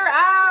figure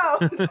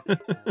out.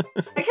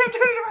 I kept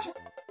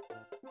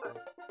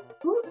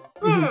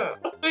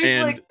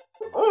turning to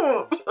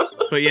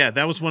but yeah,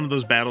 that was one of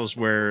those battles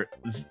where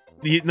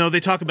they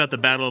talk about the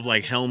battle of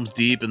like Helm's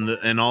Deep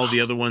and all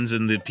the other ones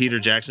in the Peter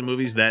Jackson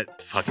movies.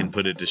 That fucking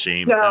put it to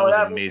shame. No, that was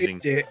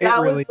amazing. That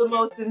was the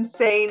most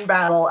insane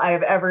battle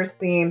I've ever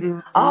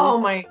seen. Oh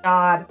my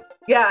god.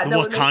 Yeah, the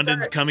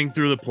Wakandans coming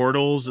through the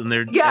portals and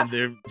they're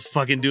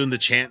fucking doing the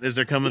chant as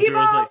they're coming through.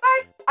 I was like,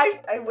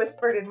 I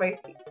whispered in my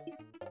seat.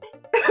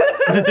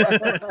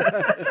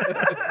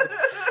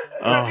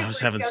 I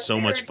was having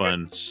so much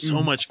fun.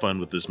 So much fun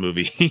with this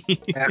movie.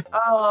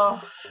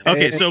 Oh.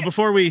 Okay, so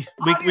before we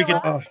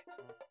can.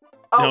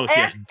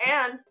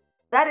 And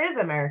that is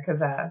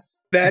America's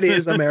ass. That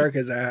is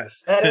America's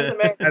ass. That is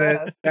America's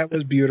ass. That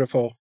was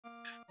beautiful.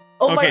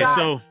 Oh my god.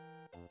 So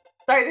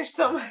sorry, there's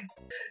so much.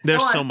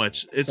 There's so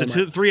much. It's a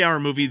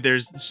 3-hour movie.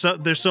 There's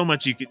so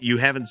much you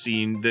haven't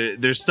seen.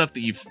 There's stuff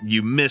that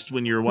you missed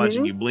when you were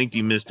watching. You blinked,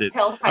 you missed it.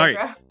 All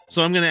right.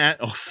 So I'm gonna add.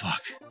 Oh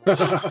fuck.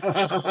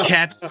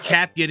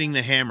 Cap getting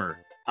the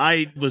hammer.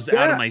 I was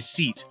out of my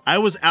seat. I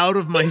was out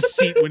of my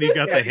seat when he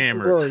got the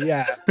hammer. You were,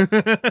 yeah.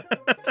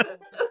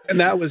 And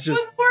that was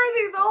just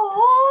worthy the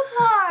whole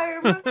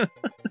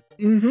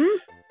time.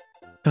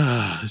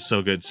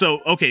 So good. So,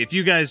 okay,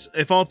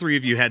 if all three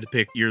of you had to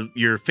pick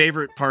your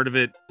favorite part of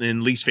it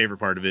and least favorite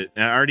part of it,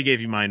 I already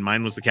gave you mine.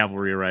 Mine was the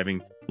cavalry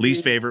arriving.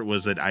 Least favorite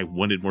was that I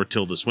wanted more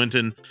Tilda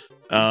Swinton.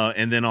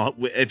 And then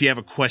if you have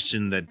a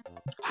question that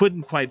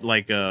couldn't quite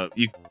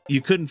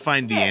you couldn't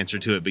find the answer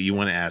to it, but you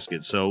want to ask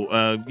it.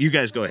 So, you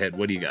guys go ahead.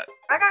 What do you got?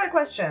 I got a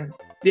question.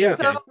 Yeah.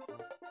 So,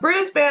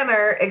 Bruce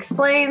Banner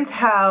explains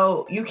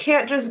how you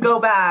can't just go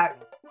back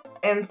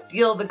and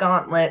steal the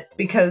gauntlet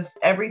because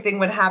everything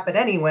would happen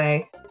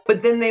anyway.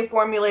 But then they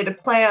formulate a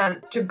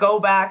plan to go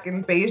back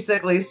and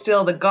basically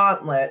steal the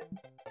gauntlet.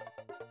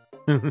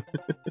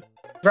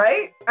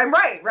 Right? I'm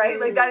right?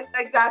 Like that's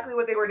exactly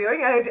what they were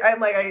doing. I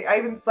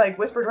even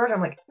whispered word. I'm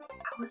like,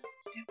 how is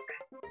this different?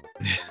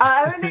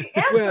 I mean, they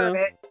answered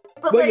it.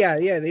 But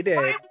yeah, they did.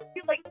 Why would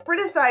you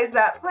criticize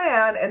that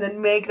plan and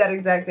then make that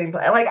exact same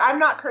plan? Like, I'm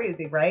not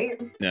crazy,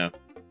 right? Yeah,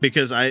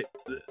 because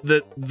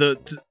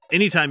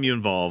anytime you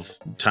involve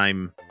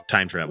time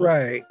travel,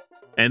 right?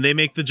 And they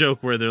make the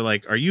joke where they're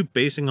like, "Are you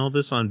basing all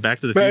this on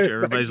Back to the Future?"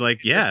 Everybody's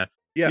like, "Yeah."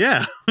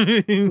 Aren't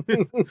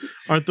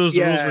those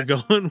the rules we're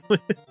going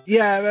with?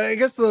 Yeah, but I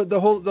guess the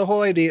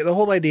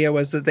whole idea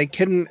was that they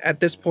couldn't at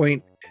this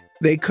point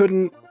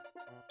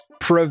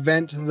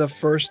prevent the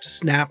first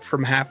snap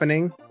from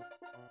happening.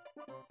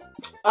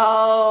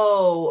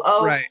 Oh,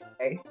 right.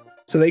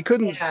 So they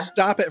couldn't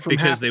stop it from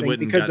happening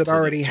because it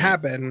already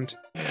happened.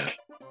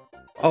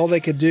 All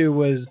they could do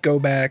was go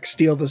back,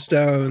 steal the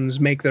stones,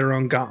 make their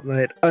own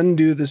gauntlet,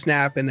 undo the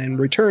snap, and then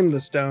return the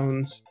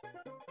stones.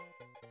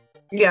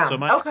 Yeah. So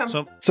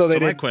they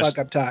didn't fuck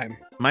up time.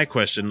 My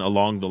question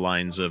along the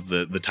lines of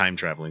the time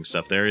traveling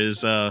stuff there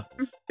is,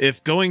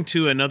 if going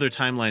to another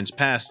timeline's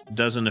past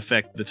doesn't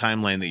affect the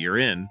timeline that you're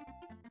in,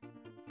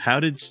 how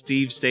did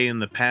Steve stay in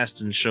the past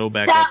and show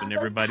back up in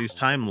everybody's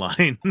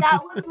timeline?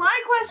 That was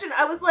my question.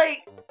 I was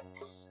like,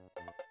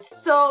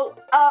 so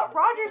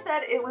Roger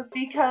said it was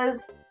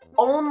because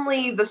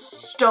only the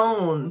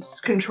stones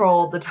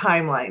controlled the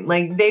timeline.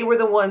 Like, they were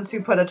the ones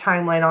who put a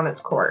timeline on its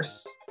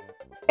course.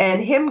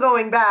 and him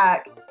going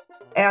back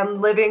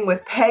and living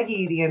with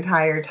Peggy the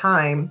entire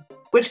time,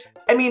 which,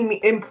 I mean,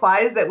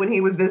 implies that when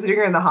he was visiting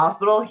her in the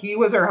hospital, he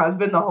was her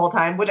husband the whole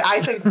time, which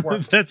I think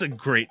works. That's so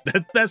great.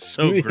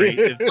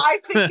 I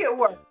think it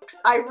works.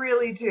 I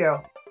really do.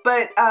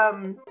 But,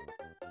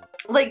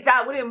 like,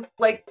 that would,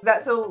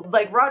 so,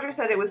 like, Roger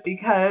said it was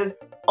because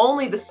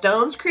only the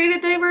Stones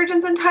created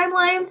divergence in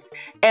timelines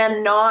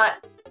and not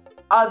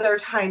other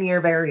tinier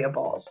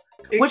variables.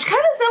 Which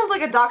kind of sounds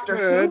like a Doctor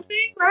Who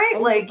thing, right? A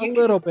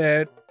little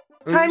bit.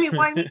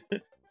 Timey-wimey.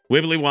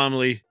 Wibbly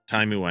wobbly,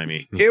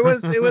 timey-wimey. It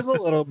was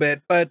a little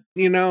bit, but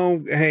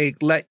hey,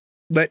 let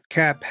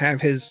Cap have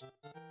his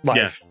life.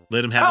 Yeah,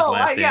 let him have his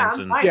last dance,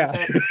 and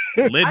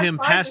let him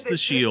pass the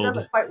shield. It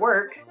doesn't quite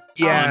work.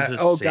 Yeah.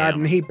 Oh Sam. God,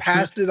 and he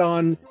passed it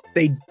on.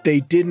 They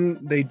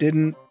didn't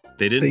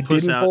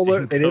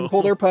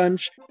pull their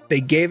punch.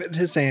 They gave it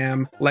to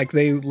Sam like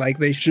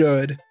they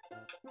should.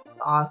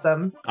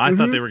 Awesome. I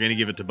thought they were going to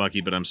give it to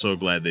Bucky, but I'm so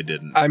glad they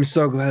didn't. I'm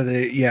so glad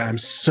I'm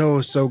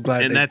so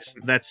glad. And that's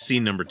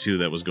scene number 2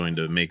 that was going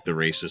to make the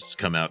racists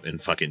come out in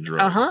fucking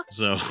droves.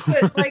 So,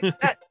 but, like,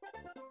 that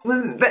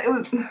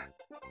was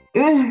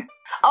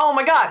oh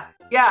my God.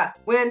 Yeah.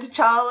 When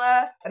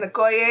T'Challa and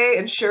Okoye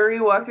and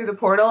Shuri walked through the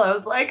portal, I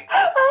was like,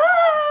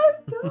 I'm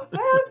so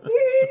happy.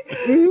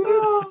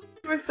 Oh,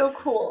 it was so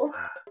cool.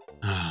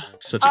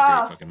 Such a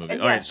great fucking movie.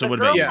 All right, so what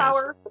about you?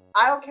 Power,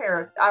 I don't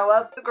care. I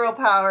love the girl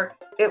power.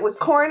 It was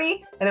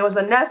corny and it was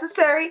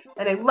unnecessary,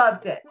 and I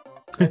loved it.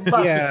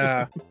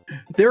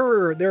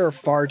 There are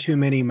far too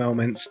many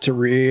moments to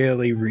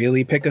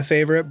really pick a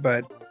favorite,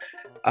 but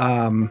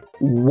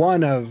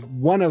one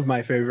of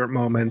my favorite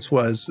moments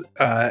was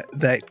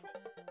that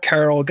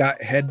Carol got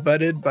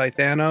headbutted by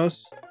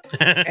Thanos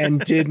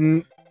and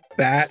didn't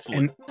bat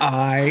an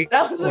eye.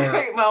 That was a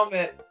great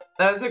moment.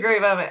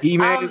 He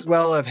may as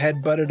well have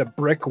headbutted a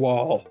brick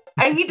wall.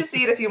 I need to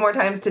see it a few more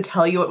times to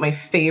tell you what my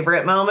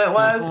favorite moment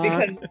was,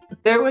 because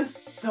there was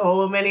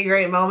so many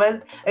great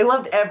moments. I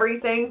loved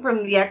everything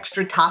from the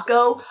extra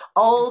taco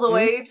all the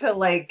way to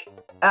like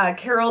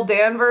Carol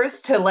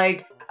Danvers to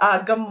like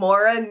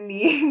Gamora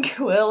kneeing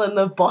Quill in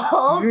the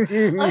balls.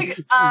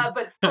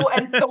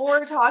 And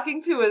Thor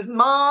talking to his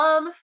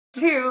mom.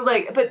 I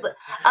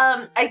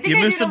think you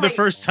missed him the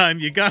first time.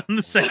 You got him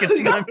the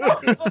second time.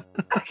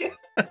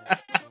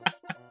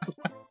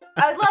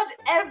 I loved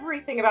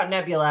everything about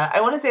Nebula. I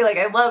want to say,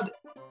 I loved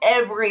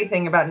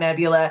everything about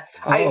Nebula.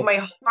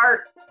 My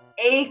heart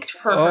ached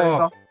for her the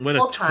whole time. What a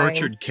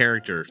tortured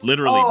character.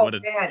 Literally,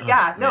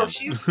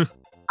 she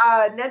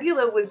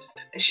Nebula was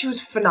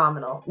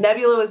phenomenal.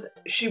 Nebula was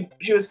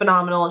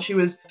phenomenal. She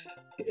was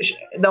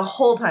the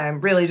whole time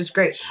really just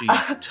great. She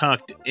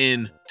tucked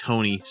in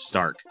Tony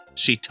Stark.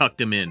 She tucked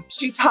him in.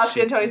 She tucked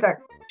in Tony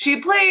Stark. She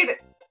played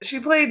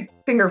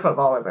finger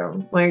football with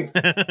him.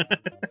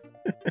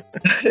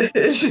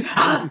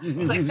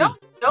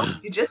 No,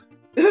 you just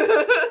did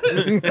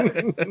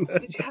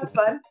you have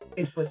fun?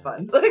 It was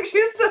fun. She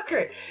was so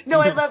great. No,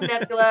 I love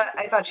Nebula.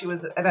 I thought she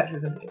was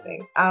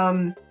amazing.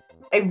 I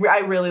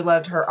really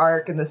loved her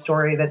arc and the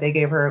story that they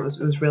gave her. It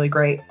was really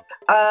great.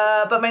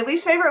 But my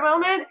least favorite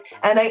moment,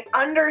 and I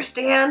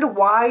understand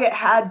why it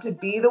had to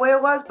be the way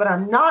it was, but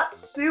I'm not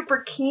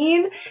super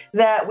keen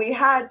that we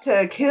had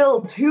to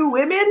kill 2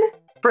 women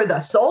for the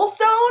Soul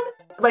Stone.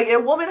 A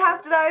woman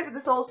has to die for the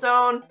Soul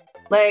Stone.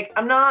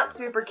 I'm not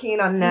super keen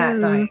on that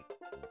night.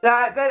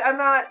 That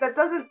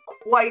doesn't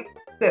quite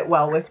sit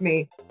well with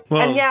me.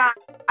 Well,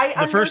 and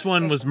the first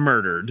one was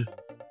murdered.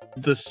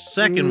 The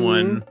second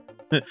one,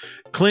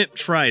 Clint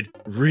tried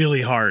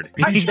really hard.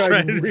 He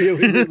tried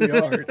really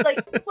hard.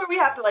 That's where we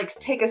have to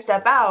take a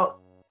step out,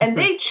 and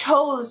they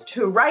chose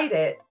to write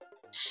it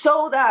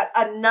so that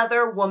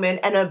another woman,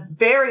 and a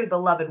very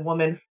beloved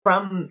woman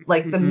from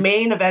the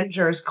main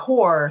Avengers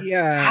core,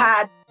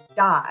 had to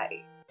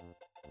die.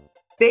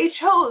 They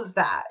chose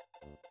that,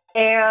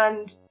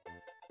 and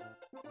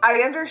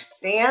I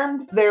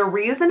understand their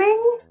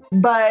reasoning,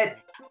 but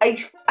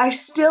I'm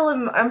still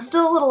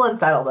a little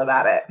unsettled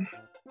about it.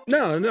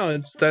 No,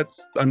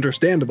 that's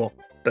understandable.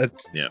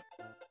 Yeah.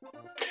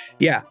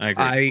 I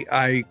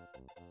agree.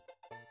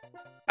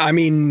 I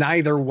mean,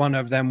 neither one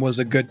of them was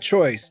a good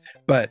choice,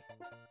 but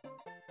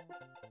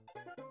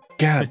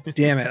God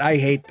damn it, I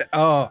hate that.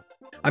 Oh,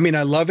 I mean,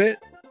 I love it,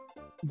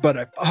 but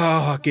I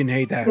fucking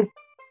hate that.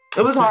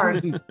 It was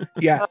hard.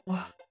 Yeah.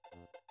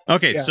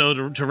 Okay,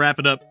 so to wrap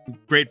it up,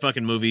 great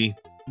fucking movie.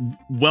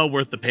 Well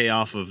worth the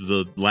payoff of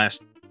the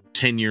last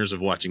 10 years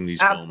of watching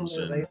these films.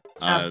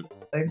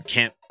 And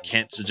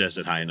can't suggest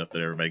it high enough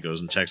that everybody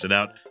goes and checks it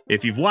out.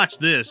 If you've watched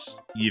this,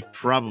 you've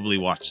probably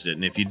watched it.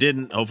 And if you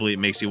didn't, hopefully it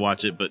makes you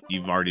watch it, but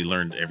you've already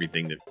learned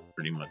everything that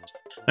pretty much.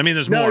 I mean,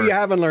 there's more. No, you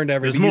haven't learned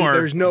everything. There's more.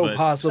 There's no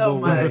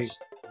possible way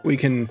we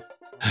can.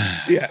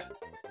 Yeah.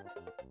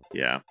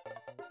 Yeah.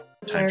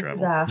 Time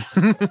travel.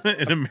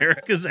 In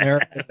America's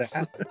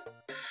ass.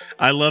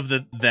 I love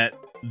that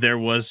there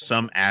was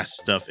some ass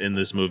stuff in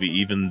this movie,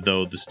 even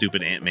though the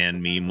stupid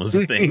Ant-Man meme was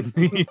a thing.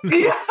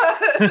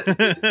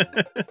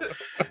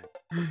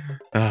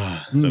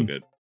 So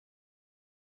good.